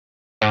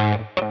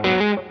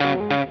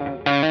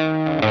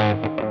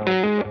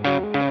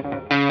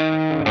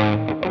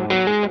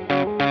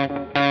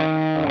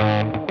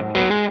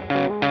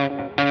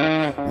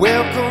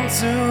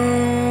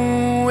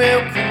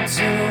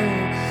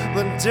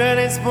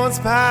Sports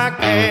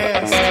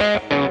Podcast.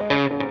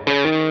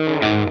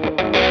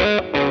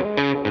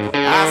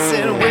 I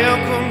said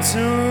welcome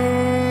to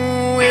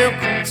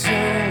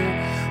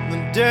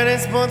the Dirty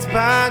Sports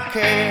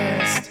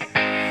Podcast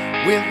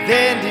with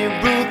Andy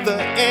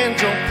Ruther and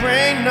Joe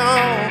Prano.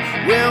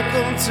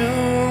 Welcome to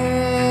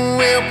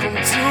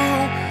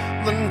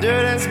the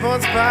Dirty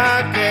Sports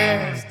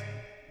Podcast.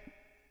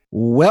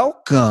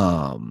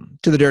 Welcome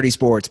to the Dirty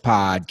Sports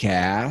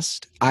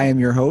Podcast. I am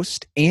your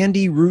host,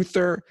 Andy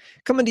Ruther,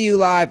 coming to you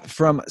live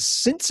from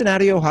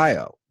Cincinnati,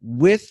 Ohio,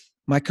 with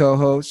my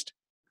co-host,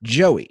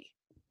 Joey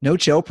No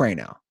Chill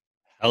Prano.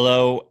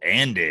 Hello,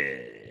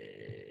 Andy.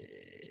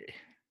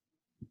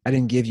 I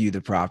didn't give you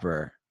the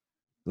proper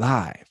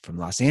live from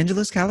Los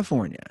Angeles,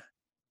 California.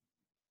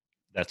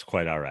 That's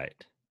quite all right.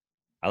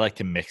 I like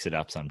to mix it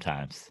up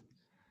sometimes.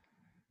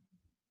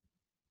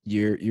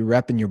 You're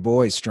repping your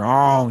boys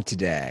strong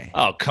today.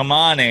 Oh, come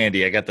on,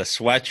 Andy. I got the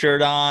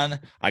sweatshirt on.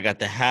 I got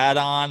the hat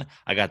on.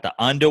 I got the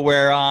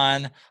underwear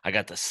on. I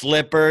got the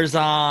slippers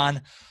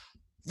on.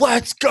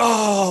 Let's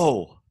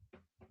go.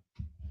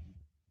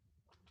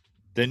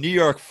 The New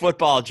York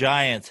Football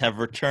Giants have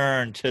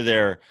returned to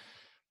their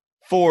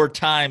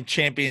 4-time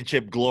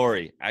championship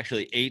glory.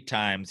 Actually, 8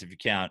 times if you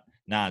count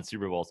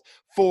non-Super Bowls.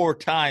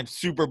 4-time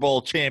Super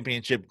Bowl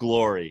championship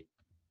glory.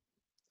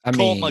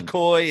 Colt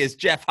McCoy is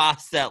Jeff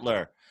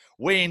Hostetler.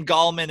 Wayne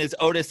Gallman is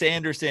Otis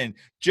Anderson.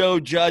 Joe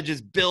Judge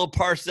is Bill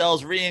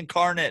Parcells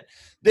reincarnate.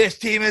 This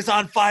team is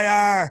on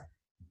fire.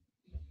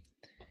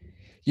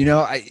 You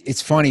know,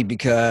 it's funny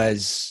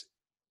because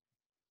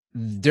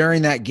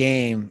during that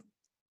game,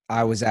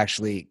 I was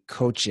actually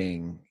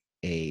coaching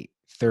a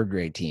third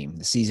grade team.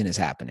 The season is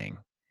happening.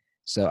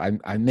 So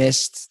I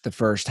missed the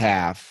first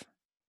half.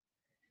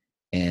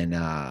 And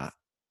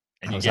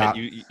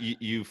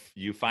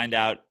you find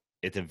out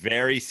it's a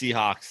very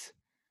Seahawks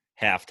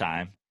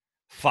halftime.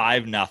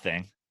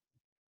 5-0.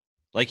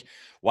 Like,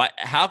 why?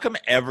 How come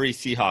every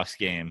Seahawks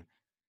game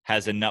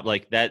has enough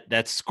like that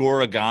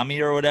scoreagami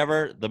or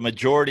whatever? The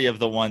majority of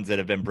the ones that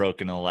have been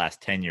broken in the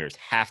last 10 years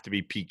have to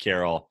be Pete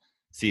Carroll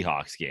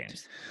Seahawks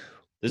games.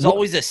 There's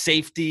always a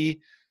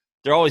safety.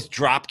 They're always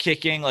drop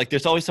kicking. Like,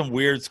 there's always some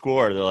weird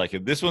score. They're like,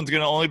 this one's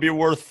going to only be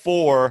worth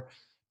 4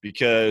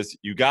 because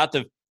you got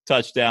the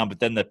touchdown, but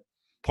then the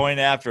point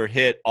after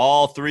hit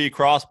all 3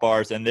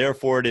 crossbars, and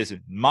therefore it is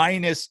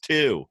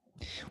 -2.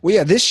 Well,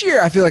 yeah, this year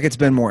I feel like it's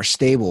been more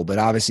stable, but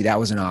obviously that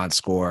was an odd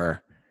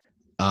score.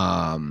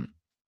 I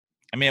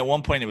mean, at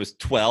one point it was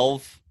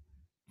 12.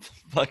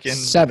 Fucking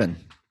 7.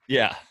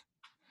 Yeah,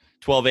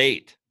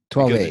 12-8.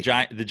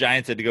 12-8. The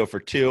Giants had to go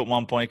for 2 at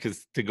one point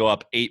because to go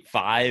up 8-5.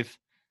 I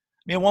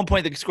mean, at one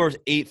point the score is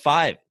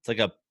 8-5. It's like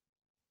a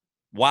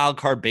wild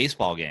card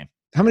baseball game.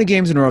 How many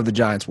games in a row have the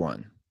Giants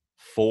won?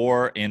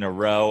 4 in a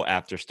row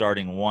after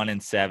starting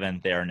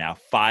 1-7. They are now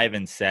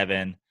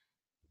 5-7.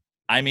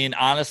 I mean,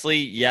 honestly,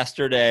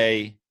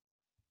 yesterday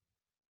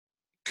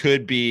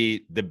could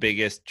be the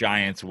biggest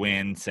Giants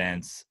win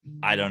since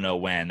I don't know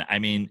when. I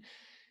mean,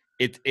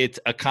 it's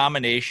a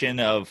combination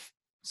of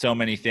so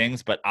many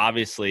things, but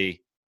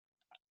obviously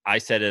I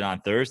said it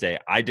on Thursday.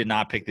 I did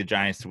not pick the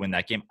Giants to win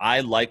that game. I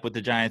like what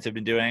the Giants have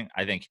been doing.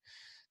 I think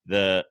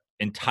the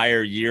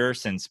entire year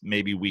since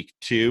maybe week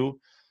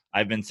 2,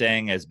 I've been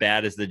saying as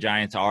bad as the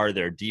Giants are,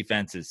 their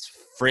defense is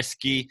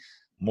frisky.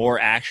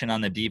 More action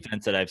on the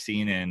defense that I've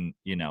seen in,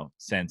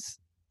 since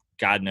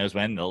God knows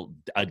when,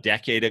 a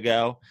decade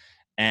ago.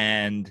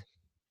 And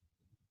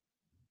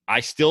I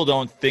still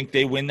don't think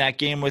they win that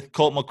game with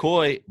Colt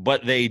McCoy,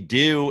 but they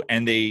do.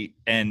 And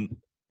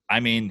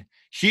I mean,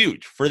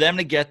 huge for them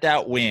to get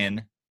that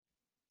win,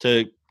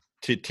 to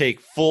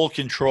take full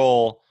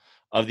control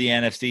of the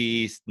NFC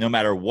East, no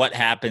matter what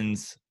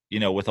happens,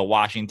 with a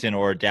Washington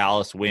or a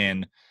Dallas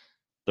win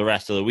the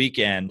rest of the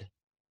weekend,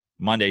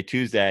 Monday,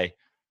 Tuesday,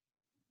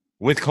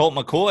 with Colt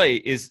McCoy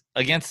is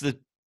against the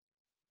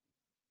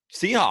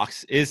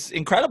Seahawks is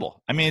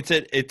incredible. I mean,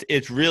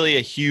 it's really a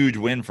huge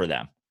win for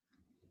them.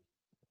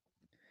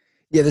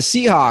 Yeah, the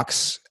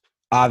Seahawks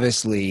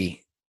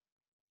obviously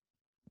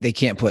they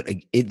can't put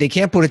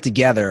it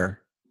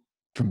together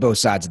from both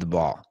sides of the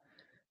ball.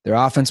 Their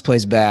offense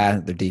plays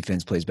bad, their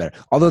defense plays better.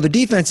 Although the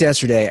defense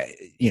yesterday,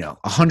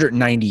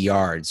 190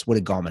 yards. What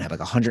did Gallman have? Like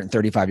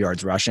 135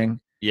 yards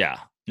rushing? Yeah.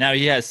 Now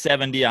he has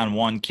 70 on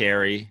 1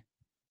 carry.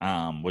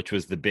 Which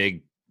was the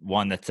big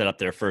one that set up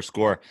their first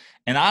score.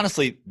 And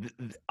honestly,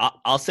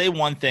 I'll say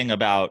one thing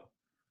about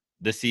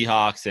the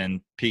Seahawks and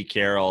Pete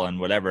Carroll and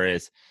whatever it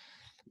is.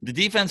 The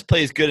defense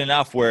plays good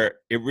enough where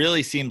it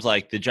really seems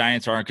like the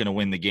Giants aren't going to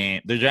win the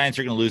game. The Giants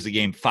are going to lose the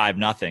game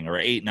 5-0 or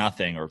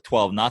 8-0 or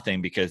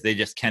 12-0 because they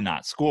just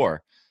cannot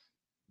score.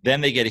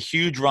 Then they get a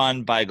huge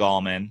run by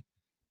Gallman,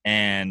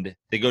 and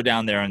they go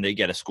down there and they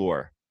get a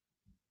score.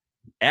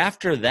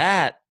 After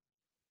that,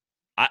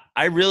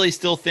 I really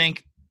still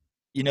think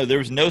there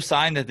was no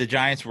sign that the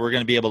Giants were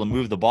going to be able to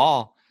move the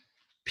ball.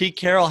 Pete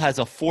Carroll has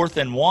a 4th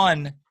and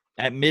 1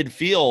 at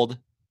midfield,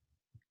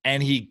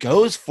 and he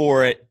goes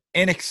for it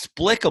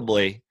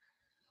inexplicably.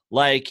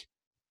 Like,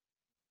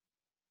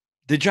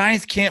 the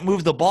Giants can't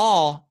move the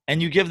ball,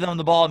 and you give them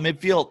the ball at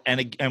midfield,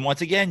 and once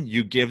again,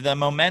 you give them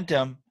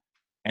momentum,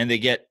 and they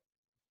get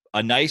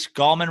a nice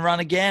Gallman run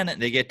again,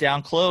 and they get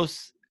down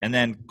close, and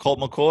then Colt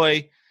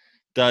McCoy,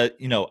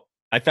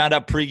 I found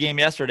out pregame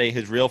yesterday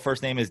his real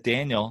first name is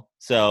Daniel,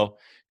 so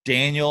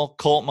Daniel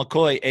Colt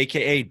McCoy,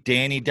 aka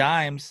Danny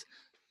Dimes,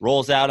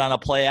 rolls out on a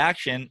play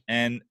action,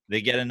 and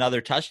they get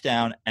another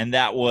touchdown, and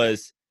that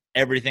was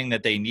everything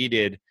that they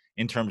needed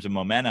in terms of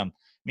momentum.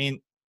 I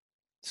mean,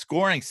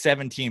 scoring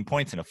 17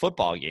 points in a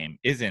football game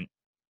isn't,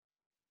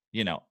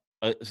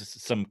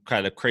 some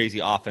kind of crazy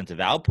offensive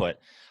output.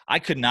 I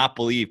could not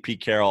believe Pete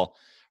Carroll,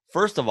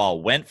 first of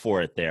all, went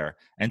for it there.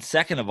 And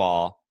second of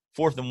all,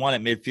 4th and 1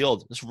 at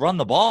midfield, just run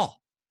the ball.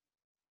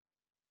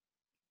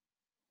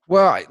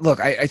 Well, look,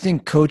 I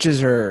think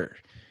coaches are,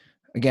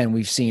 again,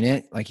 we've seen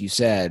it, like you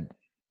said,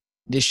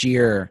 this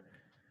year,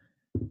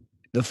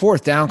 the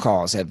 4th down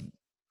calls have,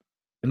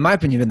 in my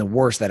opinion, been the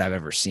worst that I've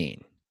ever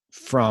seen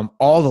from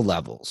all the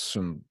levels.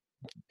 From,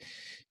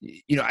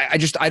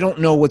 I don't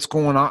know what's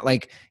going on.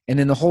 Like, and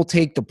then the whole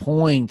take the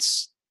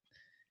points.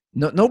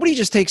 Nobody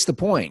just takes the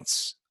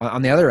points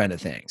on the other end of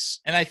things.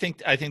 And I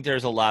think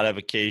there's a lot of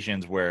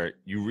occasions where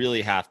you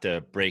really have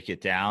to break it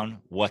down.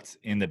 What's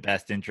in the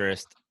best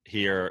interest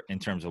here in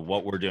terms of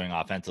what we're doing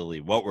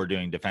offensively, what we're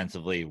doing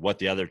defensively, what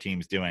the other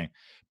team's doing.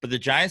 But the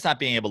Giants not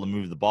being able to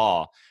move the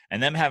ball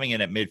and them having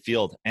it at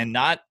midfield and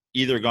not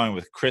either going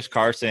with Chris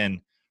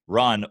Carson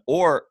run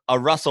or a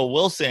Russell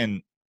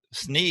Wilson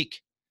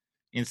sneak.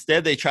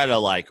 Instead, they try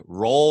to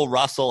roll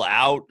Russell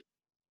out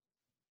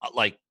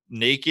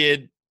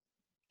naked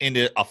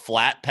into a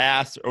flat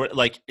pass, or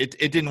it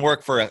didn't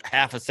work for a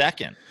half a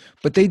second.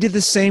 But they did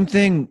the same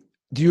thing.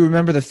 Do you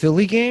remember the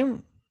Philly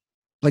game?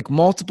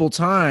 Multiple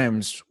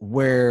times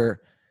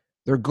where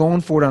they're going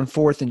for it on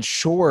 4th and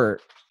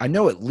short. I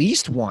know at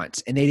least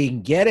once, and they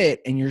didn't get it.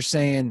 And you're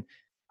saying,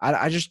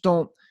 I just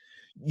don't.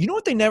 You know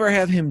what they never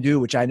have him do,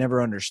 which I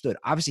never understood.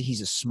 Obviously,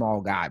 he's a small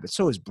guy, but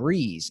so is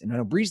Breeze, and I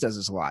know Breeze does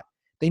this a lot.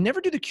 They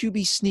never do the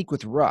QB sneak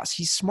with Russ.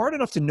 He's smart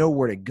enough to know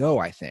where to go,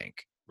 I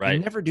think. Right. They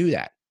never do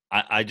that.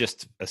 I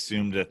just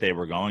assumed that they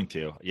were going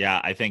to. Yeah,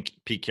 I think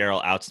Pete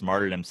Carroll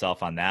outsmarted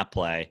himself on that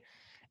play.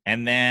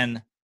 And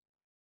then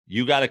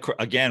you got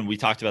to, again, we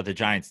talked about the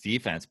Giants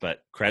defense,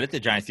 but credit the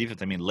Giants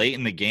defense. I mean, late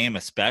in the game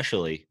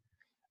especially,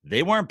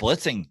 they weren't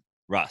blitzing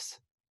Russ.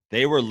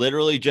 They were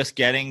literally just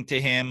getting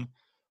to him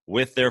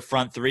with their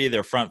front 3,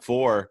 their front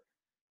 4,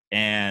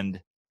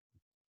 and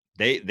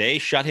they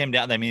shut him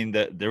down. I mean,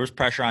 there was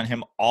pressure on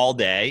him all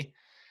day,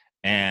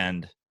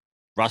 and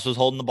Russ was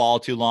holding the ball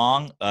too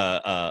long.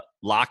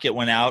 Lockett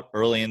went out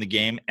early in the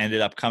game,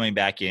 ended up coming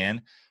back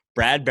in.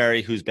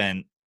 Bradbury, who's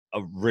been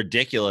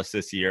ridiculous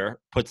this year,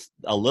 puts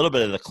a little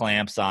bit of the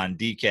clamps on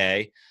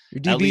DK.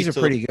 Your DBs are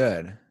pretty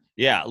good.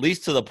 Yeah, at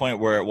least to the point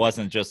where it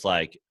wasn't just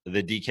like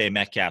the DK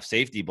Metcalf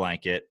safety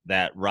blanket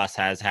that Russ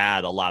has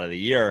had a lot of the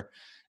year.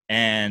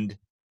 And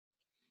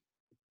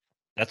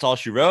that's all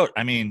she wrote.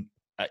 I mean,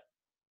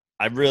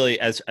 I really,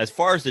 as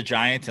far as the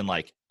Giants, and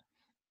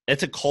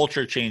it's a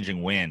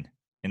culture-changing win,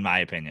 in my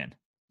opinion.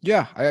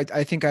 Yeah,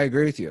 I think I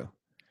agree with you.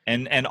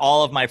 And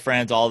all of my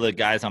friends, all the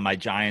guys on my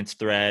Giants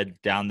thread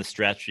down the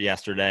stretch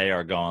yesterday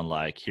are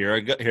going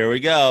here we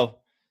go.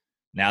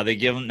 Now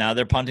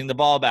they're punting the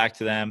ball back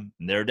to them,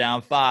 and they're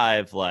down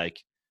 5.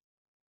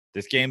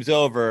 This game's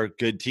over.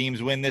 Good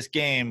teams win this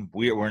game.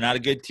 We're not a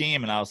good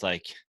team. And I was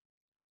like,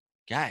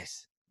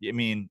 guys, I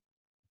mean,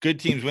 good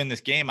teams win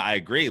this game. I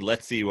agree.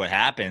 Let's see what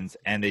happens.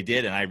 And they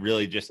did. And I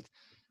really just,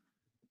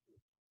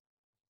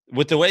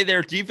 with the way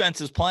their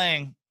defense is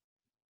playing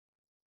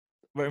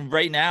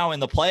right now in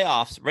the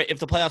playoffs, right? If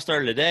the playoffs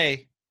started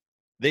today,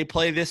 they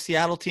play this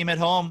Seattle team at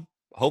home,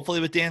 hopefully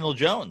with Daniel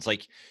Jones.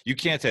 You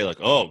can't say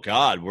oh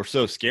God, we're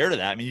so scared of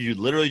that. I mean, you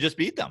literally just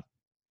beat them.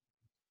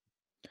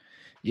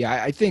 Yeah.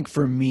 I think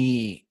for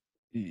me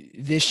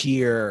this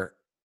year,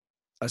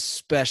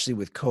 especially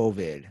with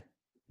COVID,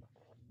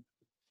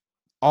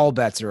 all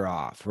bets are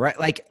off, right?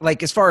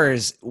 Like as far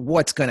as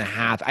what's going to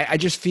happen, I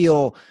just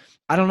feel,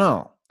 I don't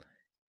know.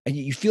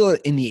 You feel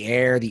it in the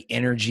air, the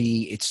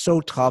energy. It's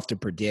so tough to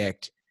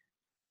predict.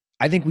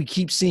 I think we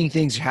keep seeing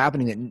things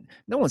happening that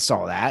no one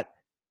saw that.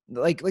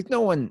 Like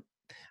no one,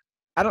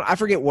 I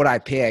forget what I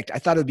picked. I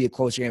thought it would be a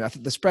closer game. I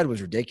think the spread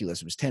was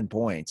ridiculous. It was 10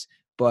 points,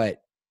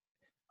 but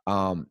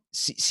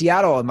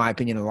Seattle, in my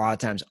opinion, a lot of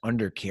times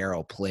under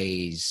Carroll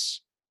plays.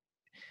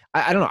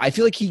 I don't know. I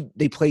feel like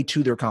they play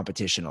to their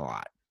competition a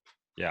lot.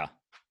 Yeah.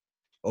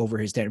 Over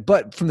his tenure.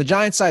 But from the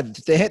Giants side,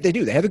 they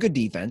do. They have a good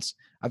defense.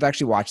 I've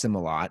actually watched them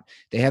a lot.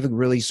 They have a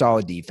really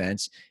solid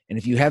defense. And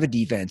if you have a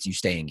defense, you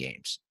stay in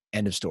games.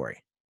 End of story.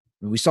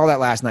 I mean, we saw that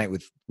last night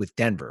with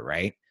Denver,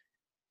 right?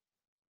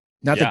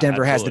 Not that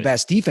Denver has the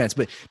best defense,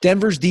 but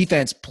Denver's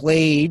defense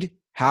played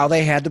how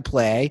they had to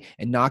play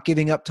and not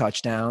giving up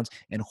touchdowns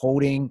and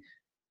holding,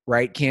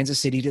 right, Kansas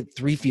City to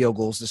 3 field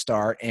goals to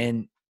start.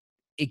 And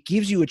it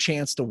gives you a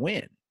chance to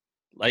win.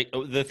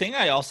 The thing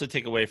I also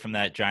take away from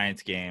that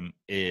Giants game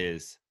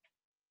is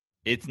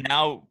it's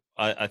now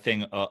a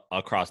thing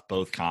across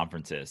both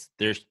conferences.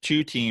 There's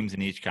 2 teams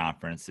in each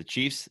conference, the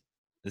Chiefs,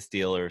 the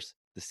Steelers,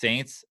 the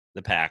Saints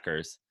the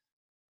Packers.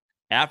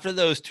 After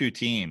those two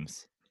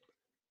teams,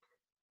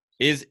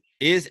 is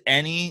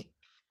any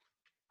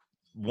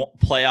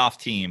playoff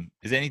team,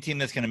 is any team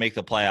that's going to make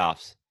the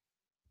playoffs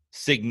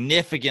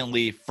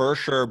significantly for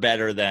sure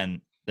better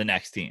than the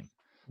next team?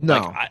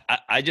 Like, No.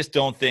 I just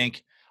don't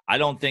think – I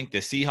don't think the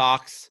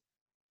Seahawks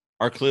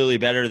are clearly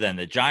better than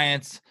the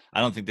Giants. I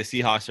don't think the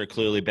Seahawks are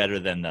clearly better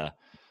than the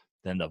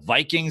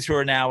Vikings who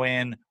are now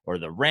in, or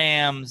the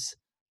Rams.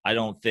 I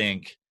don't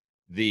think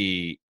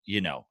the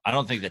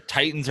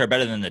Titans are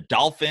better than the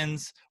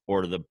Dolphins,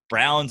 or the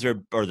Browns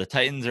or the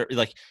Titans are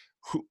like,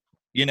 who,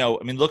 I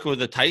mean, look at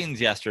the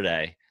Titans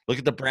yesterday. Look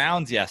at the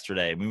Browns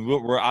yesterday. I mean,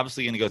 we're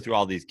obviously going to go through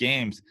all these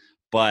games,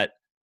 but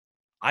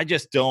I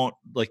just don't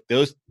like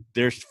those.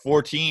 There's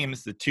four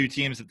teams, the two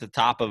teams at the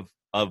top of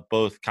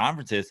both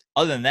conferences.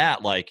 Other than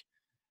that, like,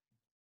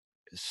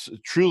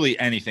 truly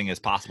anything is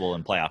possible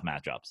in playoff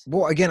matchups.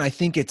 Well, again, I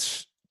think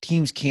it's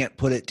teams can't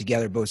put it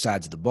together both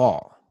sides of the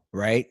ball,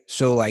 right?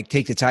 So, like,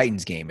 take the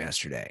Titans game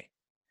yesterday.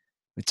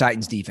 The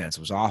Titans defense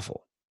was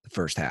awful the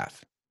first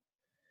half.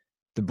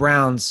 The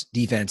Browns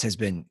defense has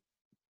been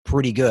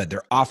pretty good.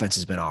 Their offense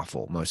has been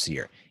awful most of the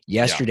year.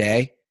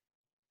 Yesterday,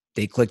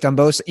 they clicked on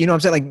both. You know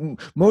what I'm saying?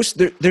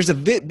 Like, there's a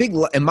big,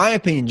 in my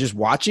opinion, just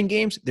watching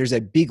games, there's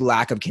a big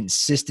lack of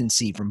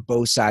consistency from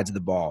both sides of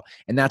the ball.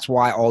 And that's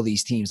why all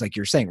these teams, like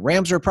you're saying,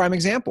 Rams are a prime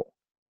example.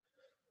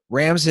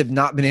 Rams have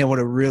not been able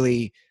to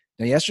really –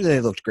 now, yesterday they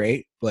looked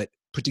great, but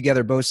put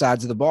together both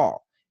sides of the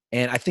ball.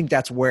 And I think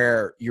that's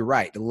where you're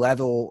right. The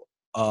level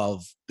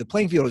of – the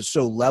playing field is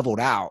so leveled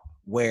out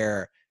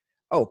where,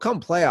 come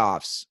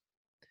playoffs.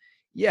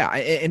 Yeah,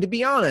 and to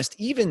be honest,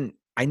 even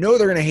 – I know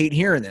they're going to hate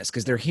hearing this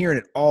because they're hearing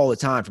it all the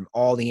time from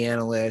all the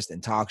analysts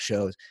and talk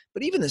shows.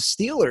 But even the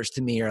Steelers,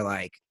 to me, are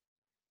like,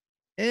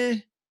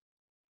 I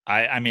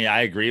mean,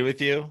 I agree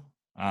with you.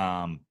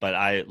 But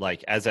I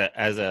like as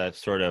a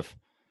sort of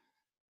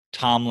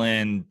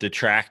Tomlin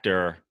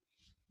detractor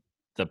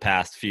the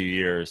past few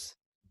years,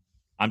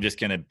 I'm just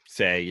going to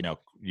say,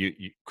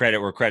 you credit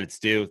where credit's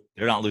due.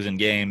 They're not losing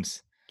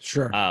games.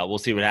 Sure. We'll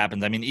see what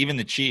happens. I mean, even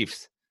the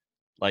Chiefs,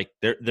 like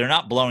they're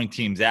not blowing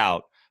teams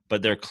out,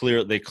 but they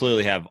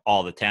clearly have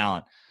all the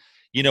talent.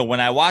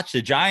 When I watch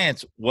the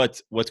Giants,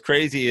 what's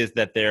crazy is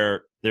that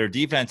their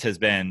defense has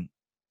been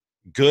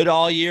good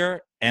all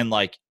year and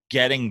like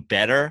getting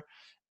better,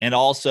 and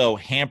also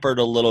hampered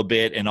a little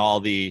bit in all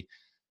the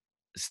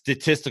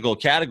statistical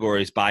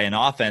categories by an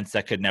offense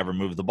that could never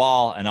move the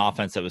ball, an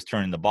offense that was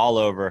turning the ball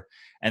over.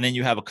 And then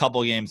you have a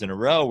couple of games in a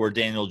row where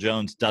Daniel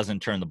Jones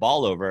doesn't turn the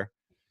ball over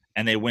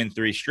and they win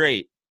 3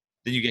 straight.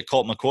 Then you get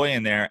Colt McCoy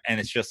in there and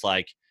it's just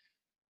like,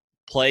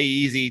 play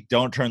easy,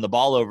 don't turn the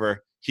ball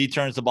over. He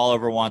turns the ball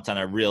over once on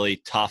a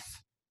really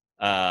tough,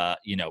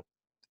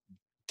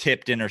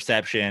 tipped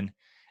interception.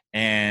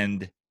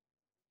 And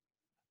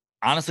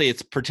honestly,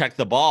 it's protect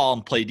the ball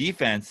and play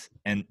defense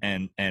and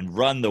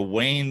run the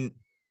Wayne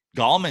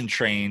Gallman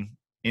train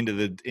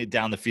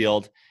down the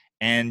field,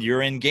 and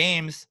you're in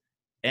games.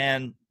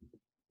 And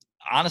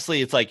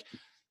honestly, it's like,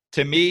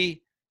 to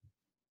me,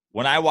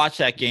 when I watched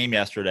that game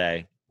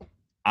yesterday,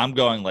 I'm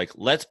going like,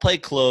 let's play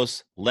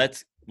close.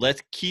 Let's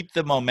keep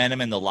the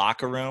momentum in the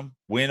locker room,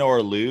 win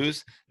or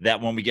lose, that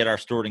when we get our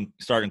starting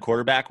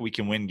quarterback, we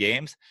can win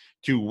games.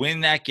 To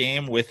win that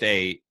game with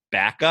a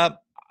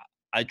backup,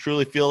 I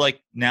truly feel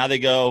like now they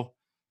go,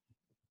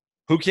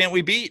 who can't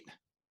we beat?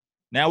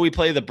 Now we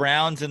play the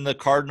Browns and the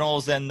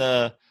Cardinals and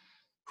the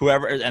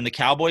whoever and the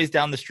Cowboys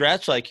down the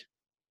stretch. Like,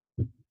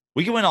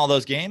 we can win all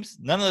those games.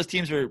 None of those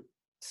teams are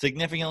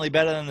significantly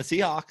better than the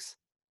Seahawks.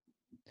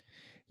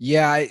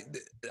 Yeah,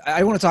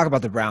 I want to talk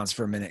about the Browns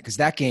for a minute because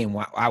that game,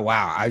 wow,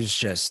 I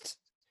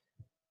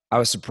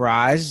was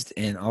surprised,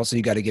 and also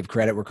you got to give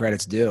credit where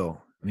credit's due.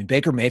 I mean,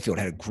 Baker Mayfield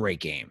had a great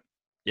game.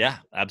 Yeah,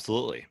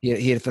 absolutely.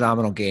 He had a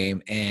phenomenal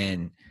game,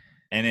 and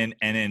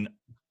in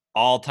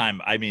all time,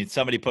 I mean,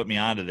 somebody put me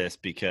onto this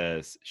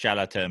because shout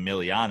out to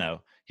Emiliano.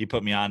 He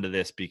put me onto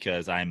this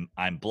because I'm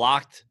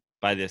blocked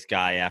by this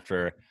guy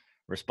after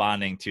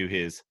responding to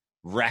his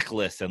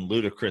reckless and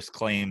ludicrous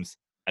claims.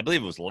 I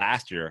believe it was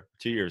last year,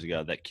 2 years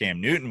ago, that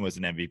Cam Newton was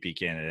an MVP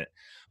candidate.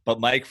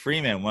 But Mike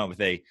Freeman went with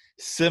a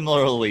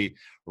similarly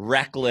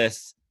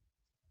reckless,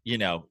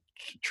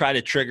 try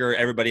to trigger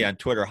everybody on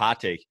Twitter hot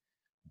take,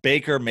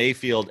 Baker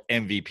Mayfield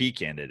MVP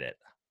candidate.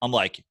 I'm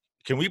like,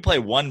 can we play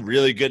one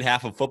really good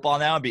half of football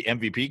now and be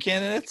MVP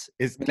candidates?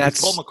 Is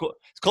Colt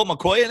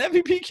McCoy an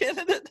MVP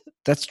candidate?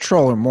 That's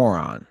troll or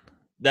moron.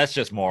 That's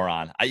just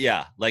moron.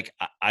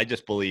 I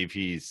just believe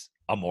he's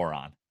a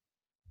moron.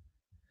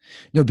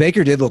 No,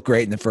 Baker did look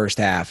great in the first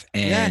half.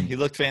 And yeah, he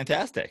looked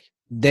fantastic.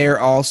 They're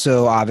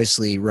also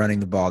obviously running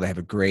the ball. They have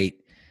a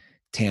great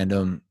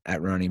tandem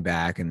at running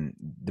back, and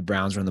the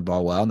Browns run the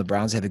ball well, and the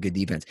Browns have a good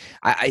defense.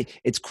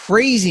 It's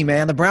crazy,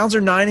 man. The Browns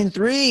are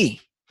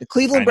 9-3. The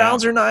Cleveland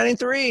Browns are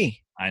 9-3.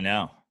 I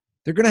know.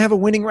 They're going to have a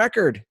winning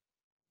record.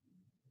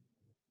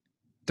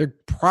 They're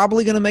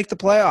probably going to make the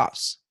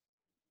playoffs.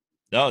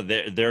 No,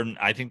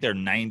 I think they're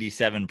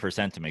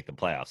 97% to make the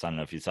playoffs. I don't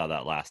know if you saw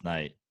that last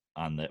night.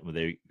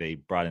 They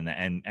brought in the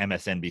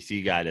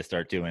MSNBC guy to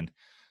start doing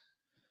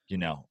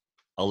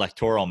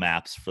electoral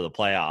maps for the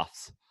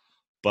playoffs.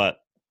 But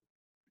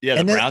yeah,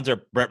 And the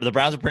then,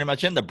 Browns are pretty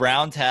much in. The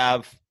Browns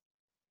have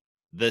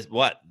the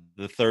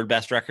third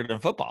best record in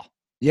football.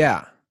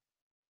 yeah.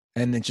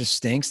 And it just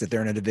stinks that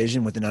they're in a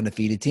division with an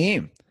undefeated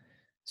team.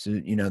 So,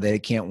 they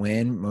can't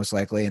win most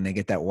likely, and they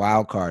get that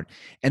wild card.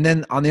 And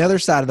then on the other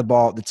side of the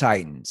ball, the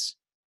Titans.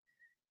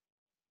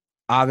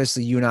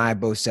 Obviously, you and I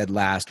both said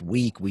last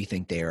week we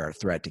think they are a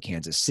threat to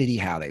Kansas City,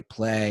 how they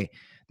play.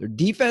 Their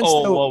defense,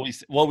 though.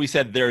 Well, we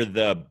said they're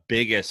the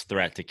biggest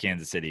threat to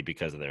Kansas City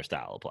because of their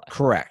style of play.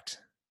 Correct.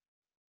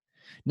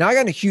 Now, I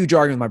got in a huge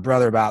argument with my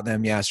brother about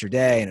them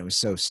yesterday, and it was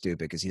so stupid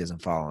because he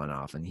doesn't follow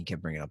enough, and he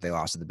kept bringing up they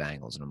lost to the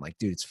Bengals. And I'm like,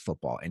 dude, it's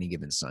football any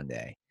given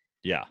Sunday.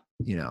 Yeah.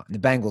 And the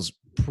Bengals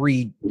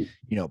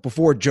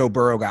before Joe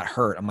Burrow got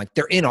hurt, I'm like,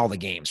 they're in all the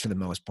games for the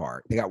most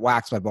part. They got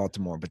waxed by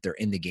Baltimore, but they're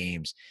in the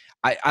games.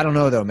 I don't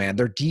know though, man.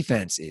 Their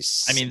defense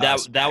is. I mean,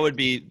 that would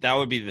be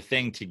the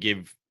thing to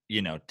give,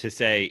 to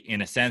say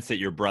in a sense that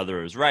your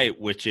brother is right,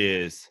 which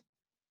is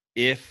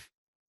if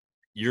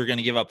you're going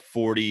to give up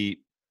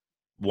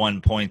 41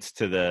 points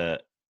to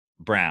the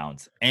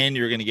Browns and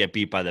you're going to get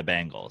beat by the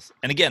Bengals.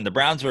 And again, the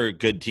Browns are a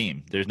good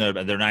team. They're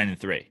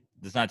 9-3.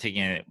 It's not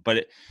taking it,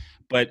 but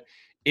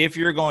if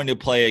you're going to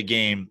play a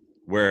game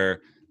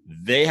where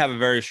they have a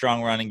very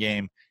strong running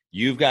game,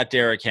 you've got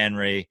Derrick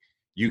Henry,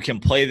 you can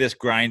play this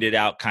grinded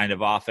out kind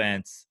of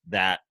offense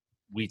that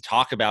we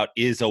talk about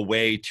is a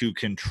way to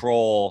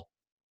control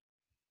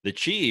the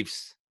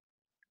Chiefs,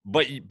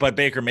 but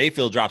Baker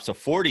Mayfield drops a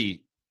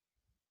 40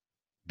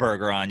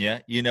 burger on you,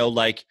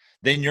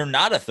 then you're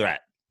not a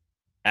threat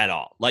at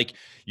all. Like,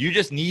 you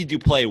just need to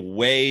play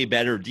way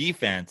better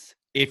defense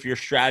if your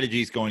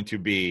strategy is going to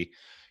be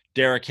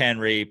Derrick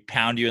Henry,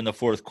 pound you in the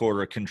fourth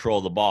quarter, control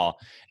the ball.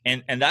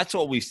 And that's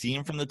what we've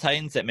seen from the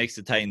Titans that makes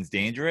the Titans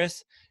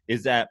dangerous,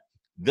 is that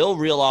they'll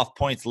reel off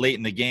points late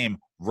in the game,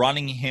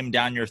 running him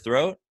down your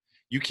throat.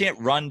 You can't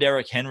run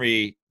Derrick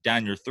Henry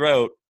down your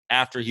throat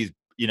after he's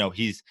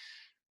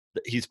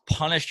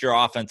punished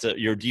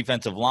your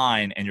defensive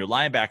line and your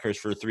linebackers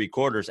for 3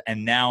 quarters,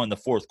 and now in the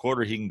fourth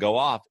quarter he can go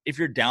off if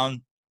you're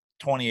down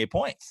 28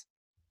 points.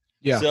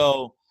 Yeah.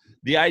 So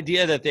the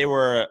idea that they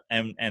were,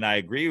 and I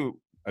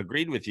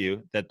agreed with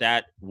you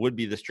that would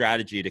be the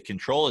strategy to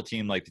control a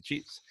team like the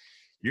Chiefs.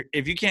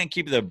 If you can't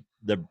keep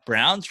the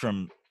Browns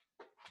from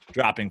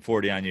dropping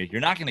 40 on you,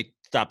 you're not going to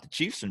stop the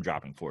Chiefs from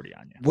dropping 40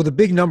 on you. Well, the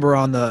big number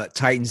on the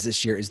Titans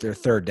this year is their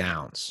third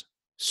downs.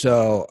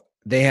 So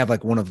they have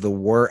like one of the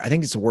worst, I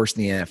think it's the worst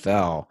in the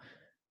NFL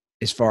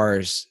as far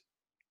as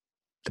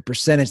the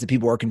percentage that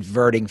people are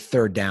converting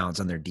third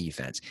downs on their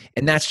defense.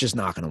 And that's just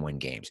not going to win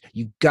games.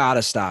 You got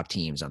to stop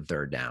teams on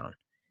third down.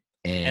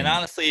 And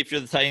honestly, if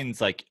you're the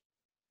Titans, like,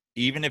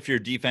 even if your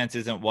defense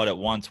isn't what it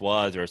once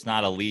was or it's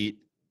not elite,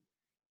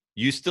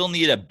 you still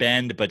need a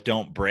bend but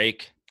don't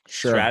break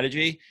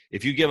strategy.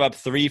 If you give up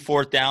 3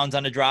 fourth downs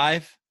on a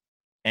drive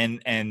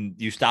and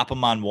you stop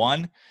them on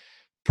one,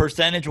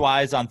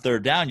 percentage-wise on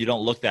third down, you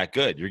don't look that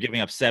good. You're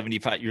giving up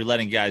 75. You're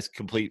letting guys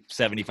complete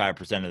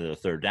 75% of their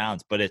third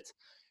downs, but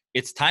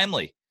it's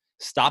timely.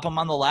 Stop them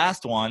on the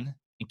last one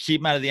and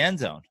keep them out of the end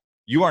zone.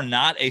 You are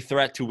not a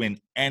threat to win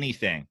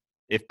anything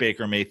if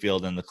Baker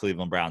Mayfield and the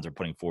Cleveland Browns are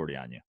putting 40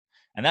 on you.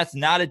 And that's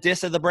not a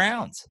diss of the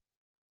Browns.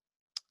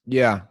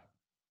 Yeah,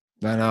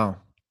 I know.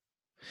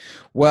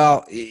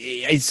 Well,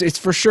 it's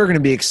for sure going to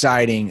be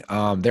exciting.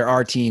 There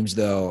are teams,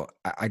 though.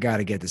 I got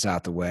to get this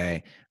out the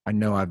way. I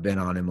know I've been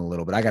on him a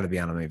little, but I got to be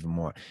on him even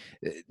more.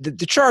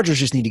 The Chargers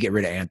just need to get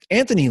rid of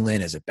Anthony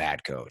Lynn as a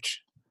bad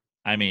coach.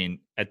 I mean,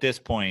 at this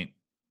point,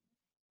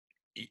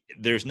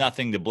 there's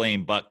nothing to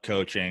blame but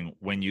coaching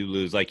when you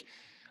lose. Like,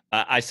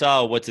 I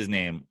saw what's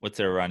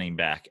their running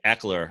back,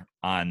 Eckler,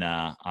 on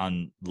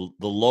the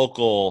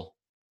local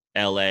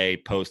LA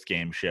post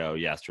game show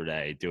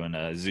yesterday, doing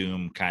a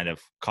Zoom kind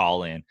of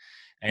call in,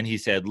 and he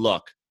said,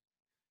 "Look,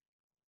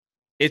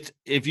 it's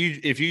if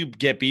you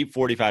get beat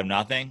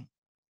 45-0,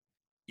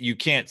 you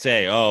can't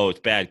say, oh, it's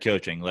bad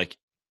coaching. Like,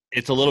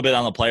 it's a little bit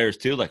on the players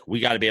too. Like,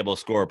 we got to be able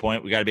to score a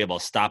point. We got to be able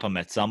to stop them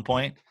at some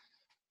point.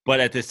 But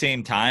at the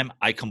same time,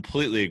 I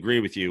completely agree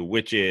with you,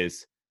 which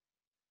is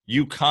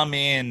you come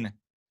in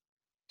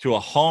to a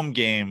home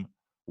game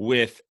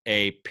with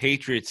a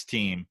Patriots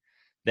team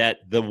that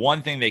the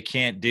one thing they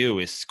can't do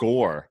is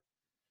score,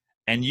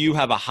 and you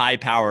have a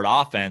high-powered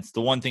offense.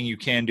 The one thing you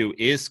can do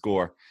is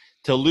score.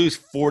 To lose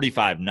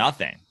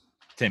 45-0,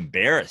 it's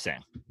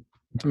embarrassing.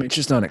 I mean, it's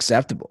just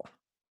unacceptable.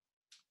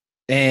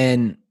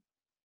 And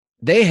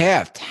they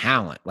have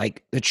talent.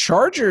 Like, the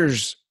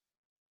Chargers,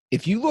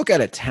 if you look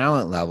at a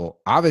talent level,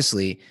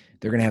 obviously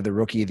they're going to have the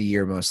rookie of the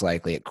year most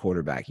likely at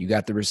quarterback. You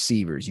got the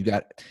receivers. You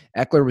got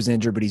Eckler was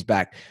injured, but he's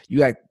back. You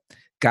got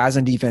guys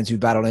on defense who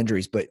battled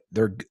injuries, but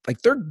they're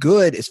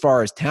good as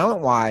far as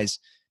talent-wise.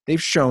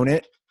 They've shown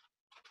it.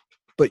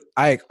 But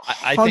I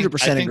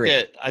 100%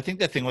 agree. I think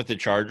the thing with the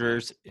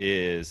Chargers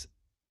is,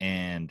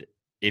 and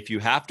if you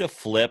have to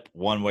flip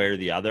one way or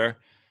the other,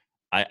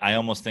 I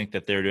almost think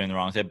that they're doing the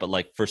wrong thing. But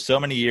like for so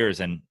many years,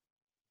 and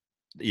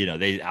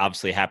they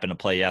obviously happened to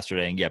play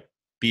yesterday and get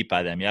beat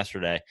by them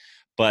yesterday.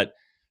 But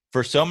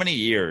for so many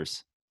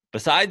years,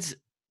 besides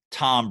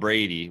Tom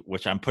Brady,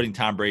 which I'm putting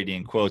Tom Brady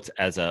in quotes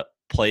as a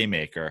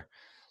playmaker,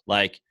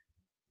 like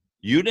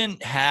you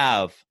didn't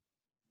have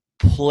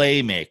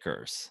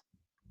playmakers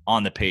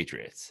on the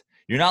Patriots.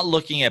 You're not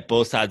looking at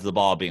both sides of the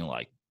ball being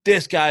like,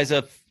 this guy's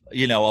a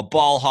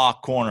ball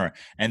hawk corner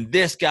and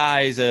this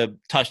guy's a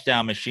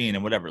touchdown machine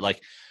and whatever. Like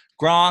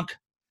Gronk,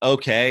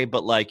 okay,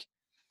 but like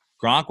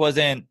Gronk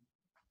wasn't,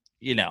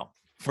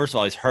 first of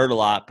all, he's hurt a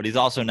lot, but he's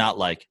also not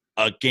like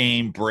a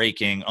game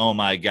breaking, oh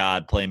my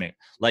God, playmaker.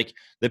 Like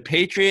the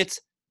Patriots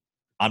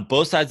on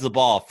both sides of the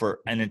ball for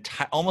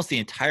almost the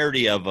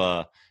entirety of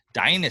a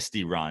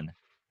dynasty run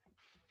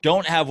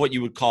don't have what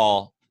you would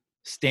call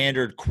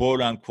standard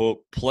quote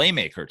unquote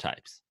playmaker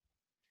types.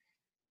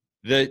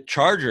 The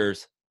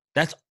Chargers,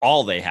 that's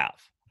all they have.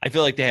 I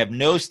feel like they have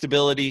no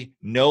stability,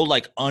 no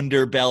like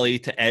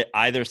underbelly to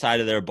either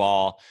side of their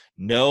ball,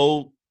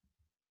 no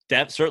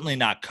depth, certainly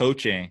not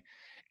coaching.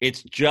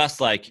 It's just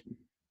like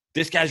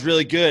this guy's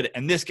really good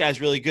and this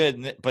guy's really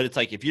good. But it's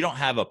like if you don't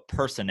have a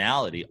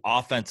personality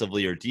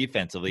offensively or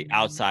defensively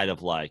outside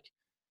of like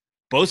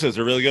Bosa's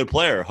a really good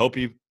player. Hope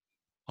he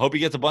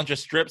gets a bunch of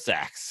strip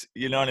sacks.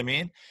 You know what I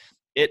mean?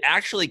 It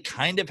actually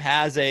kind of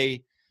has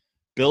a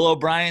Bill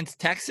O'Brien's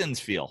Texans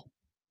feel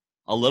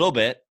a little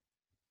bit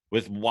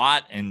with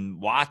Watt and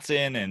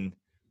Watson and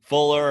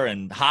Fuller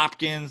and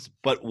Hopkins.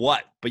 But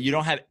you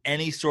don't have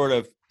any sort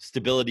of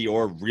stability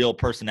or real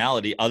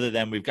personality other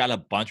than we've got a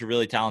bunch of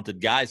really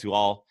talented guys who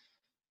all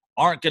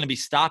aren't going to be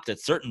stopped at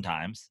certain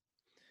times.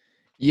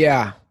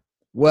 Yeah.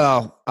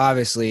 Well,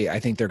 obviously, I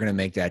think they're going to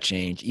make that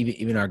change.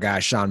 Even our guy,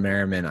 Sean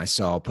Merriman, I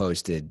saw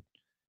posted,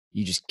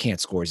 you just can't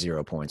score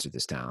 0 points with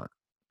this talent.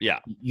 Yeah.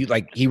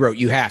 He wrote,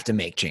 you have to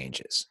make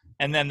changes.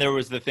 And then there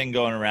was the thing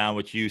going around,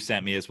 which you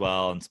sent me as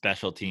well, and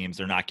special teams,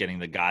 they're not getting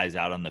the guys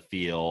out on the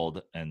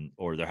field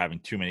or they're having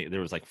too many.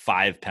 There was like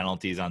 5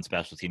 penalties on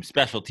special teams.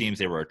 Special teams,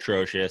 they were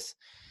atrocious.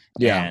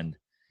 Yeah.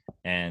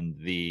 And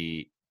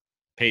the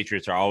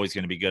Patriots are always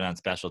going to be good on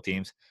special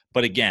teams.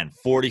 But again,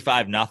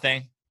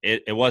 45-0.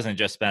 It wasn't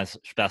just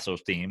special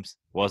teams.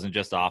 It wasn't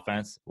just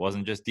offense. It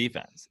wasn't just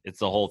defense. It's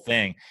the whole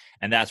thing.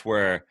 And that's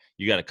where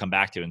you got to come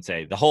back to and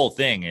say the whole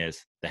thing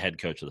is the head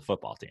coach of the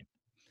football team.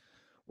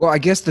 Well, I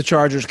guess the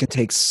Chargers can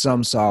take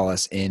some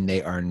solace in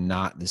they are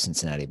not the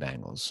Cincinnati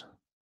Bengals.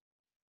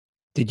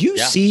 Did you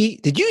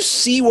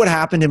see what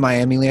happened in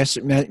Miami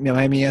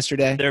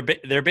yesterday?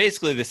 They're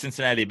basically the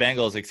Cincinnati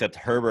Bengals, except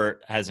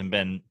Herbert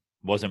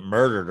wasn't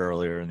murdered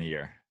earlier in the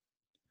year.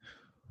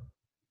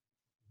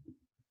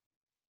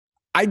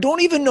 I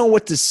don't even know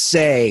what to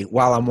say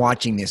while I'm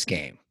watching this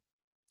game.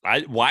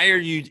 Why are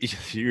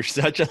you're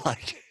such a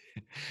like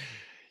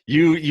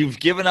you've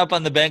given up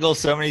on the Bengals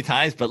so many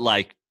times, but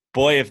like,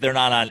 boy, if they're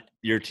not on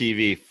your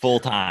TV full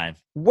time.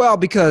 Well,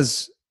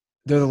 because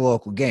they're the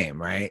local game,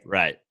 right?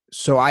 Right.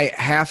 So I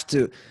have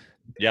to.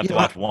 You have to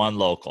watch one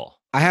local.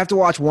 I have to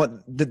watch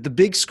one. The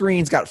big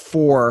screen's got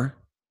 4,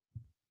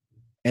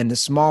 and the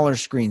smaller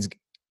screens,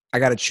 I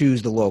got to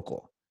choose the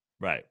local.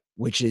 Right.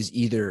 Which is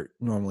either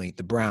normally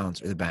the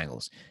Browns or the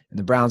Bengals. And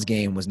the Browns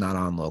game was not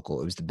on local.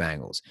 It was the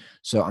Bengals.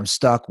 So I'm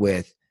stuck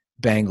with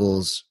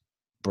Bengals,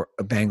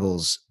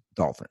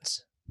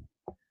 Dolphins,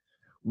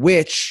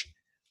 which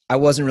I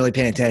wasn't really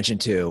paying attention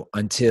to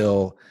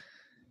until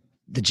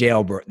the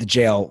jail,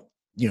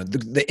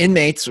 the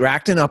inmates were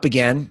acting up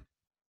again.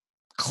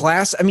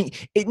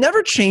 It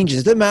never changes.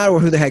 It doesn't matter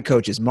who the head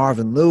coach is.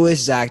 Marvin Lewis,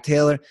 Zach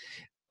Taylor.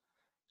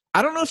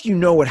 I don't know if you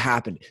know what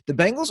happened. The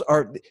Bengals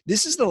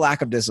this is the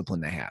lack of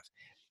discipline they have.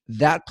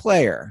 That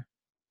player,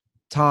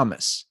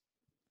 Thomas,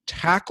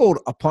 tackled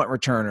a punt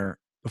returner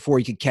before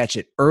he could catch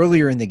it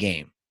earlier in the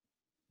game.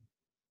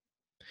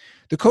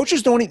 The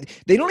coaches don't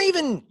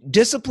even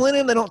discipline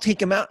him. They don't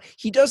take him out.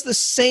 He does the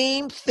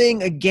same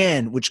thing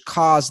again, which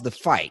caused the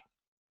fight,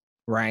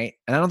 right?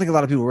 And I don't think a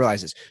lot of people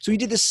realize this. So he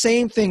did the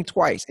same thing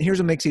twice. And here's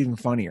what makes it even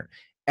funnier.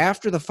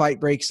 After the fight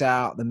breaks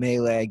out, the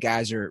melee,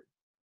 guys are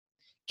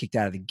kicked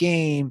out of the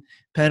game,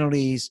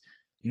 penalties.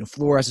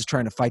 Flores is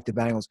trying to fight the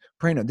Bengals.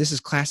 Prano, this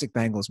is classic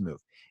Bengals move.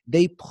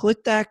 They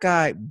put that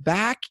guy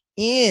back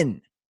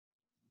in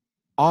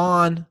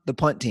on the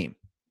punt team.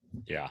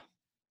 Yeah.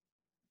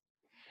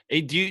 Hey,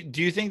 do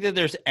you think that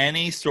there's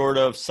any sort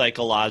of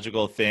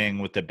psychological thing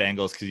with the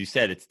Bengals? Because you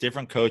said it's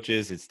different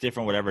coaches, it's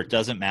different whatever, it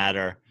doesn't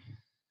matter,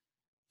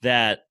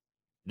 that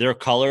their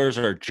colors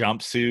are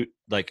jumpsuit,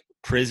 like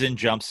prison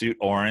jumpsuit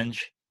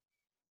orange,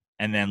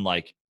 and then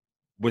like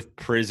with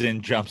prison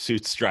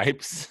jumpsuit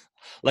stripes.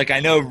 Like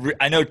I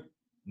know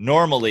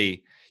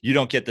normally you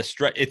don't get the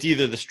stripe. It's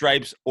either the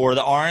stripes or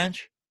the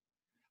orange.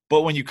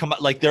 But when you come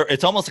out, like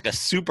it's almost like a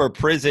super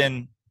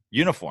prison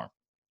uniform.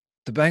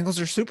 The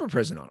Bengals are super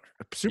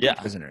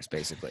prisoners,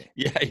 basically.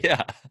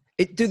 Yeah.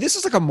 Dude, this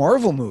is like a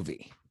Marvel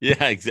movie.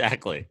 Yeah,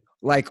 exactly.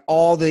 Like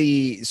all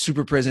the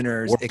super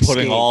prisoners. We're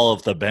putting all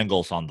of the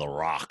Bengals on the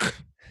rock.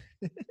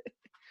 The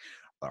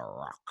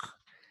rock.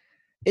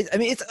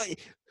 It's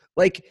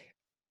like,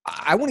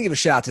 I want to give a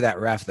shout out to that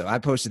ref, though. I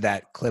posted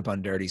that clip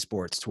on Dirty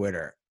Sports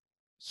Twitter.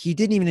 He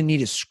didn't even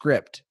need a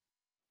script.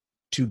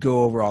 to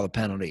go over all the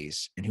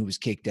penalties and who was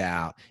kicked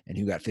out and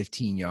who got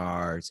 15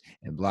 yards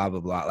and blah, blah,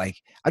 blah.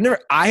 Like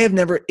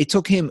it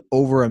took him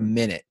over a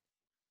minute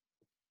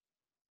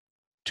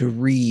to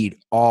read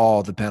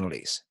all the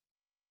penalties.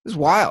 It was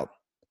wild.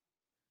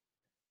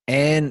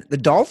 And the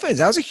Dolphins,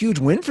 that was a huge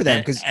win for them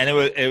because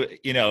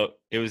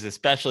it was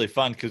especially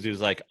fun because he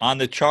was like, on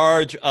the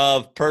charge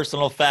of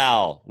personal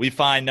foul, we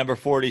find number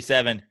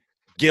 47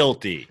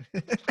 guilty.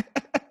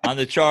 On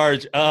the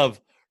charge of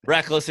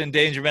reckless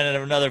endangerment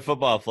of another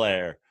football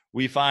player,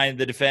 we find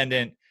the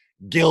defendant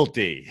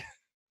guilty.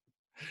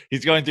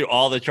 He's going through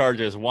all the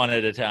charges one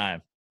at a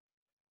time.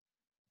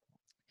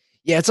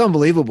 Yeah, it's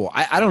unbelievable.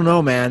 I don't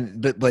know,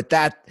 man, but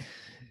that's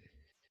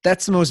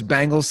the most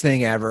Bengals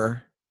thing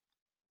ever.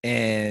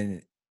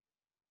 And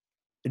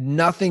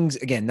nothing's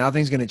going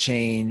to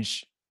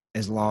change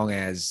as long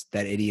as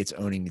that idiot's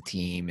owning the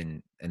team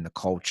and the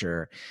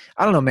culture.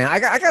 I don't know, man.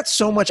 I got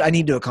so much I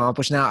need to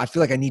accomplish now. I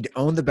feel like I need to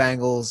own the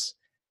Bengals.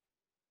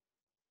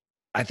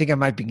 I think I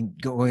might be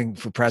going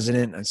for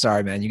president. I'm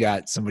sorry, man. You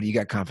got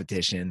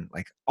competition,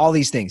 like all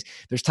these things.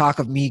 There's talk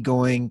of me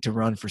going to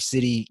run for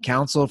city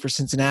council for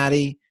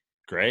Cincinnati.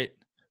 Great.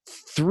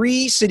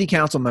 3 city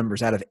council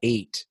members out of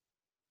 8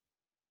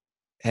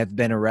 have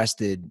been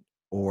arrested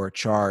or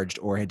charged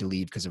or had to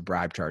leave because of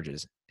bribe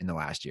charges in the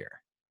last year.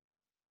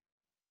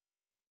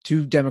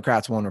 2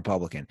 Democrats, 1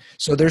 Republican.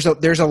 So there's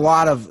a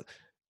lot of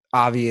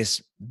obvious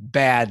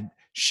bad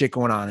shit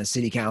going on in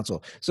city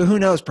council. So who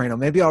knows, Prano?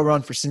 Maybe I'll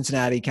run for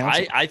Cincinnati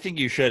council. I think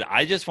you should.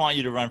 I just want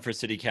you to run for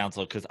city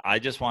council because I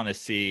just want to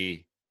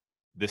see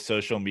the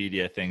social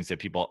media things that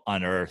people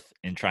unearth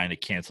in trying to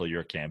cancel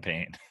your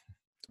campaign.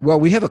 Well,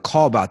 we have a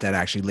call about that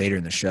actually later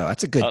in the show.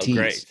 That's a good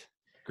tease.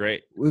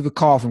 Great. We have a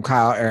call from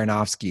Kyle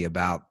Aronofsky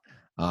about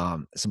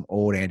some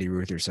old Andy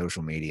Ruther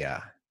social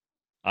media.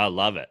 I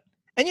love it.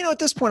 And, at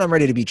this point, I'm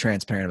ready to be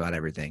transparent about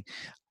everything.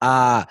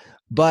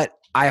 But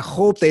I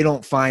hope they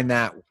don't find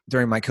that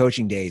during my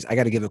coaching days. I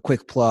got to give a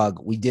quick plug.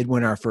 We did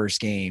win our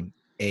first game,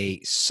 a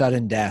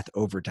sudden death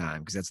overtime,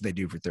 because that's what they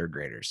do for third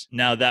graders.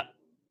 Now, that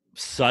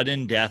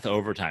sudden death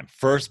overtime,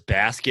 first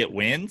basket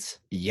wins?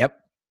 Yep.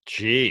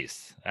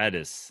 Jeez,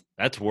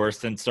 that's worse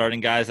than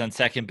starting guys on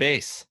second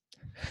base.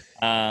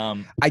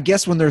 I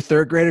guess when they're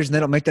third graders and they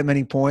don't make that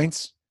many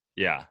points.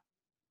 Yeah.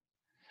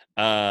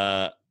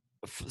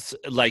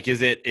 Like,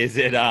 is it?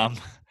 I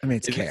mean,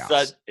 it's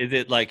chaos. Is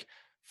it like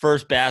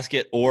first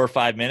basket or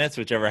 5 minutes,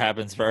 whichever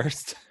happens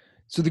first?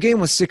 So the game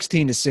was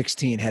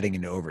 16-16 heading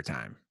into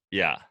overtime.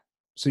 Yeah.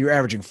 So you're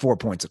averaging 4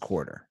 points a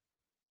quarter.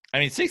 I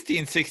mean,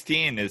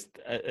 16-16 is,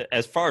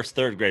 as far as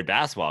third grade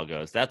basketball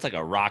goes, that's like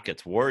a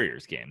Rockets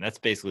Warriors game. That's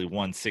basically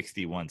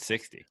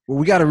 160-160. Well,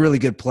 we got a really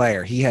good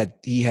player. He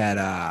had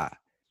 10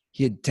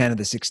 of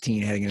the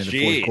 16 heading into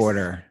the fourth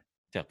quarter.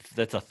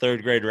 That's a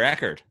third grade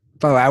record.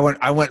 By the way,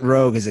 I went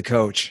rogue as a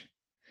coach.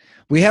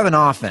 We have an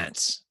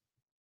offense,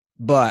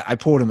 but I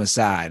pulled him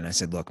aside and I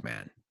said, "Look,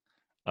 man."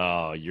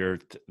 Oh,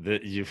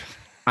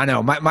 I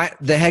know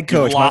the head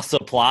coach lost a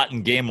plot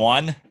in game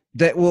 1.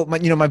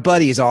 My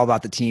buddy is all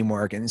about the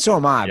teamwork, and so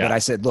am I. Yeah. But I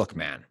said, "Look,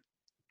 man,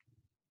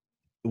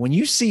 when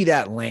you see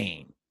that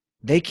lane,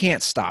 they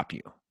can't stop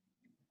you."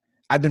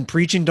 I've been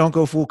preaching, don't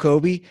go full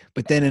Kobe,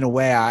 but then in a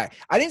way, I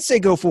didn't say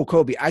go full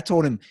Kobe. I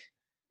told him,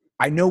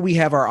 I know we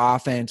have our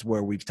offense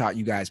where we've taught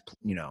you guys,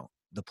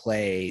 the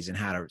plays and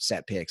how to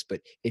set picks,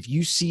 but if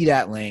you see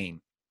that lane,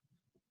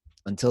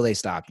 until they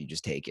stop you,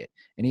 just take it.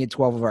 And he had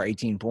 12 of our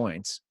 18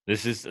 points.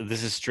 This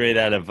is straight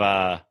out of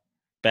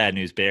Bad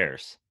News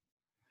Bears,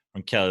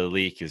 when Kelly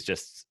Leak is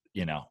just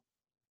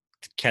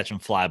catching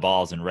fly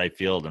balls in right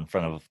field in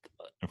front of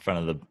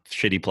the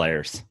shitty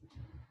players.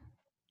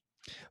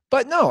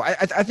 But no,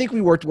 I think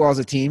we worked well as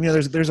a team.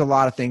 There's a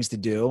lot of things to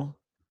do,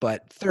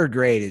 but third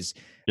grade is.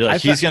 You're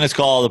like, he's going to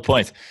score all the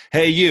points.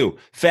 Hey, you,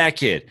 fat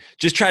kid,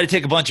 just try to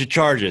take a bunch of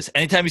charges.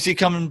 Anytime you see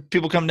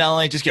people coming down the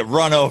lane, just get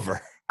run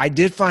over. I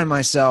did find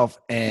myself,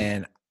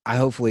 and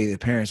hopefully the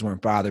parents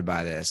weren't bothered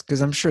by this,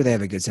 because I'm sure they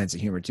have a good sense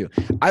of humor too.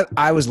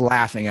 I was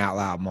laughing out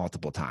loud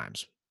multiple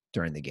times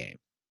during the game.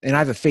 And I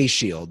have a face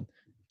shield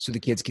so the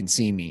kids can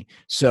see me.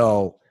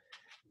 So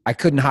I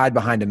couldn't hide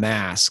behind a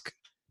mask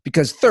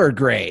because third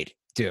grade,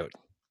 dude.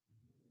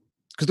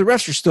 Because the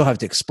refs still have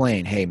to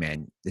explain, hey,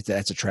 man,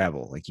 that's a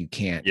travel. Like, you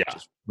can't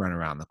just run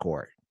around the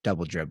court,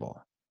 double dribble.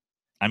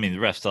 I mean, the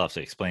refs still have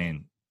to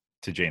explain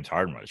to James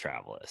Harden what a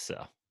travel is.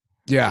 So,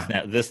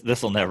 yeah,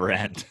 this will never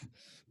end.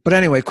 But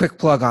anyway, quick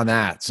plug on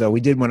that. So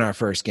we did win our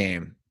first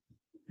game.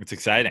 It's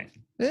exciting.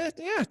 Yeah,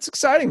 it's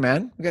exciting,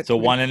 man.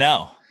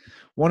 1-0.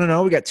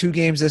 1-0. We got 2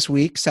 games this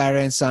week,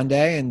 Saturday and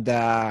Sunday, and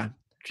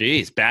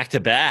geez, back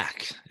to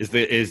back. Is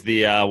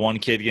the one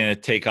kid going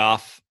to take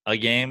off a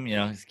game,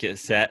 get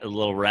set, a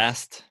little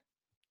rest,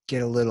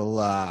 get a little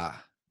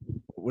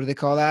what do they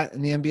call that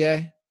in the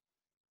NBA?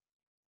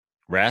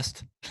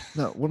 Rest?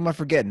 No, what am I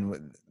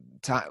forgetting?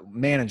 Time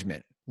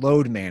management,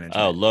 load management.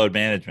 Oh, load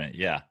management.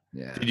 Yeah.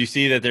 Did you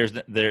see that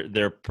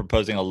they're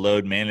proposing a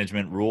load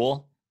management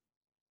rule?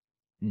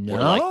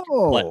 No.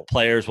 Where,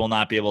 players will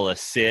not be able to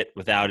sit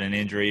without an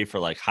injury for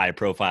high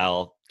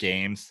profile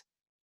games.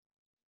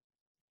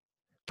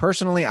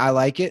 Personally, I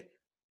like it.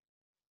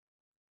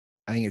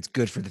 I think it's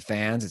good for the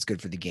fans. It's good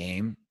for the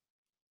game.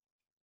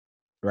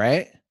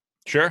 Right?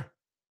 Sure.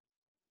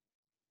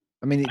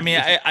 I mean,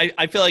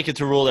 I feel like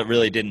it's a rule that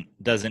really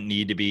doesn't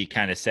need to be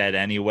kind of said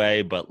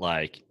anyway, but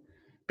like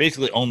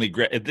basically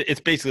it's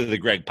basically the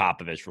Greg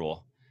Popovich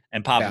rule.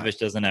 And Popovich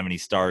doesn't have any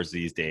stars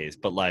these days,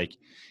 but like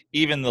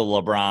even the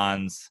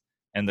LeBrons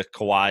and the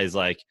Kawhis,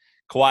 like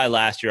Kawhi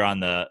last year on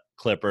the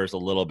Clippers a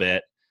little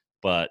bit,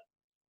 but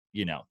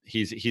you know,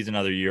 he's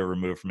another year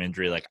removed from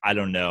injury. Like I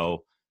don't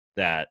know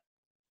that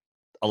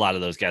a lot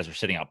of those guys are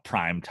sitting out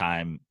prime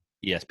time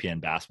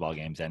ESPN basketball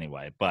games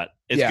anyway, but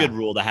it's a good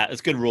rule to have. It's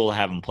a good rule to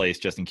have in place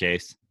just in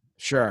case.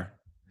 Sure.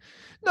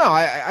 No,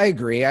 I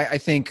agree. I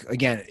think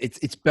again,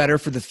 it's better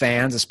for the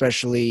fans,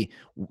 especially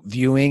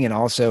viewing, and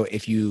also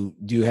if you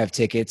do have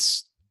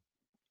tickets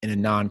in a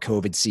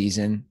non-COVID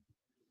season,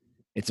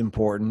 it's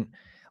important.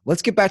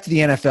 Let's get back to the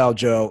NFL,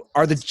 Joe.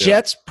 Are the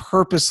Jets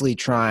purposely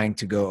trying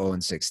to go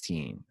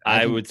 0-16?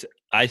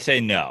 I say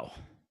no.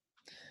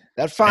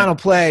 That final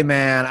play,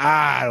 man,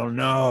 I don't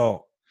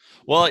know.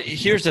 Well,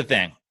 here's the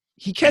thing.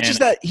 He catches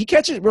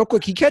real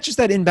quick. He catches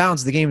that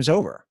inbounds. The game is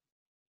over.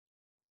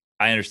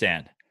 I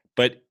understand.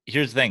 But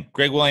here's the thing.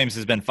 Greg Williams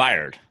has been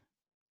fired.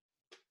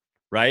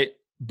 Right?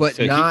 But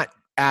so not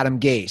Adam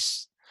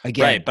Gase.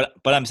 Again. Right.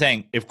 But I'm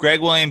saying if Greg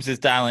Williams is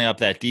dialing up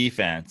that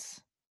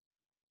defense,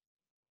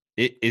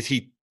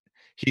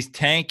 he's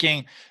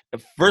tanking.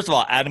 First of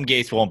all, Adam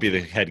Gase won't be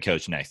the head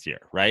coach next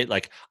year, right?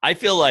 Like I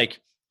feel like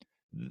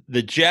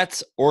the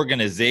Jets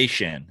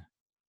organization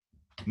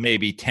may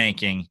be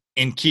tanking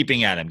in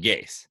keeping Adam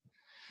Gase.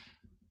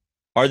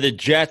 Are the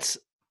Jets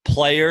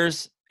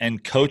players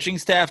and coaching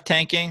staff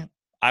tanking?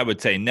 I would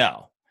say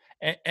no.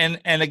 And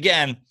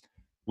again,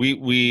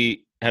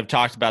 we have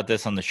talked about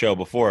this on the show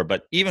before,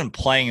 but even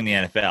playing in the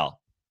NFL,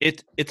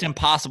 it's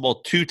impossible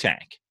to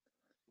tank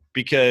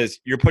because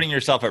you're putting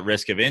yourself at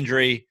risk of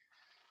injury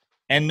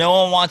and no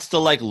one wants to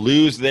like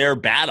lose their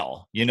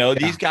battle. You know,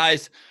 these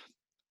guys,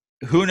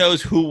 who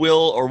knows who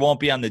will or won't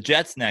be on the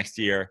Jets next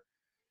year.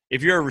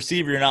 If you're a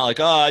receiver, you're not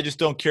like, oh, I just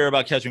don't care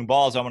about catching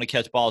balls. I want to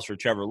catch balls for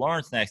Trevor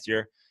Lawrence next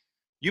year.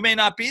 You may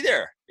not be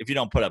there if you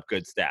don't put up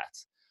good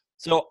stats.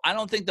 So I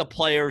don't think the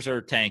players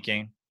are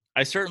tanking.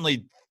 I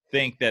certainly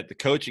think that the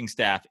coaching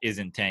staff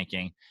isn't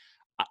tanking.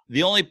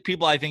 The only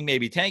people I think may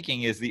be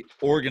tanking is the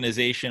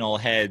organizational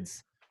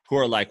heads who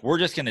are like, we're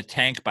just going to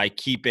tank by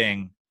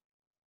keeping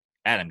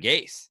Adam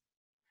Gase.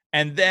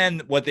 And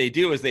then what they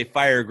do is they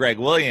fire Greg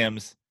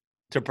Williams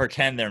to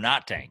pretend they're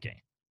not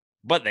tanking,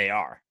 but they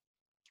are.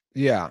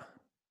 Yeah.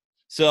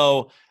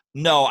 So,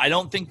 no, I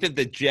don't think that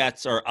the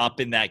Jets are up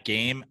in that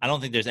game. I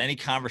don't think there's any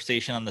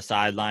conversation on the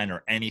sideline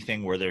or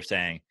anything where they're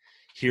saying,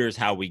 here's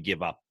how we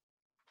give up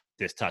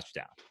this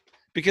touchdown.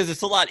 Because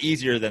it's a lot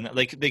easier than –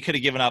 like they could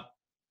have given up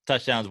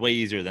touchdowns way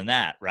easier than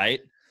that, right?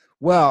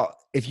 Well,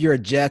 if you're a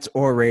Jets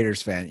or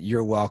Raiders fan,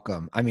 you're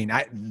welcome. I mean,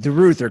 the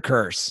Ruther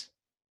curse.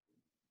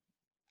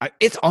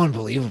 It's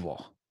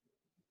unbelievable.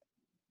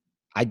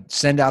 I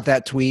send out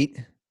that tweet.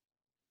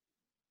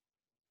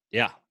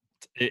 Yeah,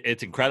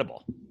 it's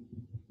incredible.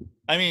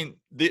 I mean,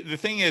 the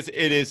thing is,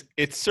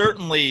 it's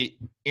certainly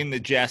in the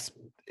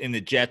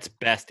Jets'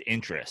 best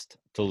interest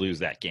to lose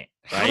that game.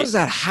 Right? How does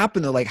that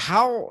happen though? Like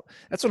how?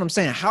 That's what I'm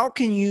saying. How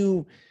can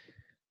you?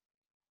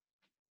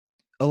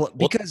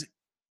 Because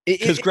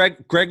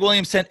Greg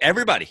Williams sent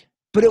everybody.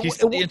 But he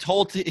sent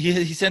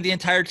the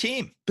entire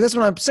team. But that's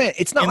what I'm saying.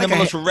 It's not like the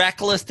most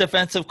reckless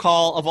defensive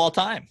call of all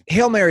time.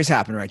 Hail Marys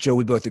happen, right, Joe?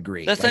 We both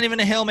agree. That's not even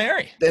a Hail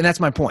Mary. And that's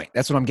my point.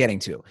 That's what I'm getting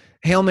to.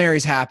 Hail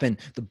Marys happen.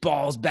 The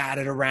ball's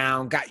batted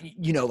around.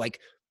 Like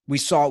we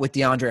saw it with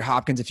DeAndre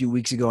Hopkins a few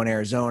weeks ago in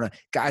Arizona.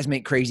 Guys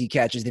make crazy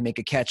catches. They make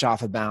a catch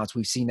off a bounce.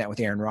 We've seen that with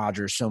Aaron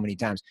Rodgers so many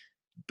times.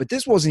 But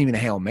this wasn't even a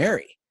Hail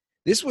Mary.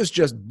 This was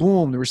just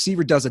boom. The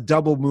receiver does a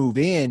double move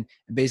in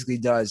and basically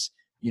does,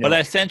 But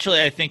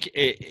essentially, I think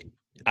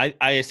I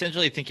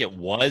essentially think it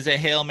was a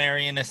Hail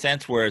Mary in a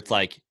sense where it's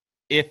like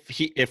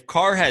if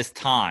Carr has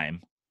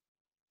time,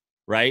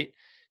 right?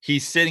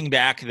 He's sitting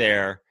back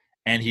there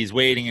and he's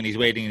waiting and he's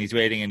waiting and he's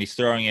waiting and he's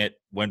throwing it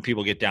when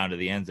people get down to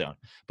the end zone.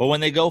 But when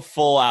they go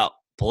full out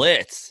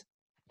blitz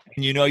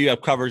and you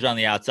have coverage on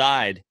the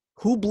outside.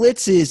 Who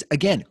blitzes?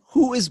 Again,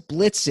 who is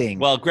blitzing?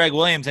 Well, Greg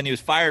Williams, and he was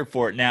fired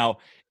for it. Now,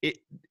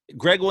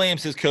 Greg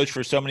Williams has coached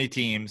for so many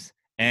teams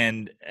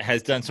and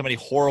has done so many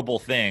horrible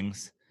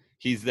things.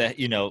 He's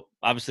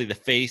obviously the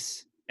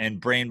face and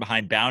brain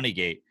behind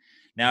Bountygate.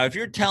 Now, if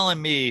you're telling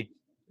me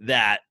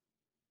that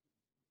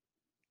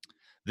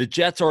the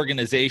Jets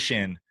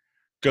organization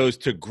goes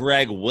to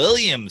Greg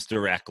Williams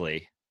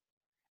directly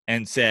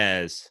and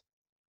says,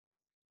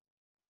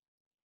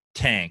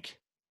 tank,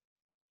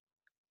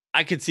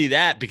 I could see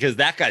that because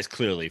that guy's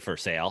clearly for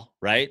sale,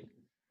 right?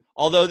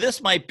 Although is this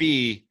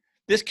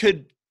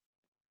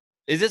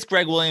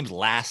Greg Williams'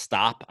 last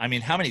stop? I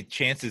mean, how many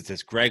chances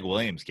does Greg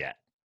Williams get?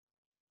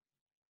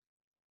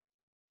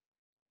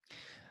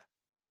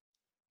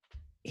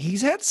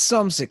 He's had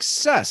some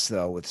success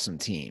though with some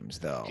teams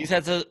though.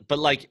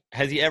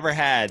 Has he ever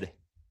had?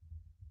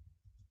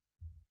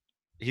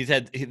 he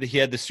had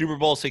the Super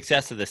Bowl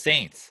success of the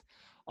Saints.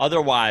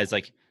 Otherwise,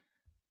 like,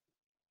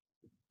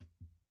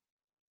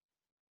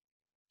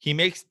 he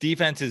makes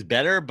defenses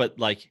better, but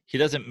like he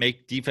doesn't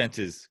make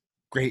defenses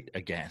great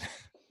again.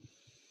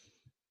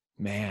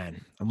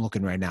 Man, I'm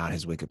looking right now at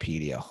his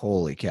Wikipedia.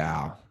 Holy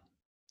cow.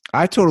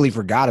 I totally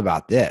forgot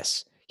about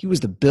this. He was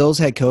the Bills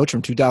head coach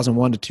from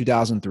 2001 to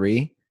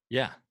 2003.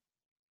 Yeah.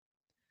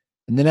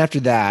 And then after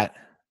that,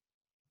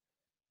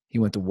 he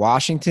went to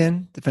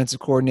Washington,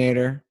 defensive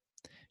coordinator,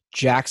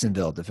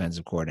 Jacksonville,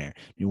 defensive coordinator,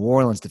 New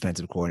Orleans,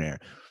 defensive coordinator,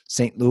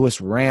 St. Louis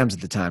Rams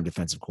at the time,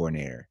 defensive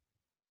coordinator,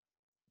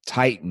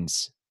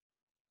 Titans,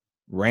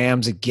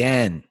 Rams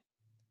again,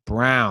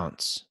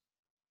 Browns,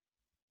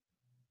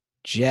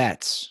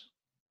 Jets.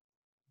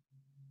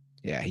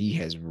 Yeah,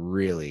 he's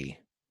been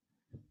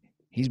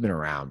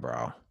around,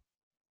 bro.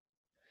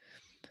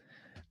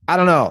 I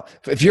don't know.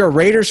 If you're a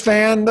Raiders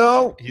fan,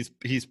 though.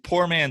 He's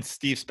poor man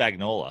Steve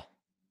Spagnuolo.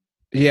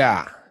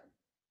 Yeah.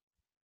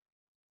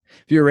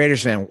 If you're a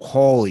Raiders fan,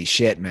 holy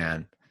shit,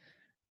 man.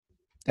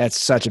 That's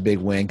such a big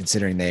win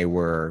considering they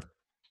were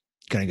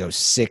going to go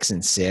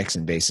 6-6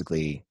 and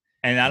basically.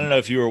 And I don't know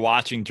if you were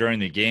watching during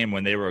the game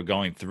when they were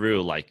going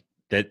through like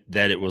that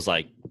it was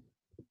like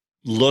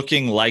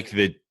looking like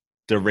the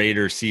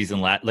Raiders season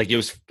like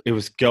it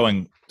was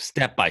going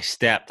step by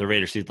step. The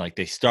Raiders season, like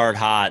they start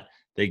hot,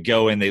 they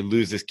go in, they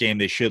lose this game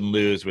they shouldn't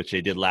lose, which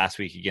they did last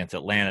week against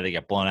Atlanta. They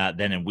got blown out.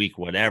 Then in week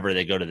whatever,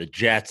 they go to the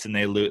Jets and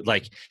they lose.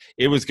 Like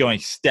it was going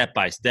step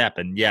by step.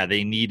 And yeah,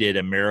 they needed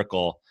a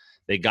miracle.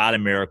 They got a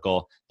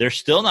miracle. They're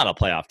still not a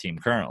playoff team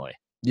currently.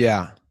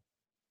 Yeah.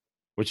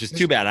 Which is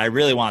too bad. I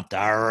really want the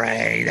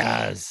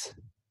Raiders.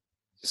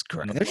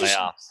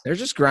 They're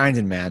just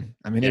grinding, man.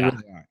 I mean, they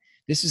really are.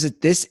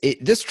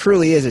 This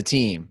truly is a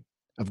team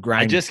of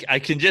grinding. I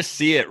can just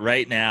see it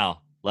right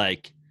now.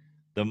 Like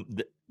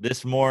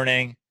this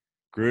morning,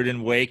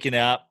 Gruden waking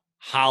up,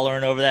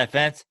 hollering over that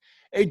fence.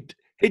 Hey,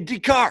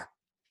 D-Car,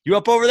 you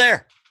up over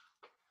there?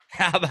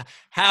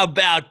 How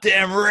about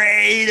them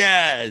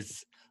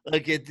Raiders?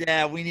 Look at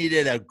that. We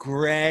needed a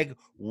Greg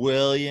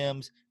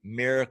Williams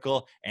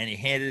miracle, and he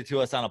handed it to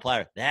us on a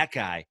platter. That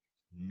guy,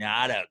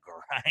 not a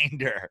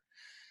grinder.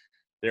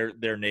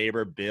 Their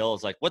neighbor Bill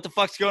is like, what the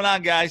fuck's going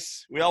on,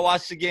 guys? We all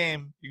watched the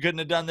game. You couldn't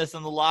have done this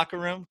in the locker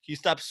room? Can you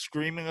stop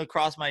screaming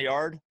across my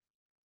yard?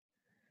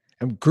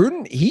 And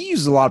Gruden, he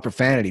uses a lot of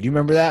profanity. Do you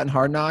remember that in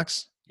Hard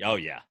Knocks? Oh,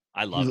 yeah.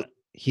 I love it.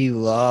 He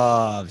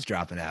loves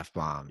dropping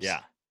F-bombs.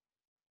 Yeah.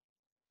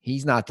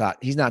 He's not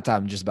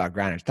talking just about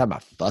grinders. He's talking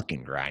about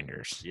fucking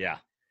grinders. Yeah.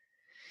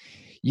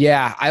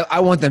 Yeah, I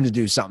want them to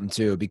do something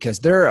too because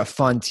they're a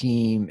fun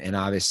team, and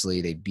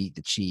obviously they beat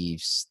the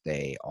Chiefs.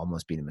 They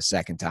almost beat them a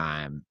second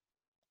time.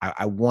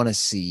 I want to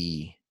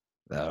see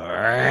the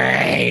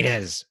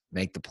Raiders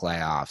make the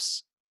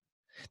playoffs.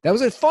 That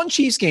was a fun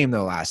Chiefs game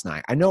though last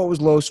night. I know it was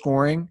low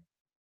scoring.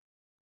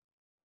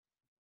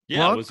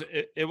 Yeah,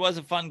 it was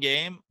a fun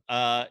game.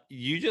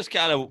 You just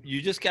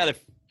gotta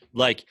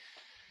like.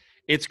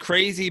 It's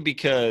crazy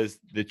because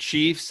the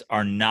Chiefs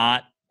are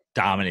not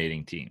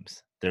dominating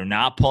teams. They're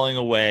not pulling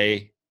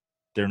away.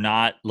 They're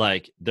not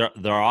like their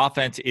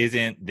offense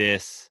isn't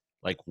this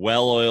like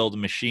well-oiled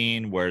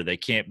machine where they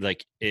can't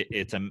like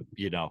it's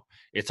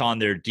on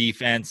their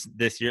defense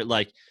this year.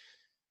 Like,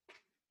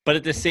 but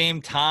at the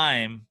same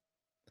time,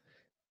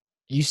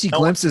 you see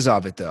glimpses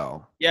of it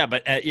though. Yeah,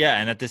 but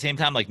and at the same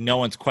time, like no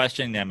one's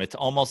questioning them. It's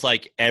almost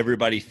like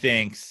everybody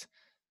thinks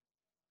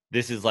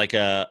this is like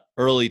a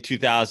early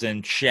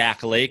 2000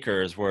 Shaq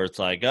Lakers where it's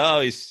like,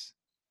 oh, he's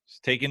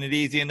taking it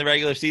easy in the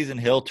regular season.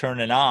 He'll turn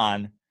it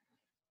on.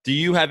 Do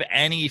you have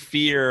any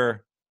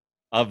fear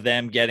of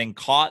them getting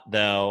caught,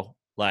 though,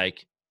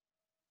 like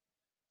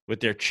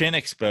with their chin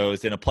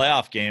exposed in a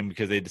playoff game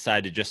because they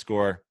decide to just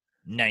score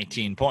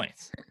 19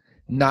 points?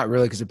 Not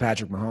really because of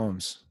Patrick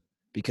Mahomes,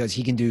 because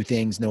he can do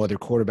things no other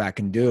quarterback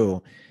can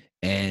do.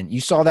 And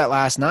you saw that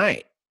last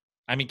night.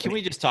 I mean, can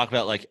we just talk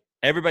about, like,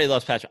 everybody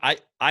loves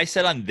Patrick. I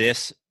said on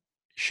this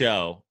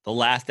show, the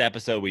last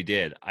episode we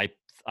did, I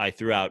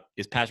threw out,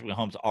 is Patrick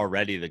Mahomes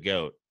already the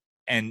GOAT?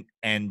 And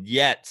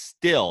yet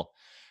still,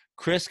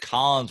 Chris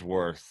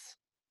Collinsworth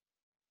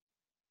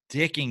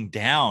dicking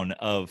down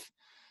of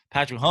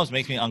Patrick Mahomes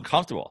makes me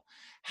uncomfortable.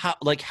 How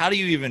do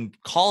you even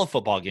call a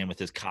football game with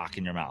this cock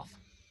in your mouth?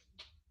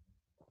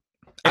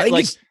 I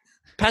think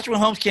Patrick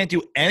Mahomes can't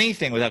do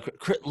anything without.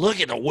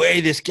 Look at the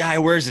way this guy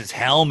wears his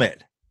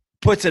helmet.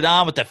 Puts it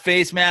on with the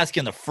face mask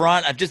in the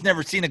front. I've just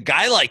never seen a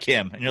guy like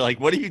him. And you're like,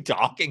 what are you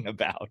talking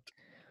about?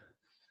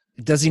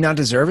 Does he not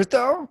deserve it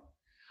though?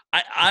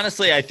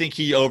 I think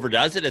he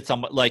overdoes it at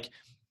some, like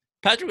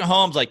Patrick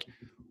Mahomes, like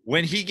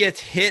when he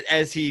gets hit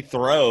as he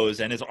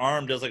throws and his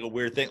arm does like a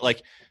weird thing,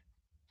 like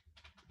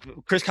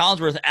Chris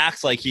Collinsworth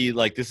acts like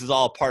this is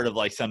all part of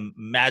like some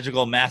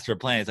magical master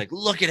plan. It's like,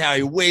 look at how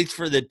he waits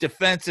for the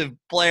defensive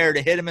player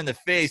to hit him in the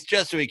face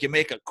just so he can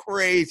make a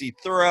crazy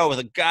throw with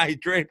a guy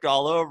draped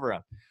all over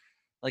him.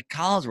 Like,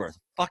 Collinsworth,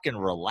 fucking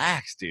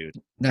relax, dude.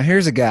 Now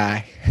here's a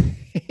guy.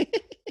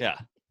 Yeah.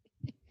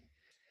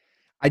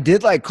 I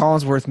did like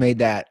Collinsworth made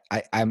that.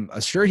 I'm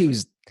sure he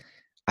was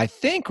I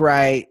think,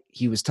 right,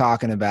 he was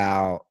talking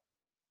about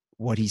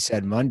what he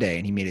said Monday,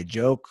 and he made a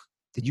joke.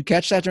 Did you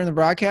catch that during the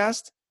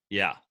broadcast?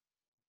 Yeah.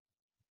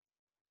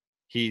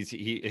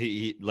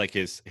 He like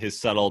his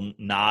subtle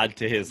nod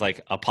to his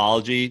like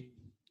apology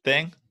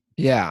thing.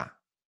 Yeah,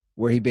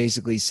 where he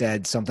basically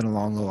said something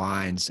along the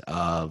lines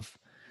of,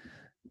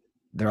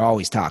 they're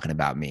always talking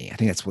about me. I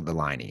think that's what the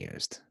line he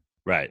used.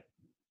 Right.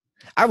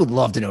 I would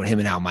love to know what him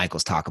and Al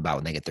Michaels talk about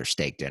when they get their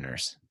steak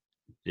dinners.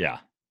 Yeah.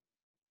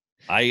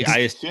 I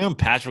assume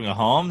Patrick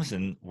Mahomes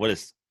and what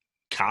his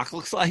cock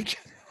looks like.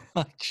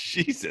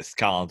 Jesus,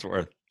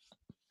 Collinsworth.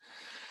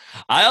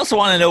 I also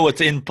want to know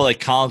what's in like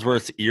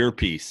Collinsworth's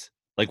earpiece.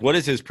 Like, what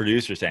is his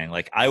producer saying?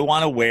 Like, I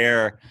want to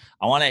wear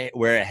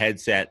a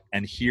headset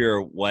and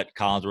hear what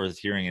Collinsworth is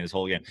hearing in his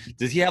whole game.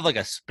 Does he have like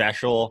a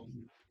special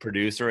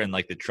producer in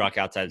like the truck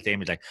outside the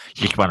stadium? He's like,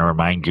 just want to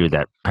remind you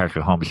that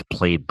Patrick Mahomes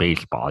played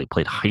baseball. He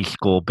played high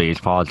school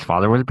baseball. His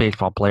father was a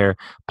baseball player,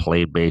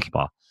 played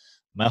baseball.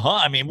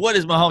 I mean, what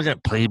is Mahomes in?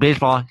 Play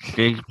baseball.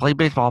 Play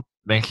baseball.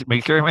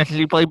 Make sure he mentions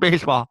you play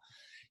baseball.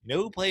 You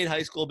know who played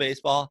high school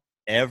baseball?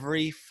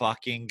 Every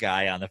fucking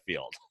guy on the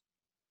field.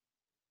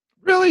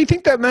 Really? You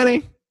think that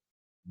many?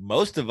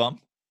 Most of them.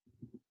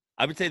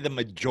 I would say the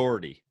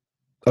majority.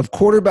 Of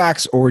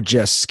quarterbacks or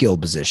just skill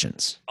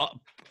positions? I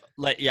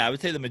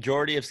would say the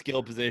majority of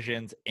skill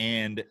positions,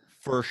 and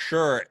for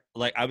sure,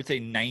 like I would say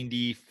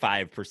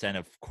 95%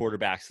 of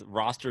quarterbacks,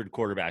 rostered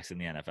quarterbacks in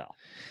the NFL.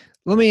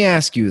 Let me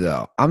ask you,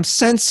 though. I'm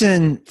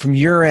sensing from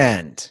your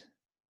end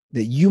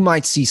that you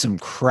might see some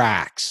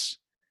cracks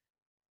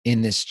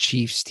in this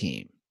Chiefs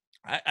team.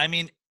 I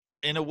mean,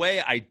 in a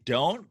way, I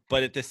don't.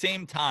 But at the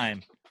same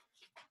time,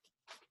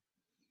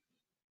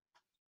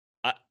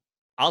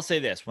 I'll say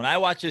this. When I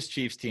watch this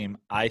Chiefs team,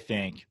 I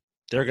think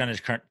they're going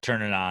to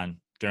turn it on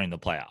during the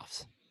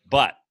playoffs.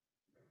 But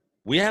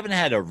we haven't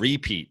had a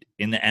repeat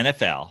in the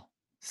NFL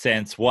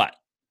since what?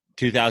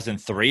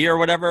 2003 or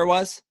whatever it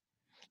was?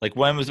 Like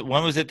when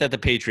was it that the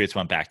Patriots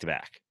went back to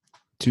back?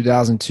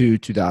 2002,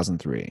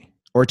 2003,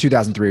 or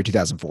 2003 or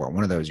 2004,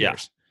 one of those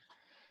years.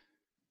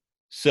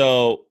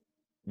 So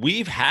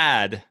we've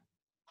had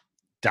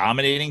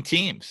dominating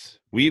teams.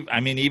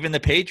 Even the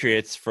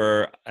Patriots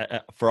for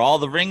all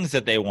the rings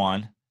that they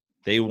won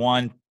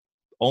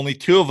only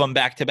 2 of them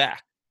back to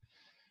back.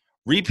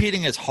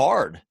 Repeating is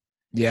hard.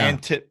 Yeah.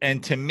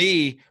 And to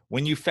me,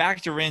 when you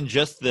factor in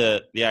just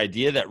the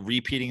idea that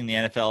repeating in the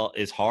NFL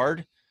is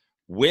hard,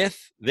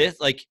 with this,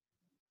 I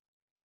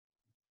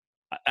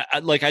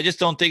just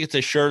don't think it's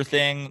a sure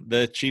thing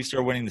the Chiefs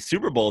are winning the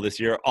Super Bowl this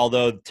year,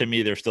 although to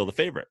me they're still the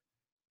favorite.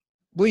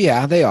 Well,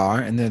 yeah, they are,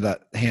 and they're the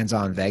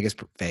hands-on Vegas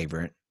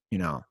favorite, you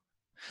know.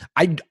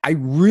 I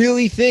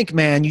really think,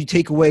 man, you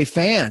take away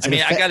fans. I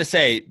mean, I got to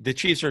say, the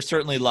Chiefs are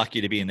certainly lucky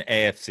to be in the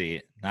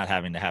AFC, not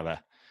having to have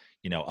a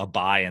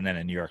bye and then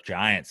a New York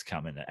Giants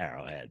come into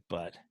Arrowhead,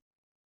 but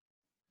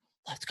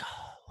let's go.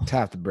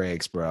 Tap the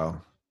brakes,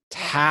 bro.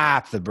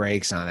 Tap the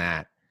brakes on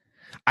that.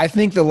 I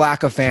think the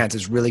lack of fans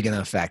is really going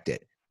to affect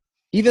it.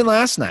 Even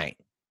last night,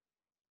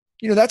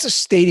 that's a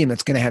stadium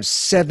that's going to have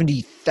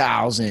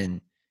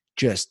 70,000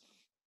 just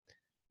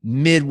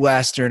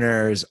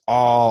Midwesterners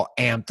all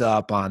amped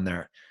up on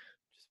their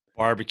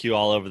barbecue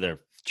all over their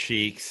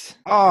cheeks.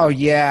 Oh,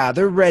 yeah.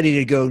 They're ready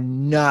to go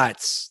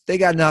nuts. They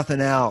got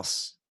nothing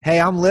else. Hey,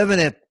 I'm living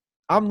it.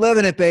 I'm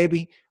living it,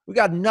 baby. We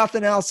got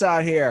nothing else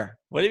out here.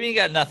 What do you mean you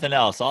got nothing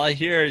else? All I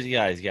hear is you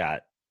guys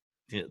got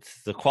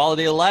it's the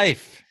quality of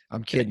life.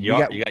 I'm kidding. You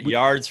got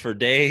yards for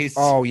days.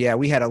 Oh, yeah.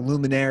 We had a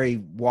luminary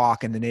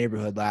walk in the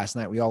neighborhood last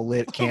night. We all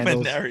lit candles.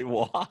 Luminary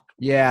walk?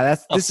 Yeah.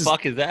 What the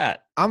fuck is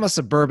that? I'm a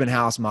suburban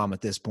house mom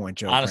at this point,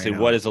 Joe. Honestly,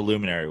 what is a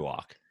luminary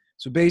walk?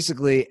 So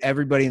basically,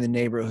 everybody in the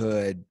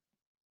neighborhood,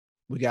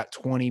 we got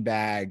 20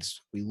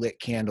 bags. We lit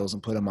candles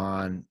and put them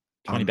on.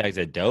 20 bags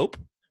of dope?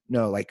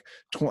 No, like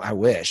I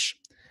wish.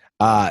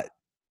 20,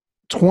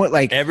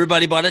 like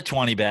everybody bought a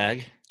 20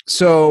 bag.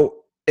 So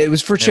it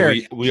was for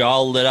charity. We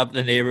all lit up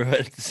the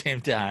neighborhood at the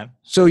same time.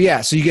 So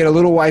yeah, so you get a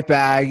little white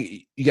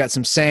bag, you got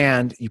some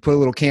sand, you put a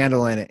little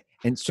candle in it,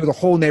 and so the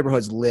whole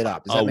neighborhood's lit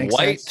up. Does that make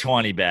white sense?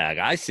 20 bag.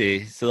 I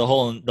see. So the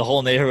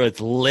whole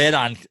neighborhood's lit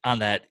on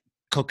that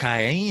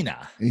cocaine.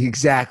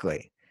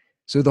 Exactly.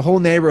 So the whole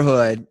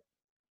neighborhood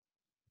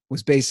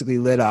was basically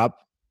lit up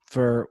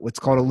for what's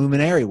called a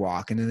luminary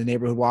walk. And then the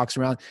neighborhood walks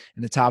around,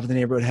 and the top of the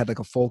neighborhood had like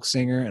a folk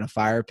singer and a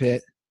fire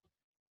pit.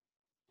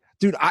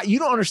 Dude, you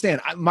don't understand.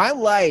 My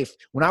life,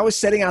 when I was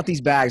setting out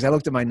these bags, I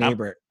looked at my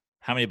neighbor.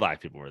 How many black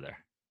people were there?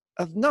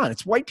 None.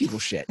 It's white people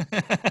shit.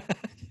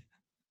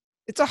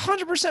 It's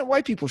 100%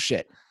 white people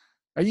shit.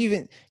 Are you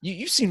even,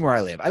 you've seen where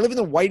I live. I live in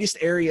the whitest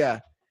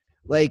area.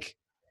 Like,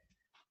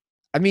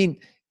 I mean,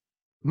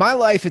 my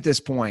life at this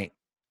point,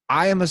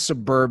 I am a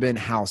suburban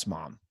house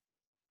mom.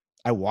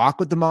 I walk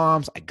with the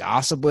moms. I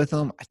gossip with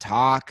them. I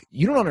talk.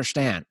 You don't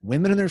understand.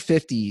 Women in their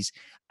 50s,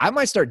 I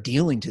might start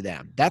dealing to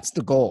them. That's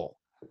the goal.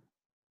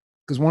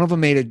 Because one of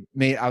them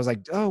I was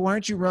like, oh, why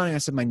aren't you running? I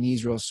said, my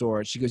knee's real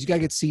sore. She goes, you got to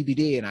get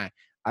CBD. And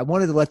I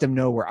wanted to let them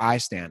know where I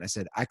stand. I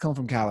said, I come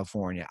from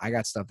California. I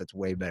got stuff that's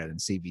way better than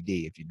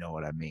CBD, if you know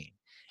what I mean.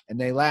 and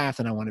they laugh,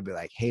 and I want to be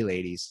like, hey,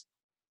 ladies,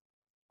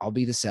 I'll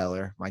be the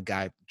seller. My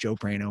guy, Joe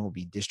Prano, will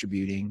be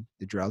distributing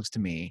the drugs to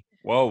me.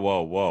 Whoa,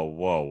 whoa, whoa,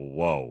 whoa,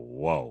 whoa,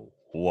 whoa,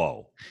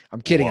 whoa.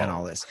 I'm kidding on Whoa.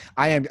 all this.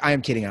 I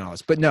am kidding on all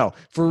this. But no,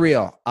 for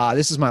real,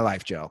 this is my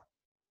life, Joe.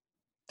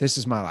 This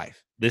is my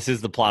life. This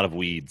is the plot of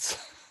Weeds.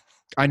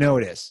 I know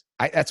it is.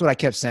 That's what I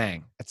kept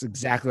saying. That's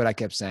exactly what I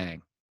kept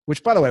saying.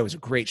 Which, by the way, was a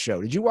great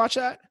show. Did you watch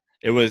that?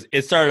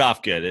 It started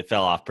off good. It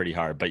fell off pretty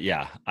hard, but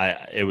yeah,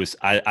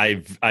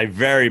 I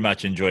very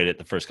much enjoyed it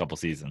the first couple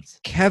seasons.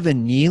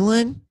 Kevin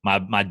Nealon,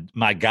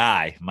 My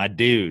guy, my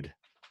dude,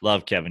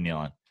 love Kevin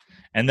Nealon,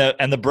 and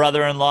the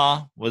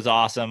brother-in-law was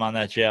awesome on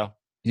that show.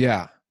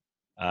 yeah,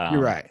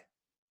 you're right.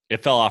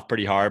 It fell off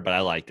pretty hard, but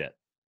I liked it.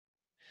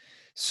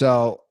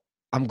 So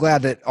I'm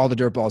glad that all the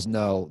dirtballs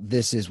know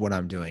this is what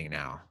I'm doing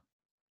now.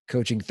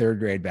 Coaching third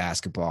grade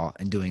basketball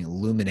and doing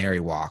luminary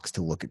walks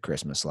to look at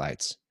Christmas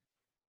lights.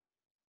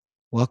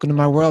 Welcome to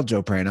my world,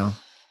 Joe Prano.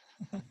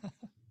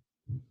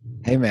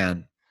 Hey,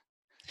 man.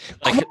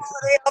 Like,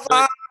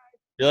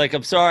 you're like,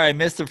 I'm sorry, I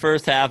missed the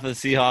first half of the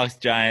Seahawks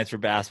Giants for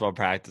basketball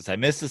practice. I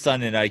missed the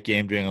Sunday night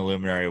game doing a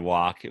luminary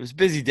walk. It was a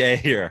busy day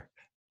here.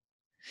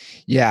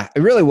 Yeah,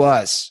 it really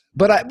was.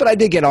 But I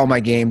did get all my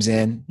games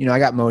in. I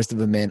got most of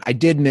them in. I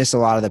did miss a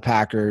lot of the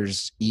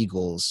Packers,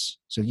 Eagles.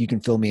 So you can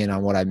fill me in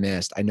on what I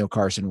missed. I know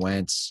Carson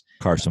Wentz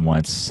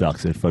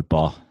sucks at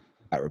football.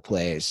 got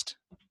replaced.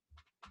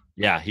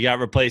 Yeah, he got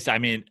replaced. I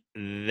mean,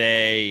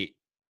 I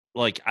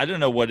don't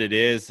know what it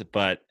is,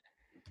 but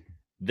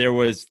there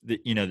was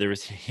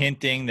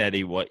hinting that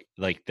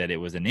that it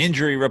was an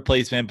injury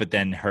replacement, but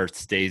then Hurts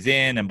stays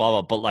in and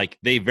blah, blah. But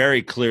they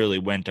very clearly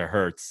went to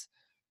Hurts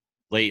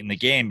late in the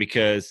game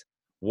because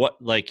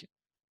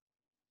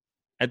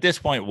at this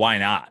point, why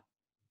not?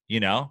 You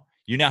now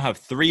have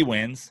 3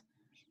 wins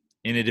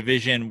in a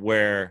division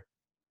where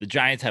the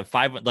Giants have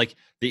 5. The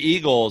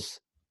Eagles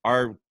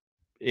are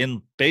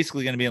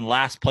basically going to be in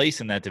last place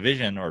in that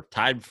division or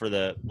tied for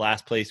the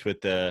last place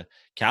with the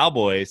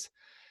Cowboys.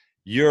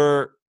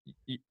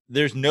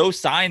 There's no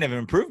sign of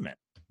improvement.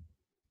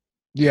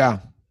 Yeah.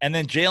 And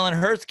then Jalen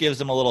Hurts gives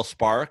them a little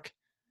spark,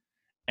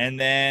 and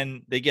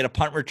then they get a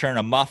punt return,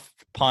 a muff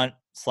punt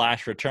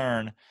 /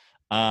 return.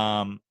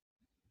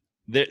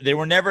 They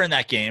were never in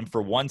that game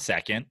for 1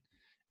 second.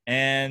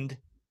 And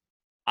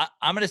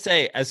I'm going to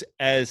say,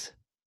 as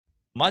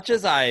much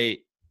as I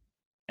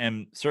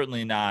am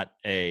certainly not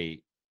a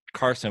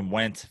Carson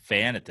Wentz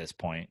fan at this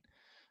point,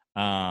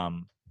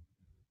 the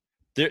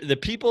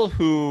people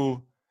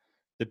who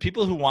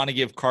want to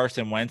give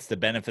Carson Wentz the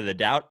benefit of the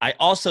doubt, I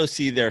also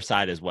see their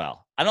side as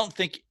well. I don't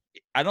think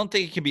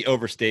it can be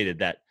overstated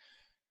that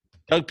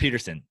Doug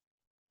Peterson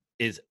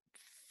is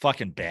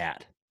fucking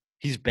bad.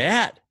 He's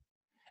bad.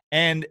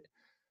 And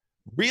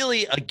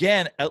really,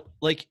 again,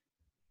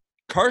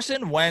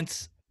 Carson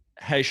Wentz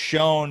has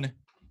shown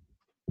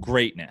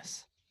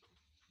greatness.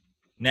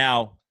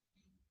 Now,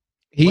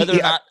 whether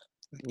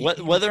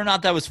or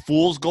not that was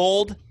fool's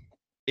gold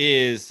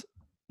is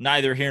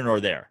neither here nor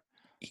there.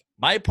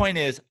 My point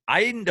is,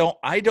 I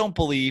don't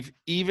believe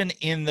even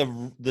in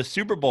the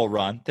Super Bowl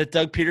run that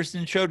Doug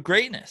Peterson showed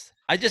greatness.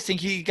 I just think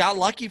he got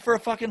lucky for a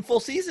fucking full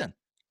season.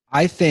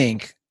 I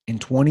think in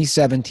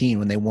 2017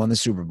 when they won the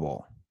Super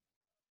Bowl,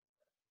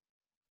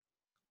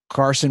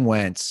 Carson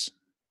Wentz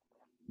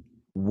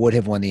would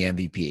have won the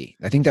MVP.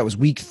 I think that was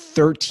week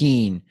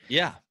 13.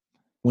 Yeah.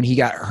 When he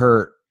got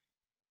hurt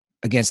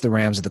against the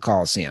Rams at the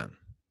Coliseum.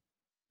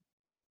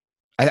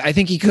 I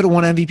think he could have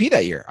won MVP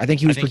that year. I think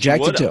he was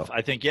projected to.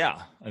 I think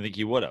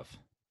he would have.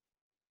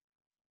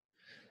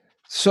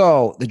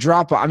 So the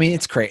drop off, I mean,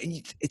 it's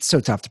crazy. It's so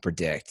tough to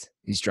predict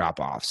these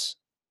drop offs.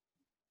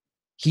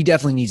 He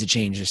definitely needs to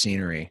change the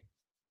scenery.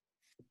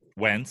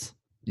 Wentz?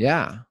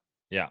 Yeah.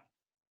 Yeah.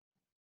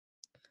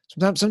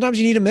 Sometimes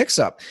you need a mix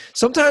up.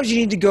 Sometimes you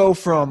need to go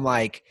from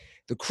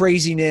the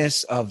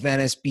craziness of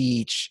Venice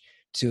Beach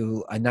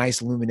to a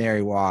nice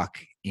luminary walk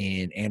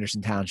in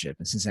Anderson Township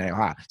in Cincinnati,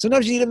 Ohio.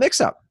 Sometimes you need a mix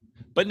up.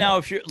 But now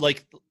if you're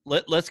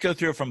let's go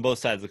through it from both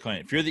sides of the coin.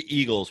 If you're the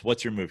Eagles,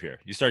 what's your move here?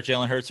 You start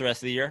Jalen Hurts the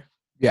rest of the year?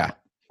 Yeah.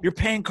 You're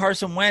paying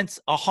Carson Wentz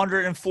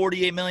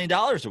 $148 million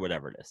or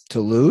whatever it is. To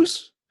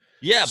lose?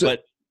 Yeah,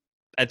 but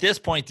at this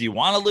point, do you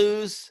want to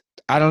lose?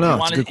 I don't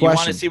know. It's a good question. You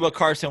want to see what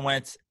Carson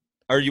Wentz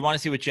or you want to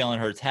see what Jalen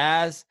Hurts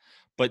has?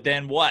 But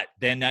then what?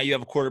 Then now you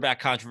have a quarterback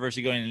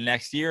controversy going into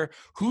next year.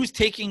 Who's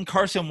taking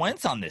Carson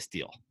Wentz on this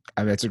deal?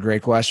 I mean, that's a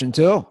great question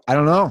too. I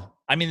don't know.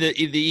 I mean, the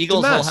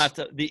Eagles will have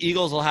to. The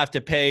Eagles will have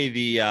to pay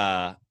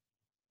the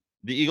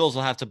Eagles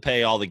will have to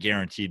pay all the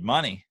guaranteed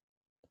money,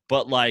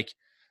 but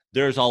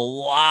there's a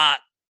lot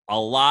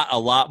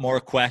more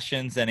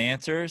questions than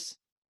answers,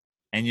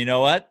 and you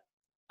know what?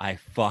 I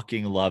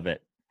fucking love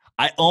it.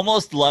 I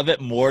almost love it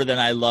more than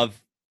I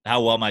love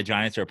how well my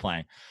Giants are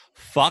playing.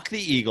 Fuck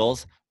the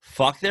Eagles.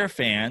 Fuck their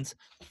fans.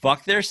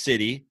 Fuck their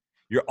city.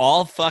 You're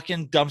all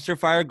fucking dumpster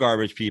fire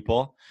garbage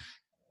people.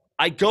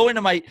 I go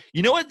into my.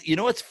 You know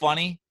what's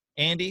funny?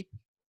 Andy,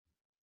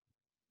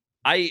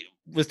 I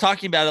was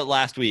talking about it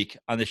last week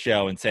on the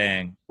show and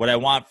saying what I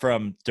want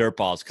from dirt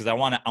balls, because I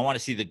want to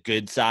see the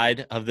good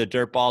side of the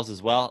dirt balls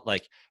as well.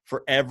 Like,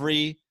 for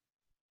every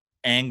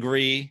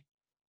angry,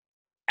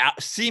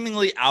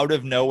 seemingly out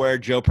of nowhere,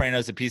 Joe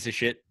Prano's a piece of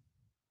shit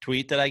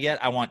tweet that I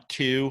get, I want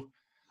 2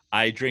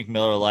 I drink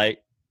Miller Lite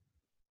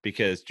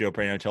because Joe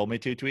Prano told me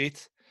to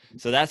tweets.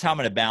 So that's how I'm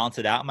going to balance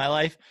it out in my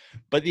life.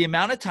 But the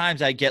amount of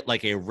times I get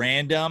like a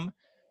random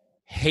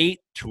hate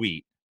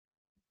tweet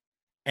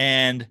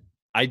and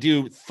I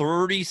do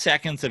 30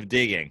 seconds of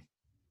digging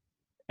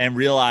and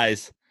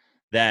realize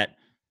that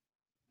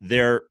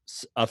they're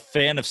a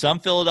fan of some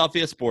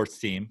Philadelphia sports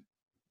team,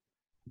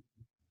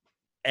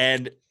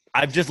 and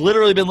I've just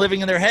literally been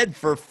living in their head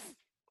for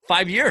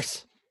 5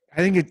 years. I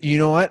think you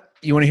know what?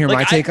 You want to hear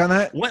my take on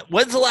that?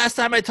 When's the last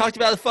time I talked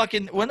about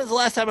when was the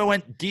last time I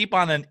went deep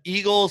on an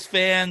Eagles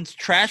fans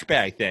trash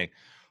bag thing?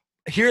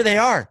 Here they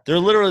are. They're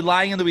literally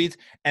lying in the weeds,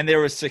 and there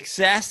was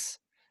success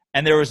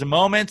and there was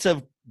moments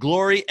of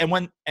glory.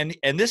 And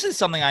this is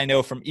something I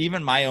know from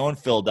even my own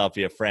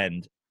Philadelphia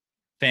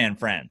fan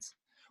friends.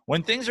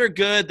 When things are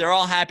good, they're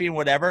all happy and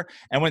whatever.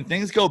 And when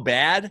things go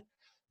bad,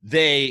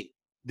 they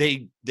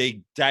think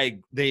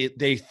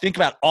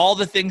about all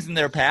the things in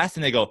their past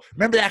and they go,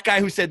 remember that guy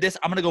who said this?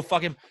 I'm going to go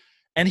fuck him.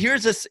 And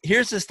here's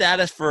the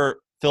status for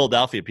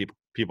Philadelphia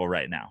people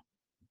right now.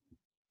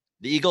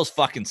 The Eagles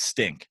fucking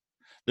stink.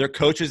 Their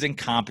coach is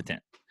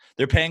incompetent.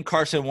 They're paying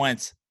Carson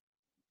Wentz,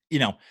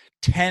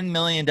 $10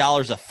 million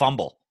a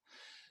fumble.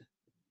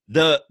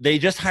 They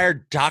just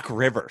hired Doc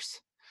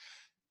Rivers.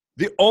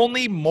 The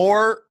only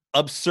more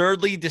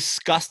absurdly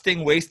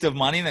disgusting waste of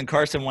money than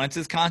Carson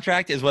Wentz's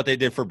contract is what they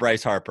did for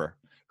Bryce Harper,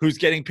 who's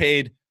getting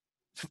paid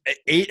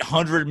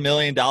 $800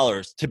 million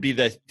to be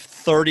the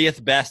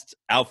 30th best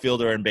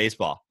outfielder in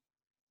baseball.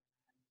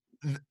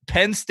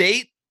 Penn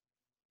State,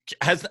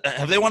 have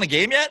they won a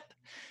game yet?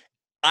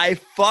 I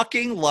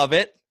fucking love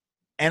it.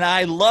 And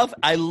I love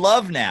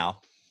now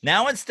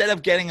instead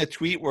of getting a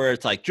tweet where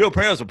it's like, Joe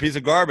Prano's a piece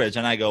of garbage,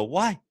 and I go,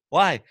 why?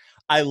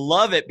 I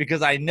love it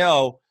because I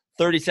know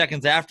 30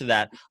 seconds after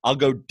that, I'll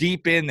go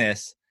deep in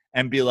this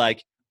and be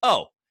like,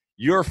 oh,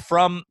 you're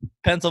from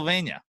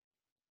Pennsylvania.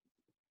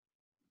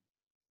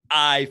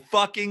 I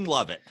fucking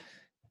love it.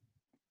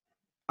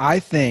 I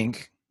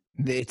think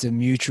it's a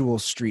mutual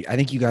street. I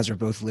think you guys are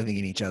both living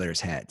in each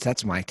other's heads.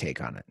 That's my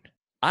take on it.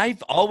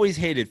 I've always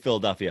hated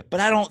Philadelphia, but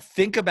I don't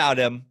think about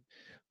him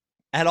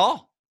at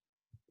all.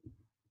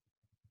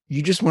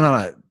 You just went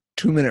on a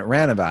 2-minute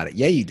rant about it.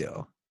 Yeah, you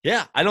do.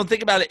 Yeah, I don't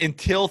think about it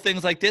until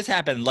things like this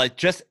happen. Like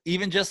just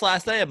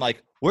last night, I'm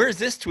like, where is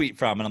this tweet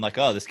from? And I'm like,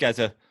 oh, this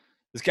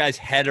guy's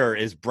header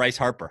is Bryce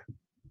Harper.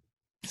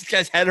 This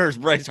guy's header is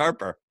Bryce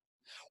Harper.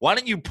 Why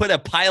don't you put a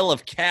pile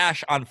of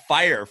cash on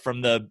fire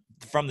from the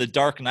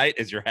Dark Knight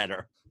as your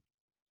header?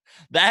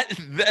 That's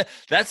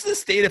the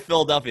state of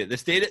Philadelphia.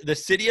 The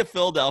city of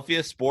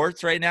Philadelphia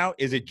sports right now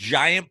is a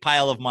giant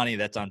pile of money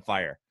that's on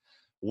fire.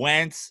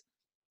 Wentz,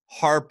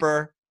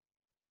 Harper,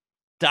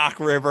 Doc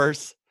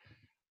Rivers.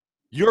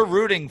 You're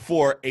rooting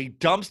for a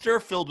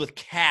dumpster filled with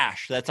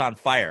cash that's on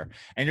fire,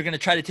 and you're going to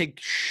try to take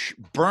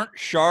burnt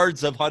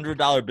shards of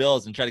 $100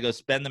 bills and try to go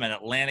spend them in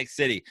Atlantic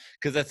City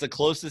because that's the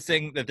closest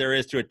thing that there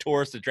is to a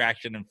tourist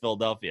attraction in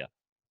Philadelphia.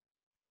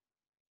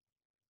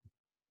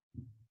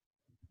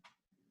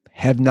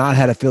 Have not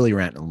had a Philly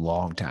rant in a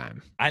long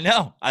time. I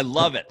know. I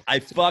love it. I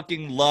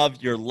fucking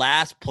love your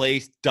last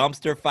place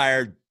dumpster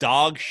fire,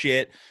 dog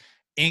shit,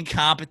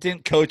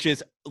 incompetent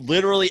coaches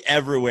literally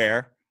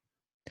everywhere.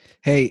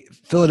 Hey,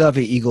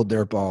 Philadelphia Eagle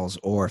Dirtballs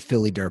or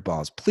Philly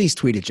Dirtballs, please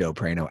tweet at Joe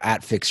Prano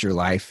at Fix Your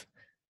Life.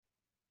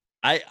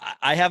 I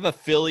have a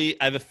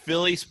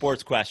Philly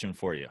sports question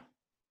for you.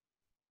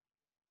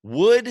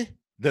 Would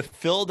the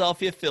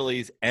Philadelphia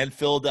Phillies and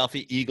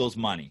Philadelphia Eagles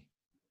money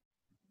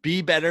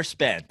be better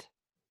spent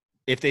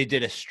if they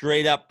did a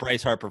straight up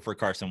Bryce Harper for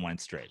Carson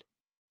Wentz trade?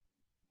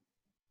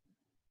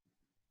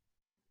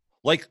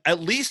 Like, at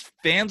least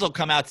fans will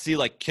come out to see,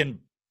 like, can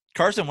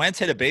Carson Wentz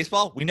hit a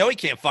baseball? We know he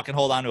can't fucking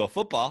hold on to a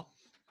football.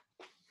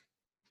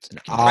 It's an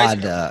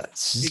odd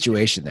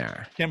situation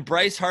there. Can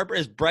Bryce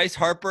Harper throw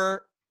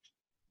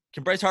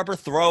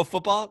a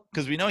football?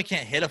 Because we know he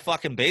can't hit a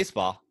fucking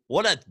baseball.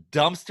 What a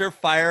dumpster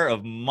fire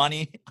of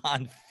money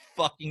on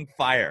fucking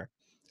fire.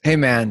 Hey,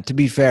 man, to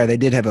be fair, they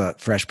did have a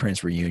Fresh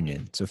Prince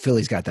reunion, so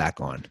Philly's got that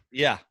going.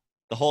 Yeah,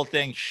 the whole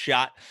thing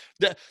shot.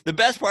 The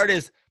best part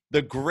is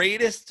the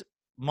greatest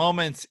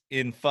moments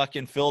in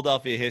fucking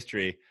Philadelphia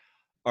history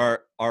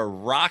are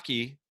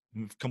Rocky,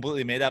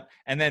 completely made up,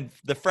 and then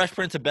the Fresh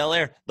Prince of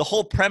Bel-Air. The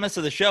whole premise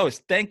of the show is,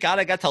 thank God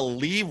I got to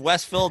leave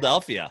West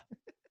Philadelphia.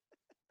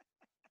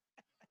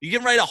 You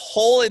can write a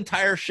whole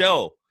entire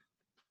show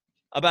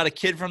about a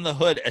kid from the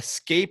hood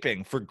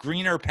escaping for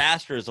greener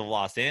pastures of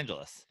Los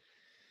Angeles.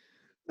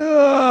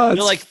 Oh,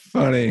 it's like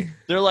funny.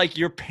 They're like,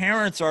 your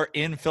parents are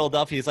in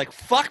Philadelphia. He's like,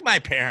 fuck my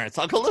parents.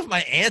 I'll go live with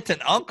my aunt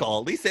and uncle.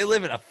 At least they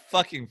live in a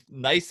fucking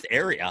nice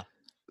area.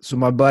 So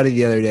my buddy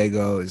the other day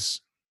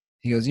goes,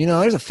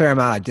 there's a fair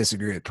amount I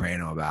disagree with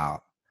Prano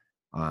about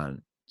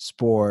on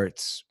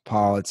sports,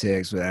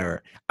 politics,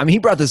 whatever. I mean, he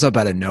brought this up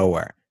out of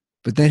nowhere.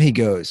 But then he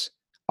goes,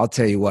 I'll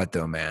tell you what,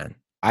 though, man.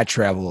 I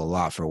travel a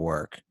lot for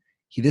work.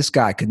 This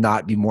guy could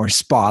not be more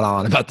spot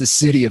on about the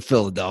city of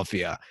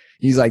Philadelphia.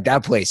 He's like,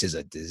 that place is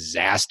a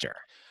disaster.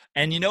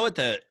 And you know what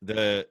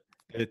the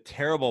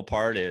terrible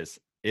part is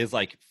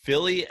like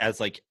Philly as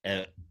like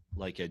a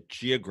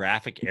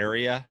geographic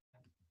area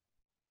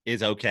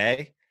is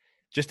okay.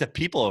 Just the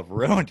people have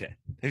ruined it.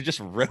 They've just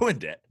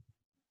ruined it.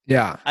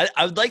 Yeah.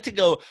 I would like to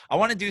go. I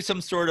want to do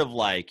some sort of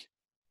like,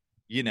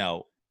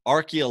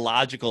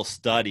 archaeological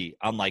study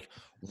on like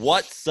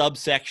what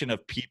subsection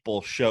of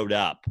people showed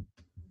up,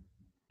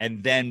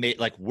 and then made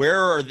like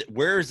where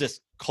is this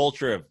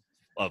culture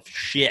of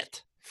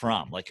shit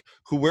from? Like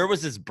where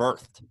was this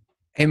birthed?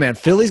 Hey man,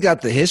 Philly's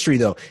got the history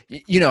though.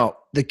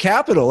 The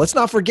capital. Let's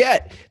not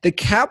forget the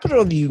capital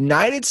of the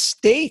United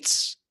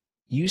States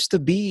used to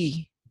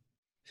be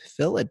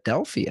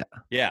Philadelphia.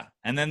 Yeah.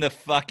 And then the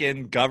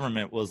fucking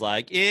government was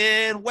like,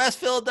 in West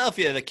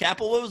Philadelphia, the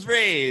capital was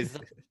raised.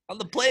 On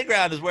the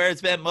playground is where it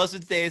spent most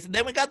of its days. And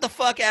then we got the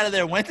fuck out of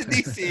there, went to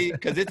D.C.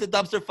 because it's a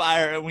dumpster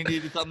fire and we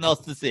needed something else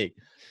to see.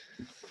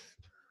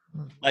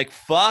 Like,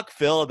 fuck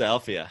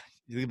Philadelphia.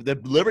 The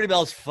Liberty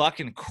Bell's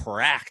fucking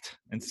cracked.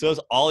 And so is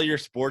all your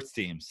sports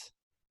teams.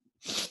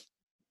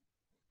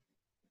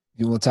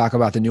 You want to talk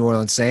about the New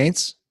Orleans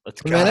Saints?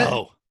 Let's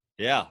go.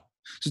 Yeah.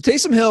 So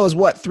Taysom Hill is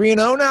what,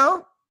 3-0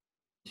 now?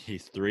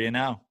 He's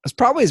 3-0. That's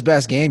probably his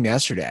best game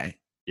yesterday.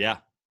 Yeah.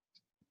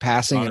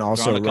 Passing and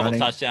also running. A couple running.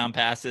 touchdown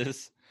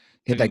passes.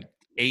 He had like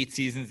 8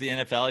 seasons in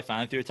the NFL. He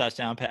finally threw a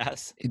touchdown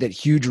pass. He had that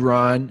huge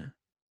run.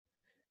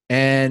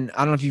 And I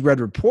don't know if you've read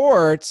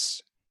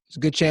reports. There's a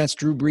good chance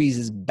Drew Brees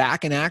is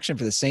back in action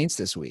for the Saints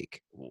this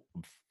week.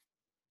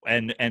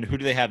 And who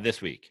do they have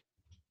this week?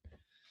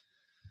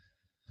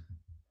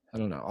 I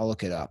don't know. I'll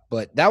look it up.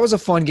 But that was a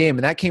fun game,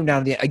 and that came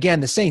down to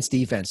the Saints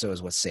defense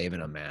is what's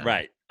saving them, man.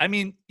 Right. I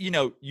mean,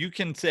 you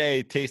can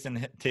say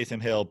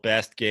Taysom Hill,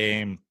 best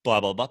game, blah,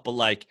 blah, blah, but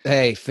like.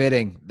 Hey,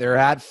 fitting. They're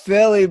at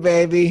Philly,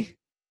 baby.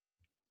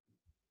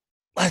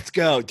 Let's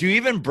go. Do you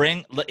even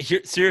bring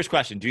 – serious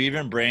question. Do you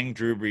even bring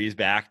Drew Brees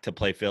back to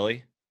play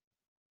Philly?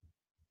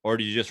 Or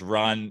do you just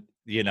run,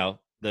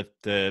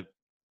 the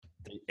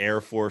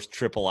Air Force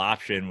triple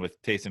option with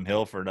Taysom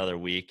Hill for another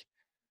week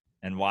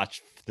and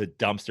watch the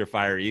dumpster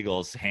fire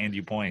Eagles hand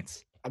you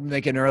points? I'm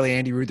making an early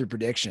Andy Ruther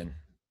prediction.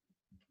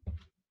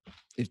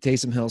 If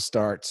Taysom Hill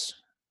starts,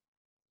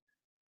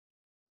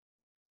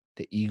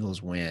 the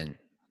Eagles win.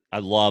 I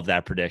love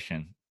that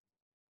prediction.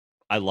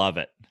 I love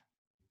it.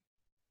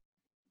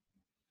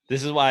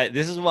 This is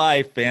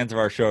why fans of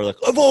our show are like,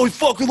 I've always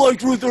fucking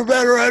liked Ruther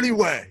better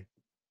anyway.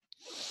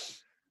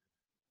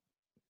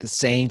 The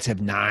Saints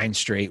have 9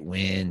 straight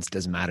wins.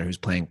 Doesn't matter who's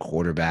playing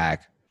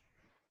quarterback.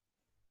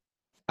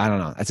 I don't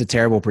know. That's a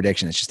terrible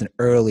prediction. It's just an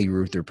early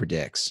Ruther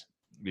predicts.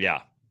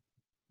 Yeah.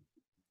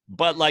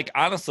 But,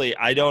 honestly,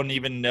 I don't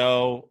even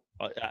know,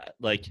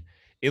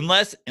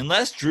 unless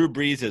Drew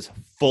Brees is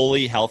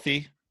fully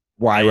healthy.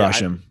 Why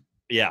rush him?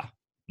 Yeah.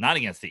 Not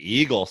against the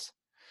Eagles.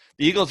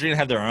 The Eagles are going to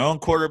have their own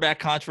quarterback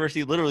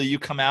controversy. Literally, you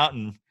come out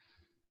and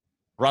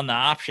run the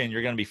option,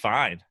 you're going to be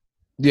fine.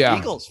 Yeah. The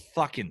Eagles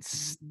fucking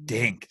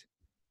stink.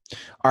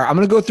 All right, I'm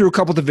going to go through a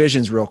couple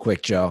divisions real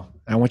quick, Joe.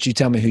 I want you to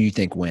tell me who you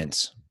think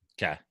wins.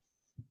 Okay.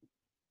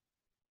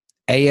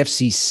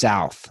 AFC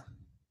South.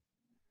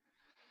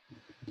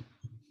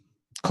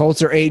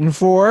 Colts are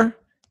 8-4.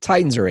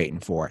 Titans are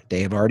 8-4.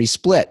 They have already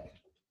split.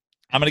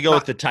 I'm going to go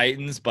with the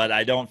Titans, but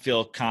I don't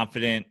feel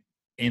confident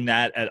in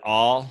that at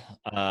all.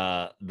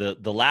 The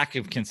lack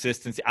of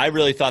consistency. I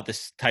really thought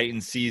this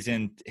Titans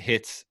season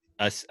hits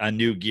a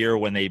new gear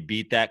when they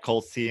beat that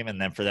Colts team,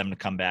 and then for them to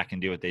come back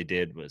and do what they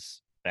did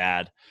was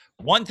bad.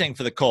 One thing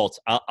for the Colts,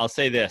 I'll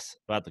say this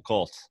about the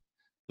Colts.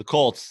 The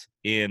Colts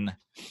in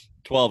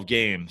 12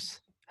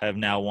 games have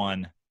now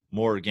won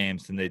more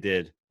games than they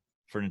did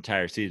for an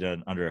entire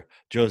season under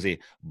Josie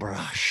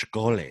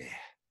Brascoli.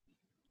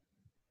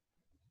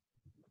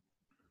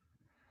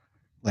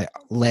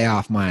 Lay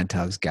off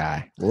Montug's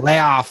guy. Lay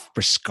off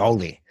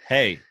Brascoli.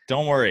 Hey,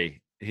 don't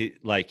worry.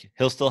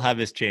 He'll still have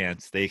his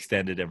chance. They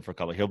extended him for a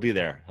couple. He'll be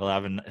there. He'll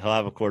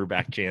have a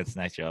quarterback chance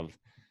next year.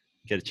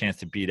 Get a chance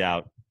to beat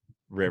out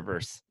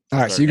Rivers. All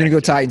right, so you're going to go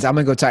Titans. I'm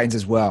going to go Titans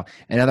as well.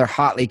 Another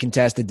hotly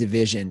contested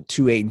division,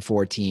 2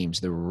 8-4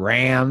 teams, the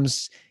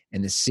Rams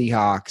and the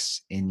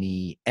Seahawks in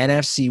the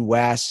NFC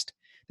West.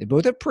 They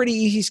both have pretty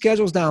easy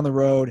schedules down the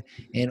road,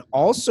 and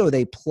also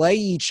they play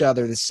each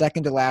other the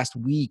second to last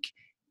week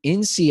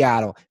in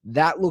Seattle.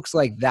 That looks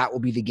like that will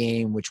be the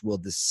game which will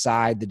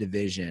decide the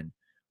division.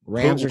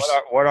 Rams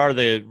what are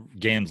the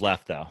games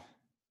left, though?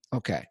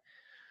 Okay.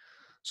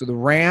 So the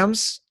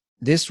Rams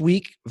this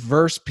week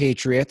versus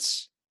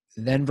Patriots,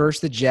 then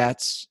versus the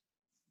Jets,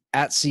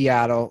 at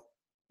Seattle,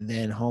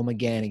 then home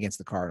again against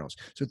the Cardinals.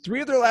 So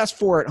 3 of their last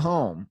 4 at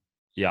home.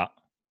 Yeah.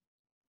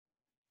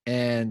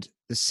 And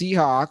the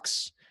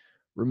Seahawks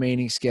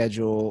remaining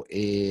schedule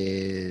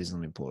is,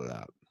 let me pull it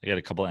up. They got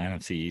a couple of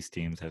NFC East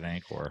teams, I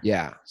think.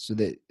 Yeah. So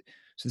the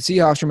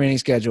Seahawks remaining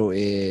schedule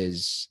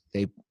is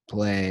they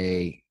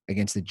play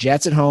against the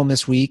Jets at home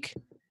this week,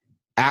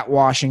 at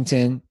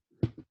Washington,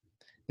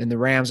 then the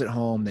Rams at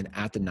home, then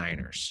at the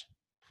Niners.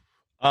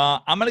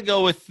 I'm gonna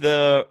go with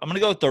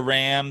the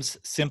Rams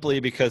simply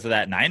because of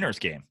that Niners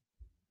game.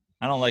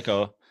 I don't like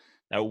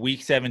that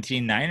Week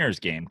 17 Niners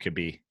game could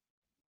be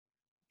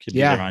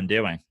their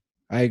undoing.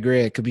 I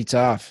agree. It could be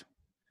tough.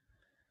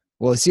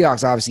 Well, the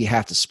Seahawks obviously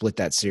have to split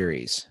that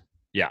series.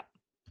 Yeah.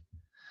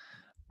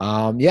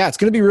 It's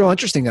going to be real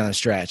interesting down the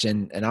stretch,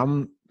 and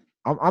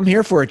I'm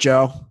here for it,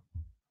 Joe.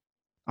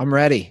 I'm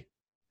ready.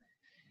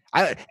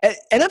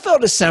 NFL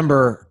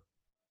December,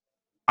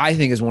 I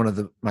think, is one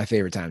of my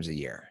favorite times of the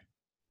year.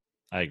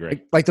 I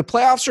agree. Like the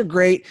playoffs are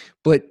great,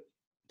 but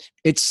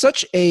it's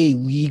such a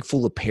league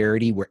full of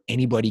parity where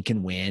anybody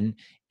can win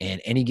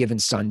and any given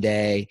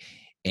Sunday,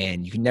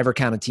 and you can never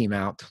count a team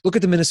out. Look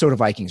at the Minnesota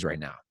Vikings right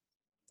now.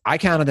 I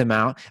counted them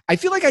out. I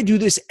feel like I do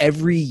this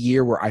every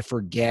year where I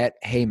forget,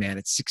 hey, man,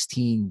 it's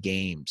 16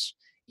 games,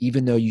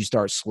 even though you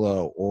start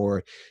slow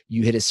or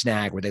you hit a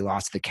snag where they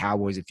lost to the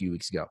Cowboys a few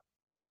weeks ago.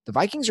 The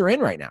Vikings are in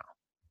right now.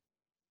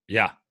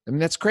 Yeah. I mean,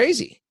 that's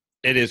crazy.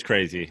 It is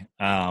crazy.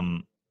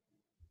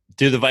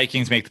 Do the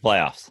Vikings make the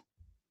playoffs?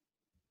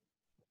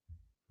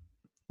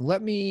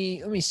 Let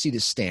me see the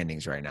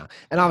standings right now.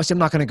 And obviously I'm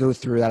not going to go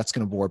through that. It's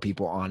going to bore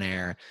people on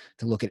air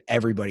to look at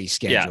everybody's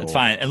schedule. Yeah, it's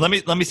fine. And let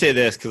me say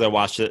this because I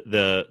watched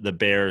the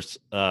Bears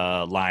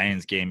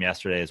Lions game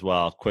yesterday as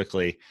well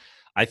quickly.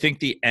 I think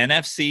the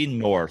NFC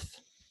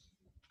North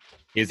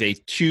is a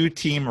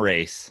 2-team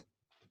race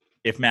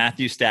if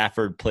Matthew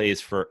Stafford plays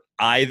for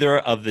either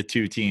of the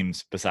two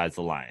teams besides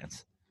the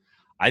Lions.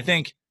 I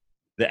think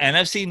the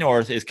NFC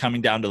North is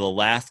coming down to the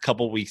last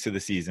couple weeks of the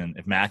season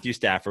if Matthew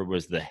Stafford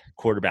was the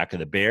quarterback of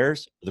the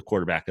Bears or the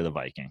quarterback of the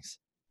Vikings.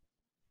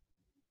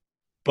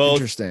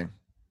 Interesting.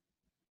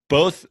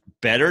 Both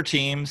better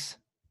teams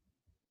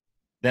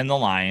than the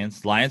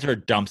Lions. Lions are a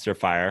dumpster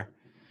fire.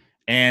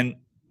 And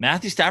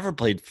Matthew Stafford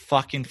played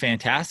fucking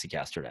fantastic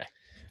yesterday.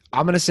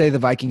 I'm going to say the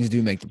Vikings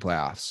do make the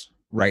playoffs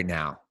right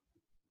now.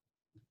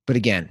 But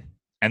again.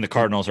 And the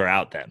Cardinals are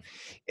out then.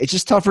 It's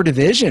just tougher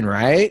division,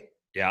 right?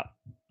 Yeah.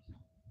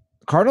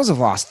 Cardinals have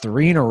lost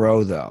 3 in a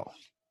row, though.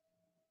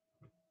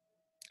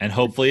 And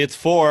hopefully it's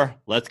 4.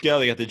 Let's go.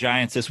 They got the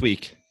Giants this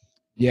week.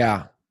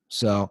 Yeah.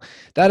 So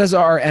that is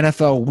our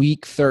NFL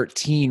Week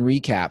 13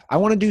 recap. I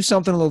want to do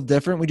something a little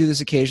different. We do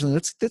this occasionally.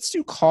 Let's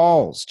do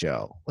calls,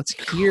 Joe. Let's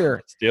hear.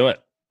 Let's do it.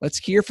 Let's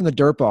hear from the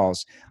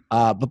Dirtballs.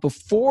 But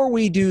before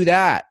we do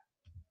that,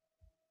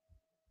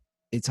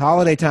 it's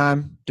holiday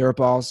time,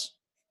 Dirtballs,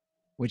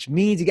 which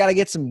means you got to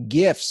get some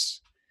gifts.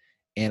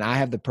 And I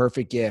have the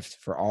perfect gift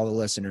for all the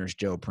listeners,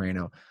 Joe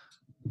Prano.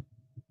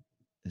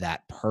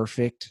 That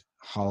perfect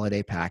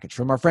holiday package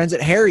from our friends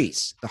at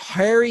Harry's. The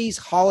Harry's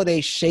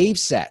holiday shave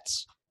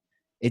sets.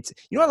 You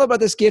know what I love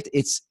about this gift?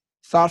 It's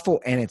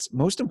thoughtful and it's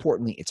most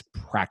importantly, it's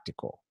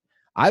practical.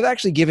 I've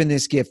actually given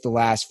this gift the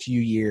last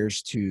few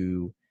years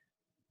to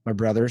my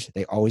brothers.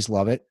 They always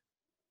love it.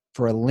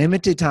 For a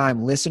limited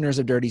time, listeners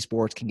of Dirty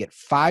Sports can get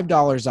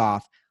 $5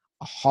 off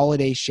a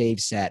holiday shave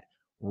set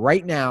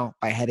right now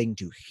by heading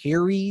to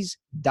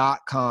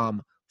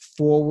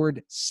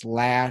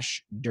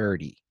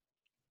harrys.com/dirty.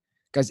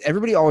 Guys,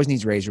 everybody always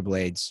needs razor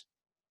blades.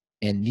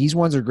 And these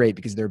ones are great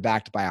because they're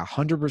backed by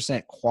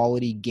 100%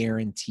 quality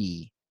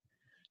guarantee.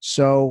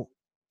 So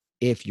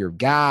if your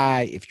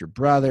guy, if your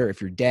brother,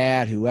 if your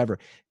dad, whoever,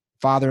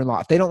 father-in-law,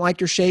 if they don't like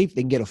your shave,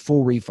 they can get a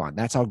full refund.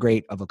 That's how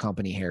great of a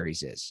company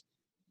Harry's is.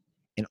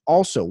 And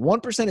also,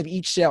 1% of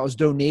each sale is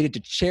donated to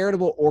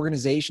charitable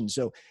organizations.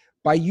 So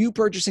by you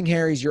purchasing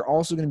Harry's, you're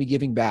also going to be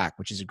giving back,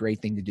 which is a great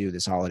thing to do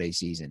this holiday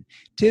season.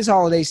 'Tis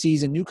holiday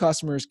season. New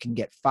customers can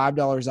get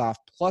 $5 off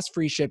plus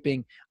free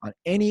shipping on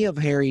any of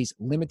Harry's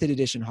limited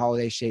edition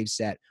holiday shave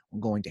set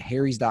when going to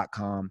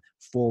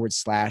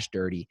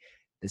harrys.com/dirty.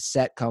 The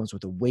set comes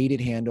with a weighted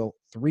handle,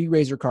 3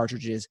 razor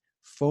cartridges,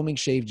 foaming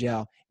shave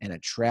gel, and a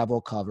travel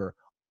cover,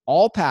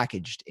 all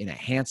packaged in a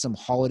handsome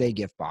holiday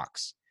gift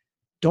box.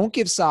 Don't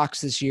give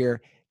socks this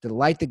year.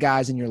 Delight the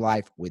guys in your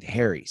life with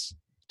Harry's.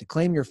 To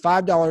claim your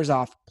 $5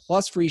 off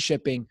plus free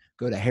shipping,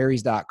 go to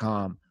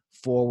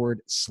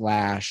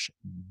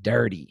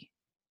harrys.com/dirty.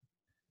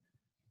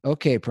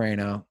 Okay,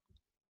 Prano.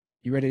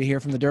 You ready to hear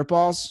from the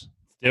Dirtballs?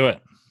 Do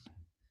it.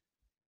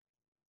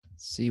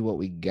 Let's see what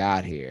we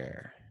got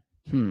here.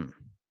 All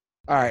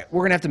right,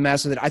 we're going to have to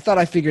mess with it. I thought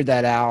I figured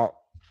that out.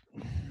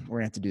 We're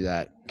going to have to do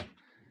that.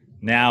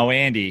 Now,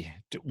 Andy,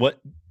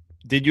 what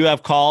did you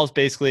have calls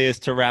basically as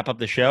to wrap up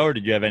the show, or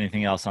did you have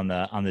anything else on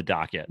the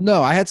docket?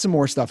 No, I had some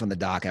more stuff on the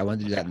docket. I wanted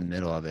to do that in the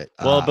middle of it.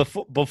 Well,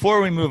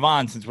 before we move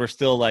on, since we're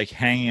still like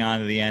hanging on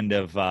to the end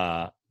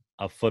of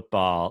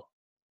football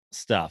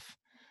stuff,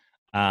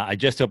 I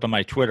just opened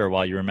my Twitter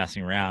while you were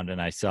messing around,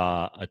 and I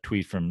saw a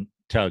tweet from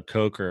Tug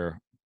Coker,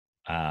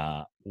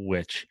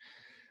 which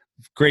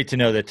great to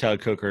know that Tug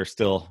Coker is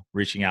still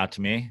reaching out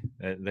to me.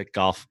 That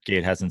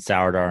Golfgate hasn't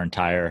soured our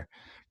entire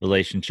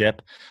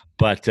relationship.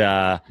 But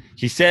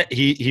he said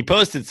he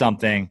posted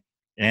something,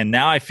 and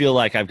now I feel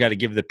like I've got to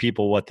give the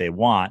people what they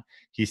want.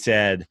 He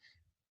said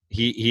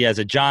he has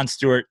a Jon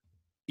Stewart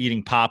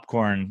eating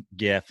popcorn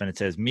gif, and it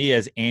says, "Me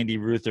as Andy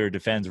Ruther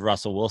defends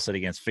Russell Wilson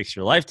against Fix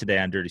Your Life today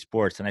on Dirty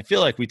Sports." And I feel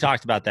like we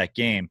talked about that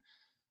game.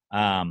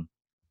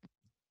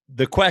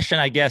 The question,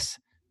 I guess,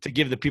 to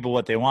give the people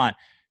what they want,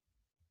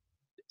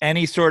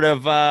 any sort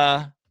of,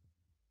 what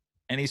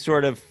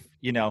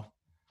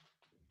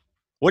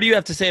do you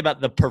have to say about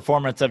the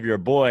performance of your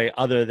boy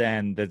other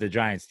than that the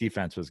Giants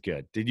defense was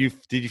good? Did you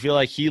feel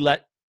like he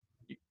let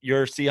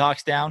your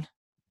Seahawks down?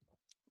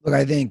 Look,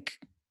 I think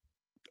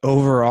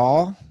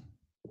overall,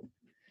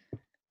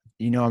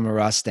 I'm a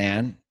Russ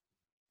stan.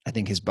 I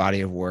think his body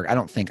of work, I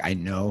don't think I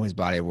know his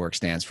body of work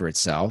stands for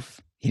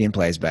itself. He didn't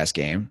play his best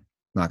game.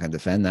 I'm not going to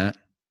defend that.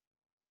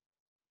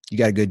 You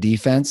got a good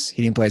defense.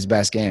 He didn't play his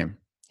best game.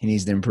 He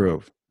needs to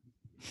improve.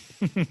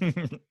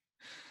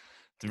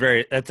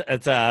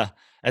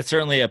 That's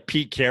certainly a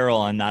Pete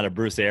Carroll and not a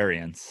Bruce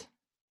Arians.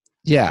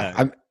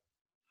 Yeah.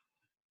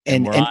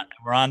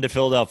 We're on to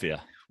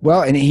Philadelphia.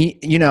 Well, and he,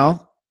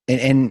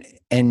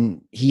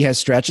 and he has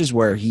stretches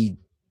where he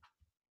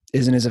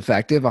isn't as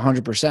effective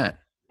 100%.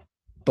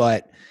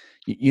 But,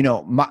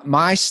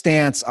 my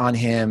stance on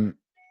him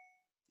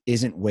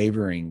isn't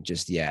wavering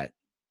just yet.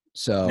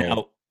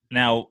 So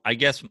now I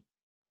guess,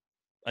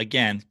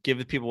 again, give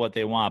the people what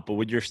they want, but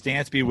would your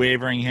stance be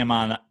wavering him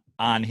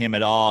on him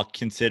at all,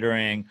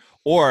 considering,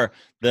 or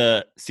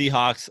the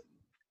Seahawks'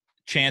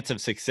 chance of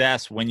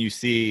success when you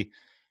see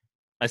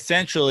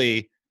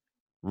essentially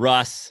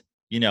Russ,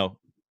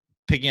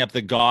 picking up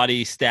the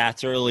gaudy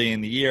stats early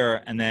in the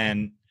year, and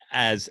then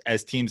as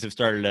teams have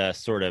started to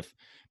sort of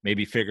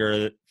maybe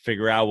figure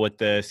out what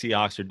the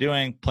Seahawks are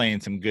doing,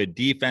 playing some good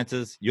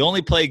defenses. You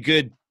only play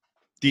good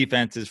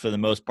defenses for the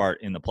most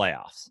part in the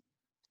playoffs.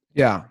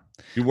 Yeah.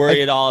 You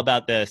worry at all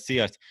about the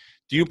Seahawks.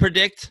 Do you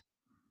predict?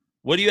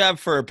 What do you have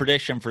for a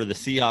prediction for the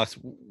Seahawks?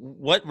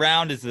 What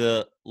round is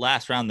the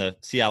last round the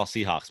Seattle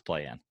Seahawks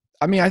play in?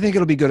 I mean, I think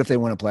it'll be good if they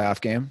win a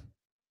playoff game.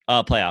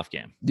 Playoff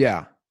game.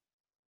 Yeah.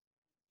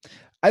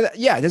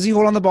 Does he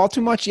hold on the ball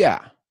too much?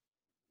 Yeah.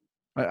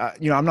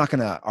 I'm not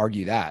going to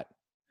argue that.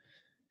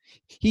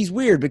 He's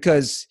weird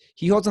because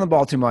he holds on the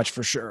ball too much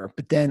for sure.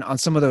 But then on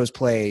some of those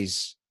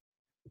plays,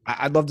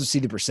 I'd love to see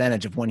the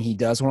percentage of when he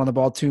does hold on the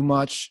ball too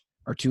much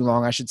or too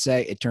long, I should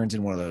say. It turns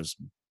in one of those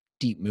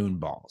deep moon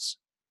balls.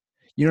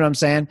 You know what I'm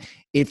saying?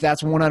 If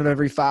that's 1 out of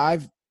every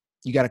 5,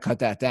 you got to cut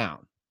that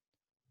down.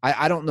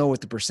 I don't know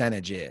what the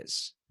percentage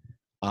is.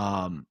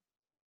 The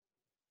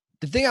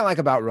thing I like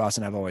about Russ,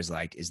 and I've always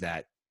liked, is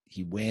that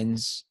he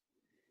wins.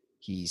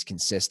 He's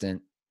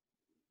consistent.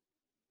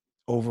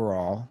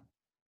 Overall,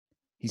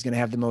 he's going to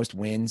have the most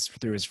wins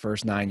through his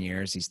first 9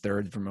 years. He's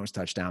third for most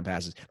touchdown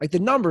passes. Like, the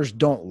numbers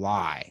don't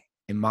lie,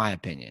 in my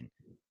opinion,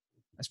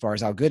 as far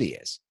as how good he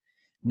is.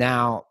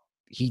 Now,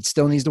 he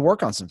still needs to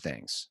work on some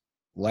things,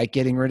 like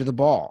getting rid of the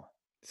ball.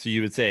 So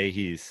you would say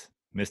he's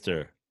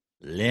Mr.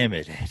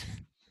 Limited.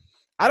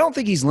 I don't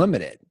think he's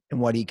limited in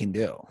what he can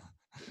do.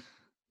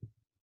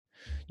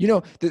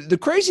 The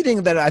crazy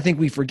thing that I think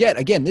we forget,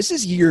 again, this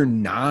is year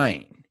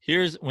 9.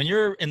 Here's when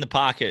you're in the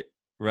pocket,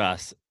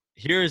 Russ,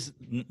 here's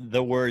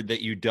the word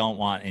that you don't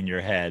want in your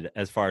head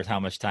as far as how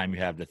much time you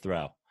have to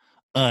throw.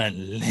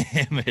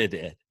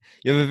 Unlimited.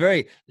 You have a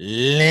very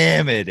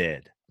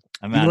limited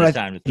amount of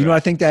time to throw. You know what I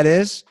think that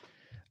is?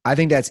 I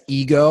think that's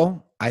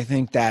ego. I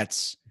think that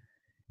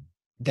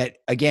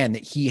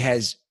he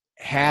has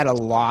had a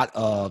lot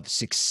of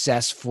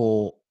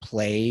successful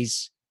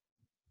plays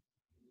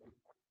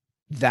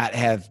that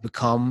have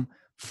become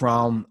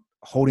from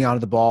holding onto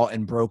the ball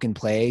and broken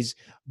plays.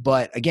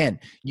 But again,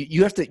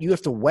 you have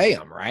to weigh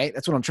them, right?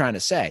 That's what I'm trying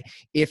to say.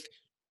 If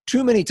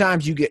too many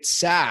times you get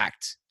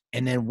sacked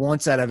and then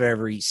once out of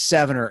every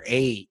 7 or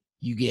 8,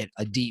 you get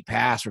a deep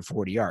pass for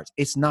 40 yards,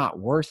 it's not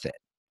worth it.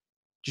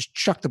 Just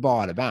chuck the ball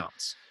out of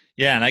bounds.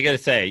 Yeah, and I got to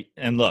say,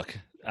 and look,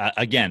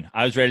 again,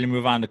 I was ready to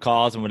move on to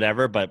calls and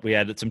whatever, but we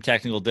had some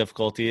technical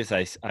difficulties.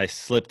 I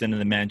slipped into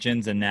the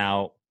mentions, and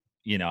now,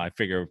 I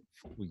figure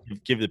we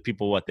give the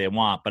people what they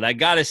want. But I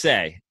got to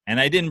say, and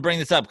I didn't bring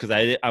this up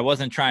because I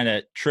wasn't trying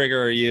to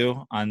trigger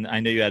you on. I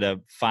know you had a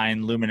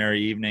fine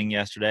luminary evening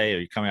yesterday, or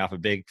you're coming off a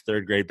big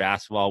third grade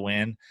basketball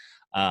win.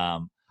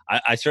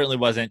 I certainly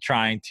wasn't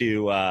trying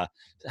to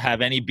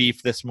have any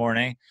beef this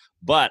morning,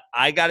 but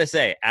I got to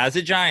say, as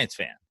a Giants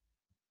fan,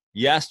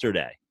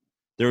 yesterday,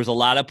 there was a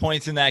lot of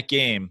points in that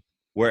game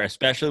where,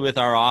 especially with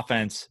our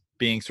offense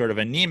being sort of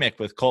anemic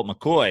with Colt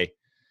McCoy,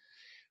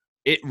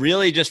 it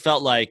really just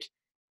felt like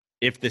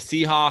if the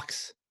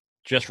Seahawks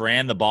just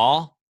ran the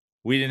ball,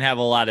 we didn't have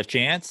a lot of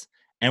chance.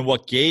 And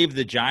what gave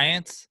the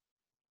Giants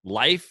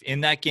life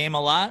in that game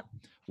a lot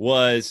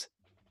was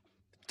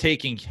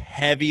taking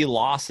heavy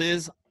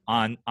losses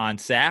on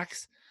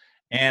sacks.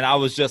 And I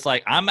was just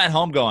like, I'm at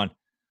home going,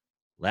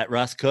 let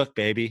Russ cook,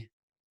 baby.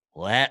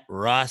 Let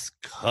Russ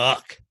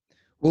cook.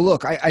 Well,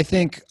 look, I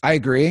think I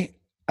agree.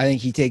 I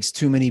think he takes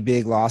too many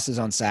big losses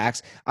on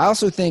sacks. I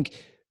also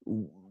think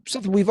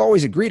something we've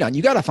always agreed on,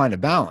 you got to find a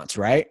balance,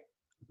 right?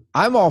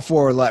 I'm all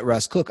for let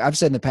Russ cook. I've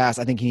said in the past,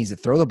 I think he needs to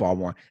throw the ball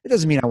more. It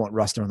doesn't mean I want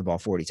Russ throwing the ball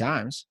 40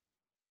 times.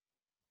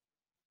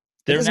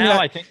 They're doesn't now,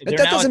 mean I think, that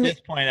they're now doesn't at mean-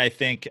 this point, I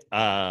think,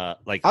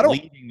 like I don't-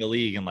 leading the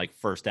league in like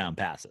first down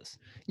passes.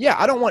 Yeah,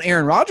 I don't want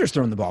Aaron Rodgers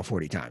throwing the ball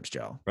 40 times,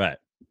 Joe. Right.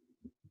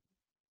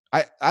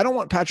 I don't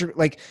want Patrick,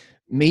 like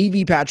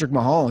maybe Patrick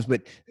Mahomes,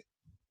 but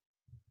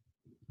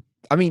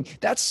I mean,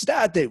 that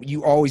stat that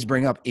you always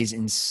bring up is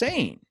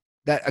insane.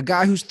 That a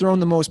guy who's thrown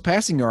the most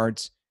passing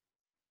yards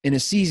in a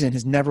season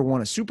has never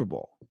won a Super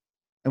Bowl.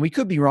 And we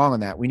could be wrong on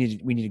that. We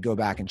need to go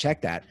back and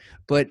check that.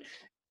 But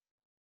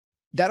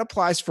that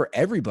applies for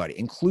everybody,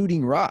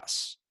 including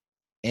Russ.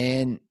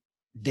 And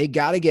they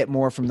got to get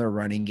more from their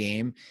running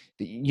game.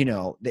 You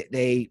know,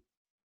 they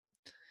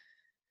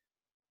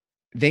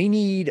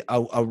need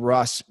a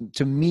Russ.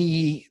 To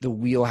me, the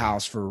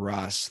wheelhouse for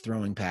Russ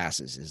throwing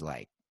passes is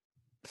like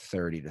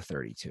 30 to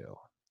 32.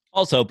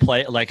 Also,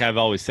 play, like I've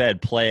always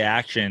said, play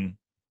action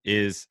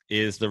is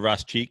the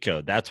Russ cheat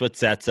code. That's what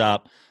sets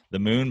up the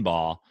moon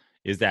ball,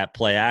 is that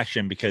play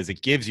action, because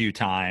it gives you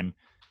time.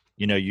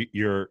 You know,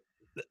 your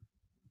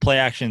play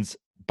actions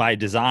by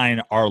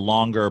design are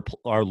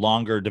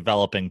longer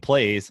developing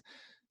plays,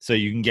 so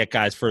you can get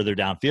guys further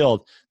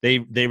downfield. They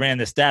ran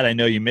the stat. I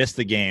know you missed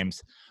the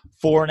games.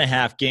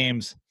 4.5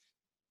 games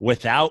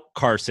without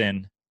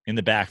Carson in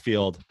the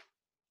backfield.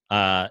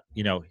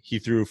 You know, he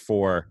threw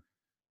for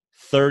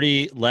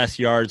 30 less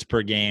yards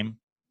per game.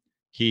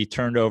 He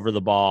turned over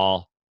the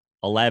ball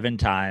 11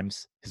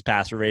 times. His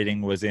passer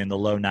rating was in the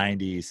low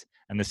 90s,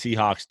 and the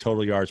Seahawks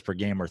total yards per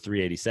game were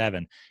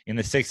 387. In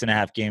the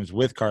 6.5 games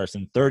with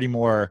Carson, 30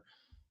 more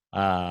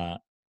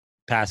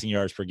passing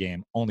yards per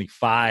game, only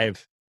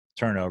 5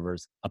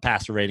 turnovers, a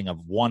passer rating of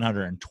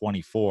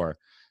 124,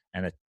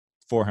 and a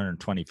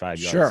 425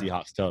 yard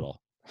Seahawks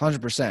total.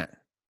 100%.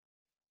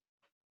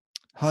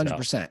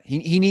 100%.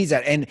 He needs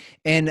that.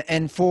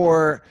 And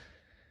for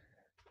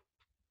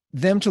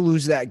them to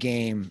lose that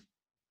game,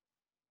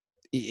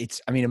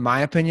 it's, I mean, in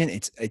my opinion,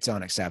 it's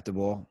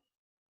unacceptable.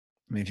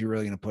 I mean, if you're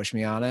really going to push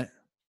me on it,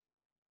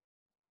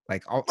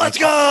 like, let's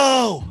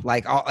go.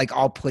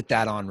 I'll put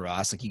that on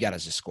Russ. Like, you got to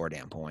just score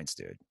damn points,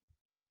 dude.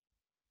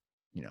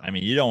 You know, I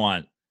mean, you don't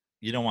want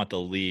the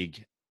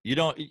league. You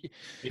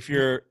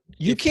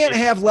can't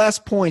have less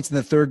points than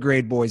the third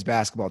grade boys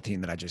basketball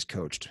team that I just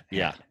coached.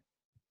 Yeah.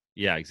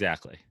 Yeah,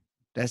 exactly.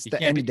 That's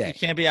the end of the day. You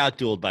can't be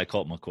outdueled by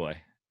Colt McCoy.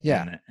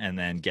 Yeah. And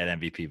then get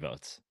MVP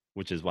votes,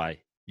 which is why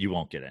you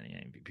won't get any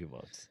MVP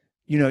votes.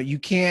 You know, you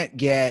can't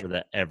get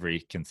for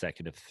every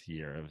consecutive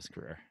year of his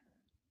career.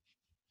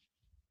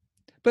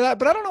 But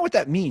I don't know what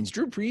that means.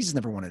 Drew Brees has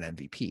never won an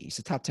MVP. He's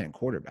a top 10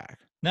 quarterback.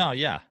 No,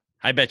 yeah.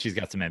 I bet she's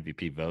got some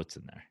MVP votes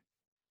in there.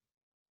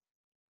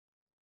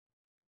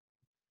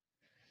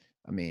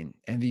 I mean,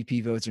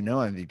 MVP votes or no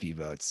MVP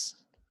votes,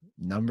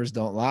 numbers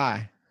don't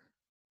lie.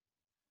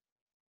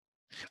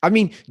 I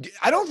mean,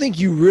 I don't think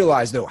you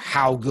realize, though,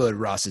 how good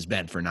Russ has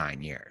been for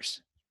 9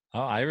 years. Oh,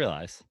 I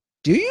realize.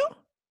 Do you?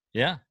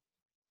 Yeah.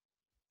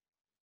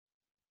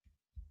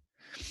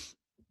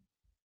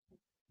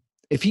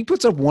 If he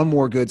puts up one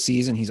more good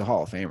season, he's a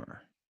Hall of Famer,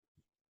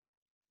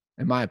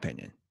 in my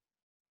opinion.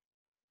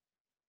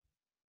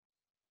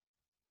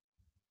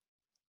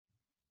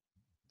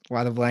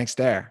 Why the blank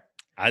stare?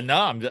 I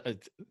know.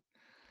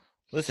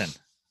 Listen.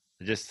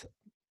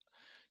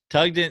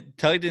 Tug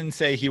didn't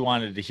say he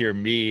wanted to hear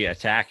me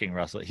attacking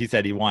Russell. He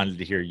said he wanted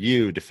to hear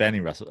you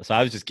defending Russell. So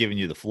I was just giving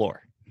you the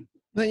floor.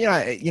 But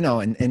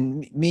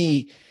and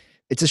me,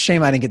 it's a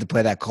shame I didn't get to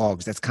play that call,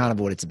 because that's kind of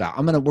what it's about.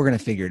 We're gonna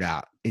figure it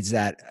out. It's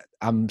that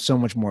I'm so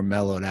much more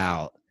mellowed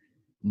out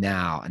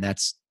now, and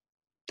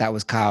that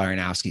was Kyle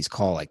Aronofsky's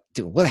call. Like,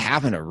 dude, what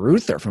happened to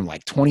Ruther from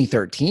like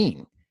 2013?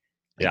 Like,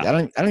 yeah, I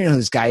don't even know who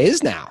this guy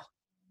is now.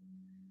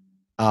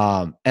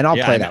 And I'll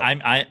play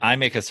that. I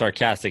make a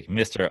sarcastic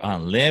Mr.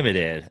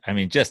 Unlimited. I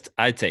mean, just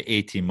I'd say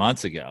 18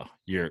 months ago,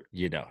 you're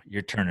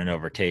turning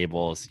over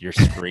tables, you're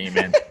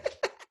screaming.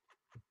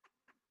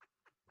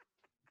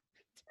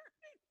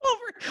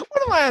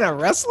 What am I in a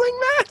wrestling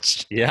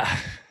match? Yeah.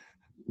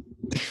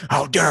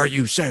 How dare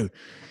you say?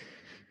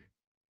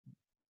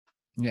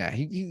 Yeah,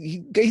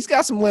 he's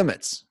got some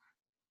limits.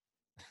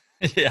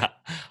 Yeah,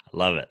 I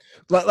love it.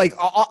 Like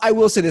I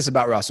will say this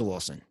about Russell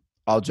Wilson.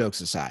 All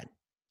jokes aside,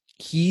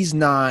 he's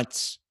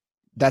not.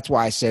 That's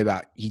why I say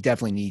he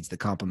definitely needs the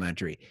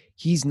complimentary.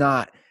 He's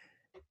not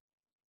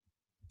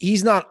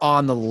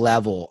on the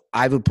level.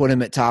 I would put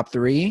him at top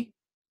 3.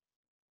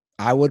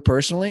 I would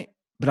personally,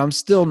 but I'm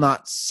still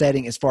not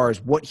setting as far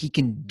as what he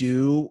can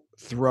do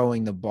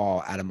throwing the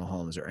ball at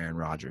Mahomes or Aaron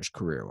Rodgers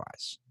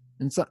career-wise.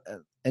 And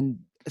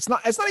it's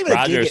not even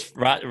a dig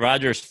at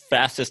Rodgers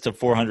fastest to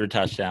 400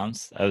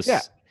 touchdowns.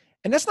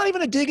 And that's not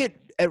even a dig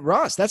at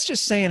Russ. That's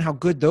just saying how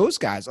good those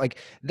guys, like,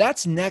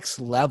 that's next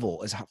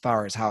level as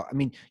far as how, I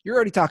mean, you're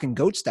already talking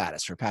GOAT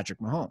status for Patrick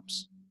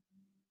Mahomes.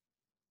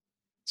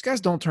 These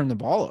guys don't turn the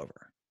ball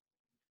over.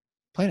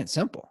 Plain and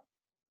simple.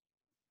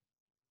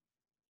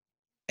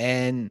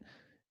 And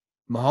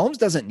Mahomes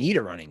doesn't need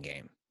a running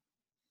game.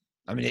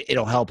 I mean,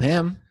 it'll help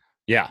him.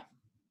 Yeah.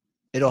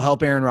 It'll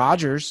help Aaron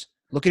Rodgers.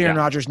 Look at Aaron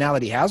Rodgers now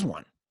that he has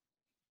one.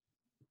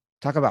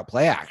 Talk about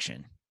play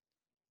action.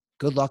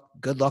 Good luck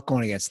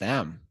going against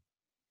them.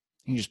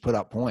 You can just put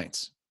up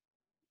points.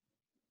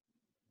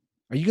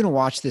 Are you going to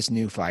watch this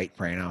new fight,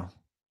 Prano?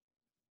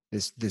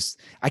 This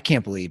I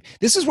can't believe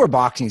this is where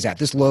boxing's at.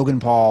 This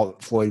Logan Paul,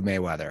 Floyd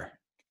Mayweather.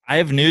 I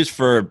have news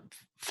for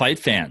fight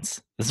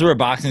fans. This is where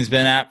boxing's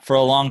been at for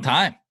a long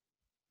time.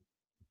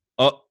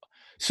 Oh,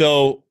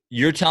 so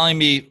you're telling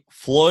me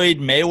Floyd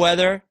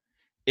Mayweather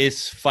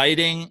is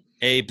fighting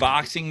a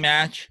boxing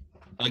match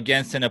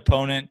against an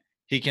opponent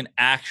he can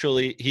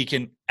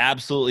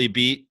absolutely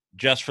beat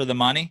just for the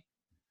money?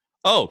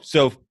 Oh,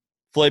 so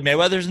Floyd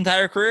Mayweather's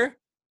entire career?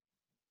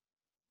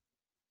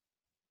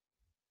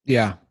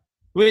 Yeah.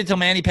 Wait until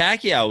Manny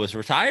Pacquiao was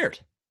retired.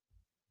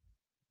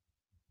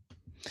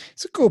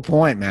 It's a good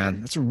point,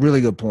 man. That's a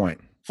really good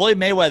point. Floyd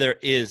Mayweather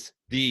is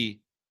the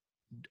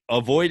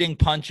avoiding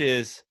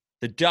punches,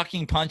 the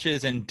ducking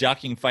punches and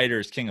ducking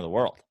fighters king of the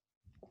world.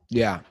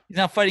 Yeah. He's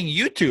not fighting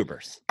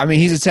YouTubers. I mean,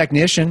 he's a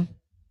technician.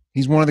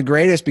 He's one of the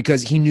greatest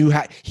because he knew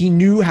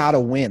how to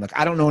win. Like,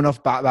 I don't know enough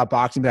about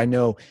boxing, but I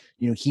know,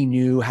 he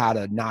knew how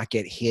to not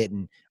get hit.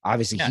 And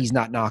obviously he's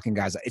not knocking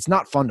guys out. It's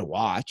not fun to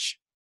watch.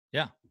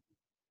 Yeah.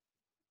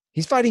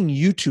 He's fighting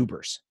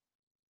YouTubers.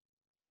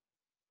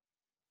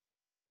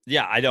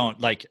 Yeah, I don't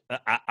like.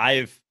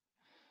 I've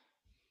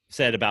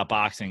said about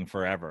boxing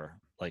forever.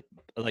 Like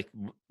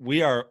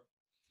we are.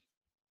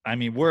 I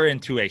mean, we're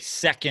into a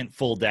second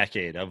full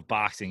decade of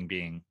boxing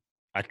being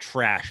a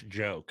trash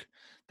joke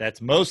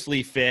that's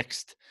mostly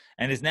fixed,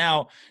 and is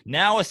now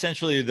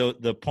essentially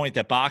the point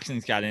that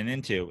boxing's gotten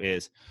into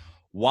is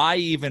why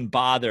even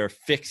bother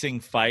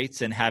fixing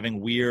fights and having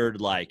weird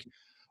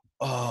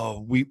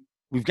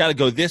we've got to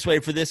go this way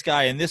for this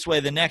guy and this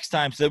way the next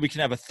time so that we can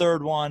have a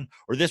third one,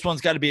 or this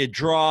one's got to be a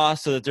draw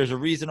so that there's a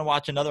reason to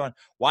watch another one.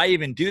 Why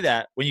even do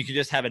that when you can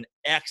just have an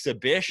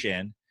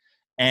exhibition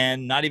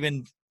and not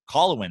even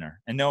call a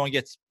winner and no one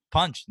gets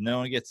punched, no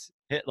one gets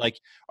hit? Like,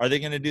 are they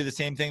going to do the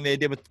same thing they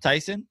did with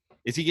Tyson?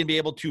 Is he going to be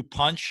able to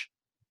punch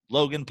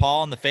Logan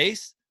Paul in the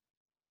face?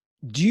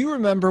 Do you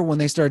remember when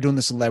they started doing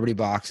the celebrity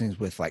boxings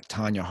with like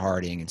Tanya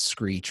Harding and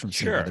Screech from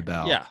Saved by the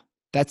Bell? Yeah.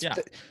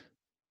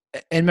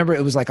 And remember,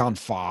 it was like on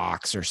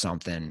Fox or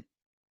something.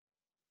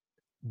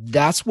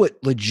 That's what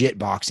legit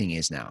boxing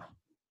is now.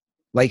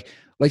 Like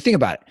think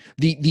about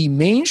it. The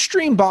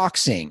mainstream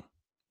boxing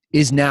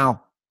is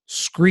now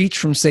Screech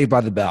from Saved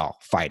by the Bell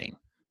fighting.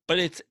 But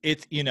it's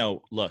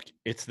look,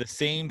 it's the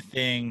same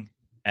thing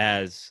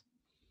as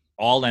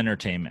all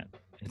entertainment.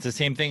 It's the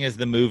same thing as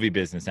the movie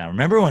business now.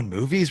 Remember when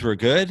movies were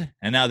good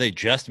and now they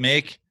just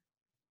make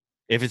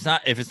if it's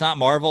not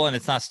Marvel and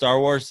it's not Star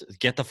Wars,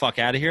 get the fuck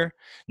out of here.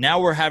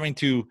 Now we're having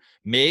to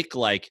make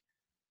like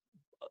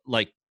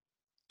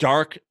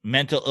dark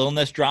mental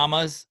illness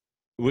dramas.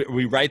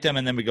 We write them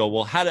and then we go,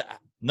 well,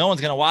 no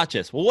one's gonna watch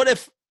this. Well, what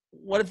if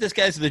this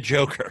guy's the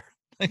Joker?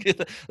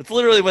 That's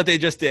literally what they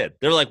just did.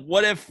 They're like,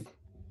 what if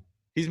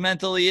he's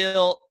mentally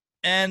ill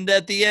and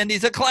at the end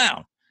he's a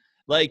clown?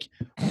 Like,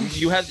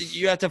 you have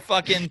to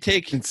fucking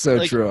take. It's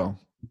so true.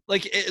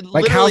 Like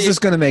how's this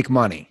going to make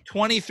money?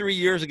 23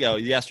 years ago,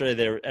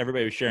 yesterday,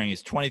 everybody was sharing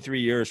is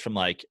 23 years from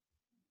like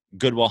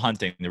Good Will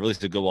Hunting. They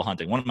released Good Will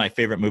Hunting, one of my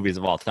favorite movies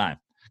of all time.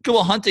 Good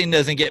Will Hunting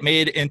doesn't get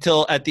made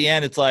until at the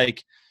end. It's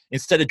like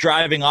instead of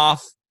driving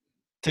off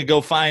to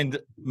go find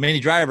Minnie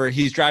Driver,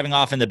 he's driving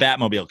off in the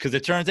Batmobile because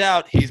it turns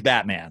out he's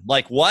Batman.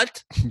 Like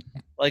what?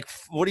 Like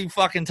what are you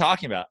fucking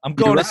talking about? I'm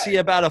going to see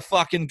about a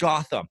fucking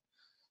Gotham.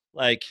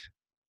 Like.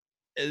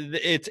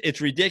 It's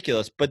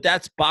ridiculous, but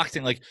that's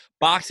boxing. Like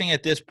boxing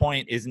at this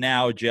point is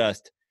now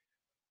just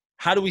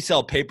how do we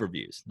sell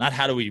pay-per-views, not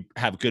how do we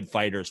have good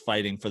fighters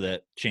fighting for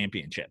the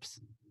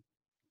championships.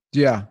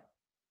 Yeah.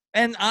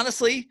 And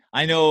honestly,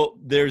 I know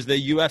there's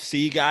the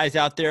UFC guys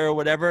out there or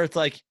whatever. It's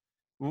like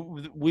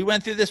we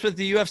went through this with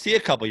the UFC a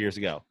couple years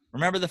ago.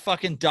 Remember the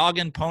fucking dog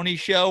and pony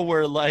show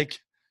where like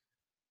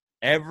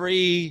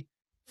every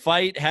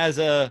fight has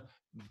a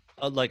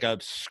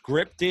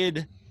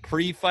scripted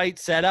pre-fight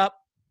setup?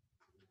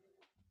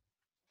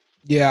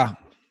 Yeah.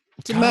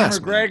 It's a mess.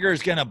 Conor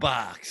McGregor's going to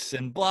box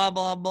and blah,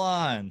 blah,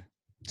 blah. And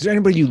is there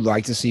anybody you'd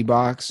like to see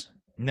box?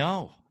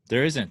 No,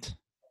 there isn't.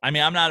 I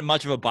mean, I'm not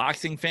much of a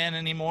boxing fan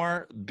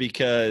anymore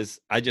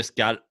because I just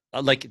got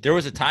like there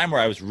was a time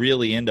where I was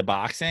really into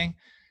boxing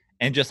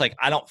and just like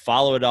I don't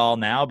follow it all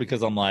now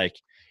because I'm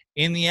like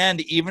in the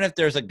end, even if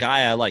there's a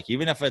guy I like,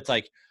 even if it's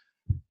like,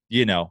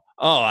 Canelo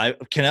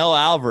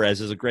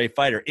Alvarez is a great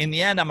fighter. In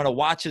the end, I'm going to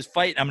watch his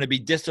fight. I'm going to be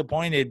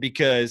disappointed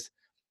because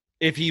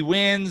if he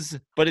wins,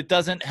 but it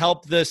doesn't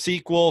help the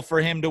sequel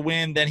for him to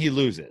win, then he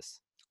loses.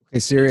 Okay,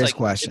 serious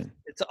question.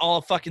 It's all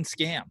a fucking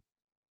scam.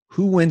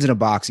 Who wins in a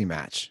boxing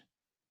match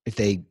if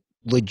they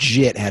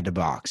legit had to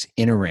box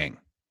in a ring?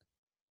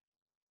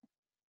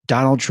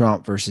 Donald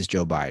Trump versus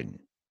Joe Biden.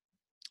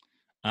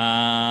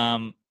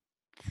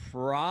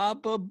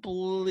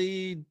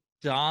 Probably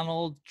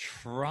Donald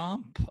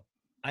Trump.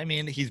 I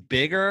mean, he's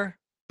bigger.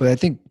 But I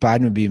think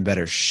Biden would be in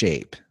better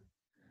shape.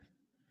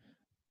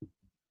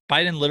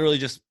 Biden literally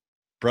just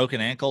broke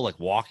an ankle, like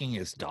walking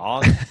his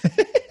dog.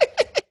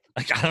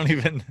 Like, I don't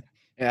even.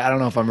 Yeah, I don't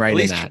know if I'm right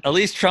in that. At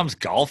least Trump's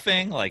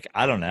golfing. Like,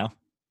 I don't know.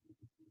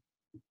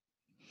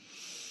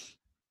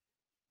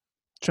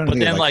 Trying to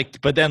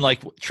But think then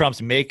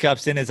Trump's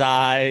makeup's in his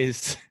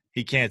eyes.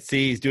 He can't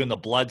see. He's doing the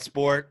blood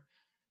sport.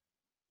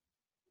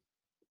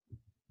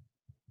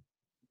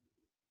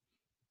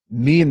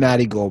 me and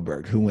Maddie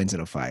Goldberg, who wins in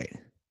a fight?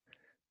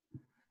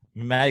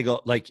 Maddie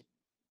Goldberg's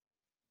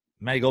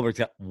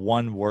got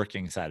one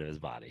working side of his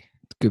body.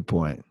 Good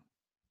point.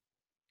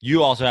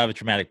 You also have a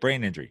traumatic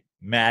brain injury.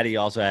 Maddie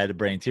also had a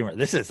brain tumor.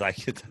 This is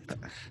like it's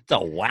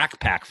a whack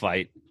pack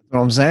fight. That's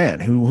what I'm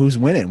saying. Who's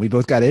winning? We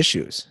both got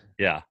issues.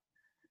 Yeah.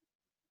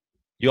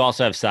 You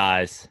also have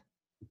size.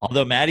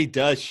 Although Maddie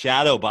does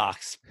shadow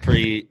box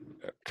pre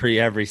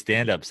every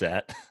stand-up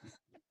set.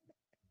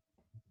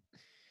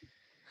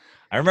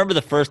 I remember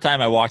the first time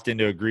I walked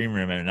into a green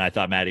room and I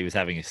thought Maddie was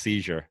having a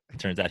seizure. It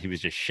turns out he was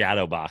just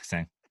shadow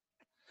boxing.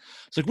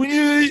 It's like, we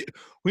need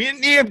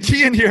an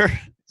EMT in here.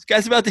 This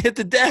guy's about to hit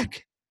the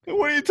deck.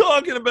 What are you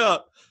talking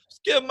about?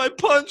 Just get my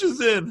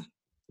punches in.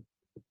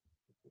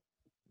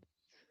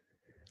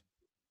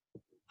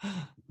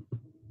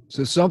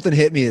 So something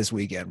hit me this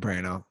weekend,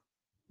 Prano.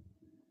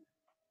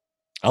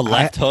 A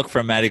left hook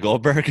from Maddie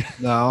Goldberg.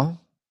 No.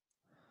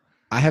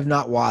 I have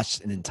not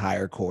watched an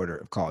entire quarter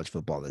of college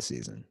football this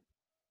season.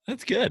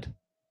 That's good.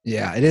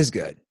 Yeah, it is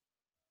good.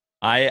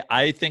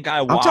 I think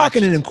I watched.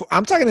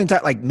 I'm talking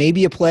entire, like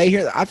maybe a play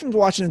here. I've been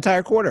watching an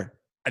entire quarter.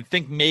 I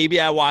think maybe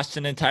I watched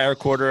an entire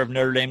quarter of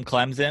Notre Dame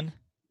Clemson.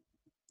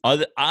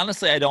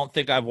 Honestly, I don't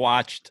think I've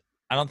watched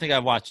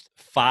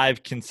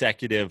 5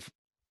 consecutive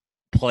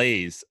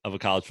plays of a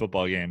college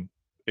football game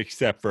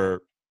except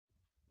for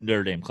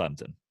Notre Dame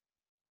Clemson.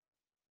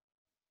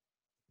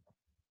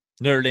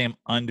 Notre Dame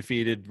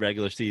undefeated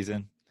regular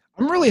season.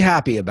 I'm really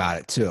happy about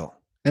it too.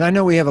 And I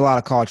know we have a lot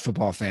of college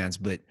football fans,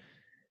 but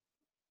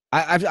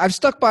I've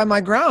stuck by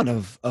my ground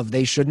of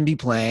they shouldn't be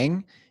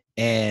playing,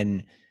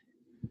 and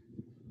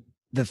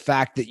the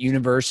fact that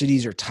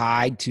universities are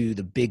tied to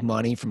the big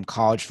money from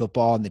college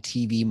football and the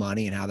TV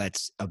money and how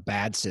that's a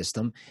bad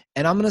system.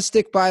 And I'm going to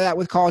stick by that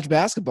with college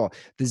basketball.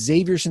 The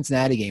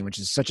Xavier-Cincinnati game, which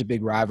is such a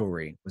big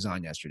rivalry, was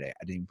on yesterday.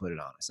 I didn't even put it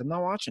on. I said, I'm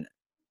not watching it.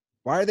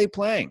 Why are they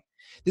playing?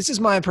 This is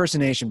my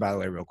impersonation, by the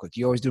way, real quick.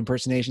 You always do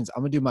impersonations.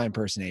 I'm going to do my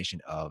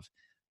impersonation of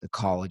the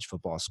college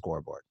football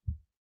scoreboard.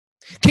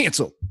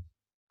 Canceled.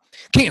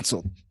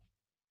 Canceled.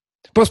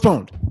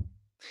 Postponed.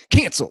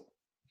 Canceled.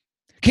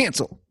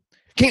 Canceled.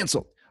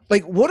 Canceled.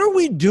 Like, what are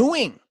we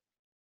doing?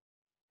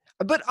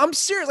 But I'm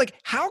serious. Like,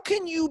 how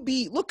can you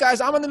be – look,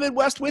 guys, I'm in the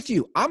Midwest with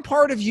you. I'm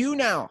part of you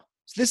now.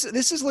 This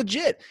is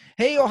legit.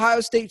 Hey,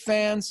 Ohio State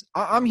fans,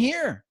 I'm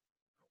here.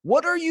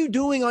 What are you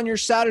doing on your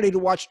Saturday to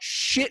watch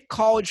shit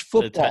college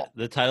football?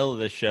 The title of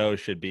the show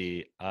should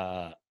be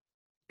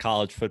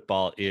College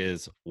Football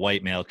is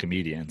White Male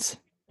Comedians.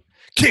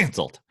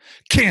 Canceled.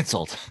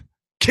 Canceled.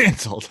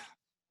 Canceled.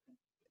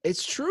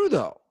 It's true,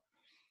 though.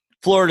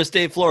 Florida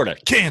State, Florida,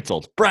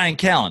 canceled. Brian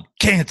Callen,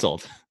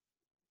 canceled.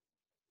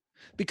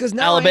 Because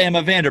now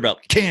Alabama, Vanderbilt,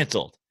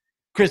 canceled.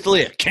 Chris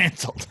D'Elia,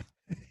 canceled.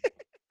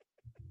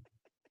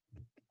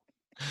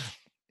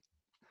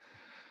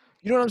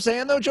 You know what I'm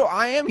saying, though, Joe?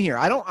 I am here.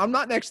 I'm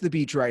not next to the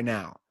beach right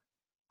now.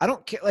 I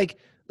don't care. Like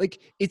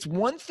it's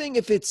one thing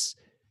if it's,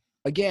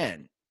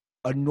 again,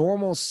 a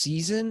normal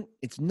season.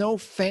 It's no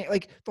fan.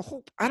 Like the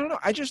whole, I don't know.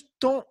 I just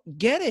don't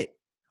get it.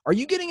 Are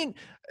you getting in?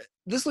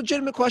 This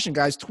legitimate question,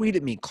 guys, tweet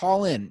at me.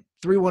 Call in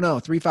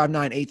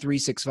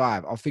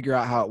 310-359-8365. I'll figure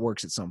out how it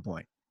works at some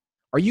point.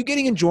 Are you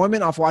getting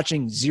enjoyment off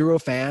watching zero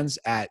fans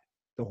at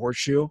the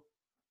Horseshoe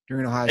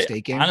during an Ohio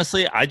State game?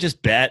 Honestly, I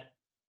just bet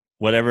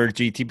whatever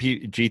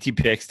GT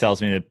Picks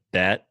tells me to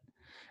bet,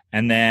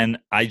 and then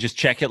I just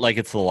check it like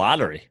it's the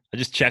lottery. I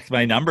just check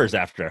my numbers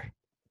after.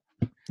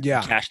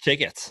 Yeah. Cash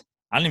tickets.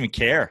 I don't even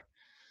care.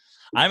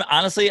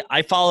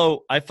 I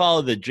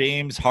follow the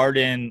James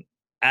Harden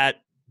at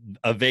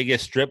a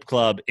Vegas strip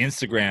club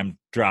Instagram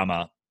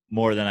drama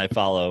more than I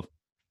follow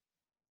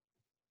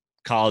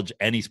college,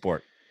 any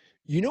sport.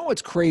 You know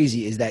what's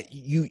crazy is that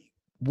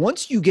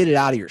once you get it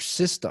out of your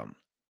system,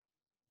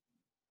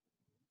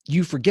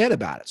 you forget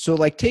about it. So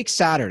like take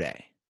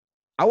Saturday.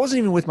 I wasn't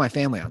even with my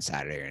family on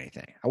Saturday or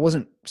anything. I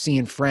wasn't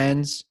seeing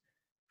friends.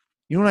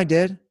 You know what I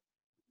did?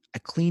 I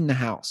cleaned the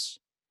house.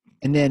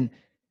 And then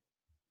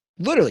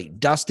literally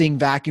dusting,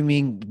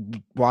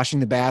 vacuuming, washing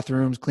the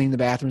bathrooms, cleaning the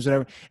bathrooms,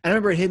 whatever. And I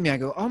remember it hit me. I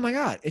go, oh my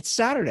God, it's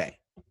Saturday.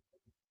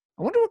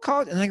 I wonder what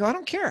college, and I go, I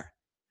don't care.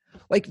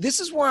 Like, this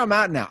is where I'm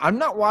at now. I'm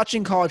not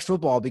watching college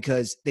football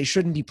because they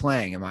shouldn't be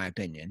playing, in my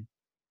opinion.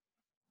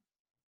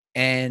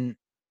 And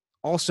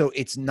also,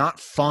 it's not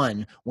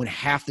fun when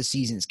half the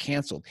season is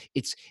canceled.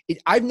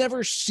 I've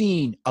never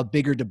seen a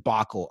bigger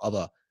debacle of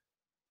a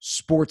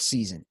sports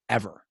season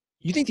ever.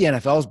 You think the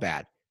NFL is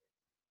bad.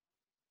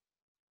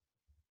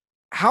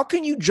 How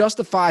can you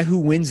justify who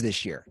wins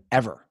this year,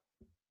 ever?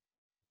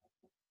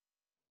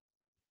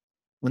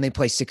 When they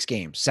play 6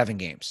 games, 7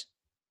 games.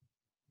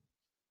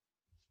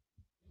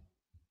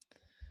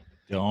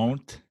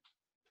 Don't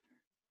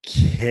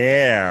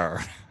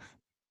care.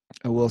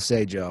 I will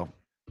say, Joe,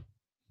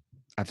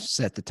 I've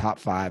set the top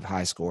 5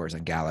 high scores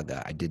on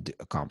Galaga. I did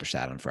accomplish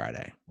that on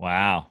Friday.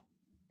 Wow.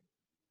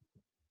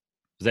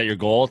 Was that your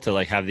goal to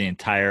like have the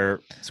entire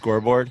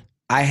scoreboard?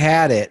 I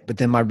had it, but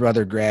then my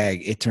brother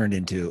Greg, it turned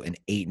into an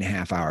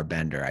 8.5 hour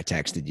bender. I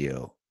texted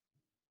you.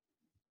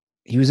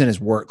 He was in his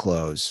work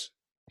clothes.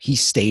 He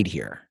stayed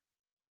here.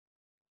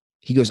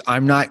 He goes,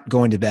 I'm not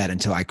going to bed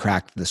until I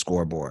cracked the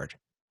scoreboard.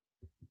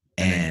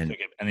 And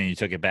then you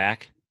took it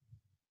back?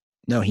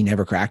 No, he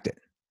never cracked it.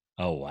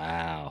 Oh,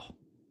 wow.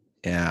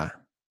 Yeah.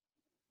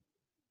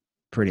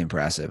 Pretty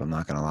impressive. I'm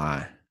not going to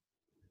lie.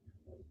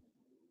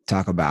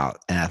 Talk about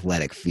an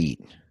athletic feat.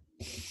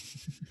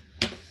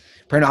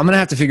 Brandon, I'm going to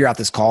have to figure out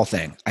this call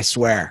thing. I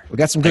swear. We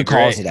got some good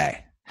calls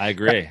today. I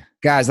agree.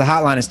 Guys, the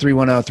hotline is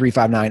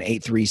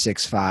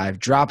 310-359-8365.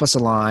 Drop us a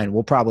line.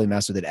 We'll probably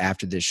mess with it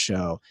after this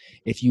show.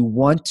 If you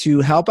want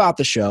to help out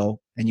the show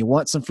and you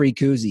want some free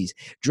koozies,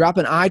 drop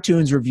an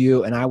iTunes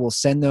review and I will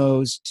send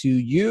those to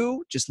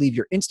you. Just leave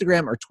your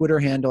Instagram or Twitter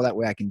handle. That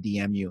way I can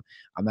DM you.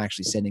 I'm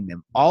actually sending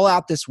them all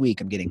out this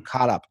week. I'm getting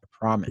caught up, I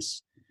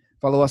promise.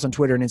 Follow us on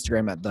Twitter and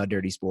Instagram at The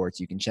Dirty Sports.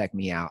 You can check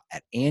me out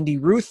at Andy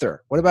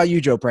Ruther. What about you,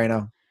 Joe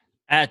Prano?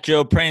 At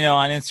Joe Prano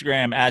on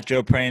Instagram, at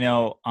Joe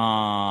Prano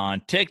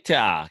on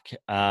TikTok,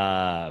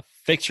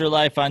 Fix Your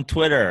Life on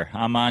Twitter.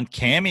 I'm on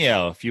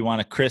Cameo if you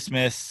want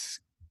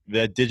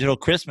the digital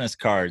Christmas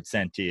card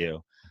sent to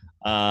you.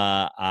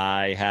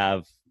 I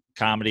have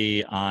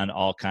comedy on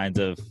all kinds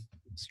of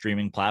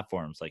streaming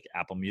platforms like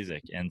Apple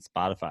Music and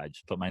Spotify.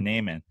 Just put my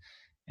name in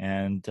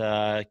and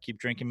keep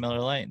drinking Miller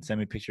Lite and send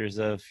me pictures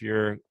of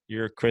your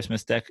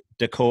Christmas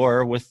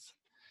decor with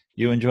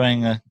you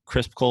enjoying a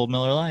crisp, cold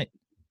Miller Lite.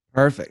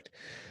 Perfect.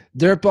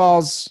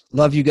 Dirtballs,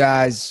 love you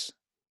guys.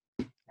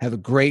 Have a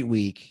great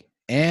week.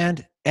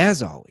 And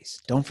as always,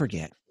 don't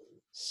forget,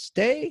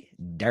 stay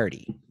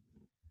dirty.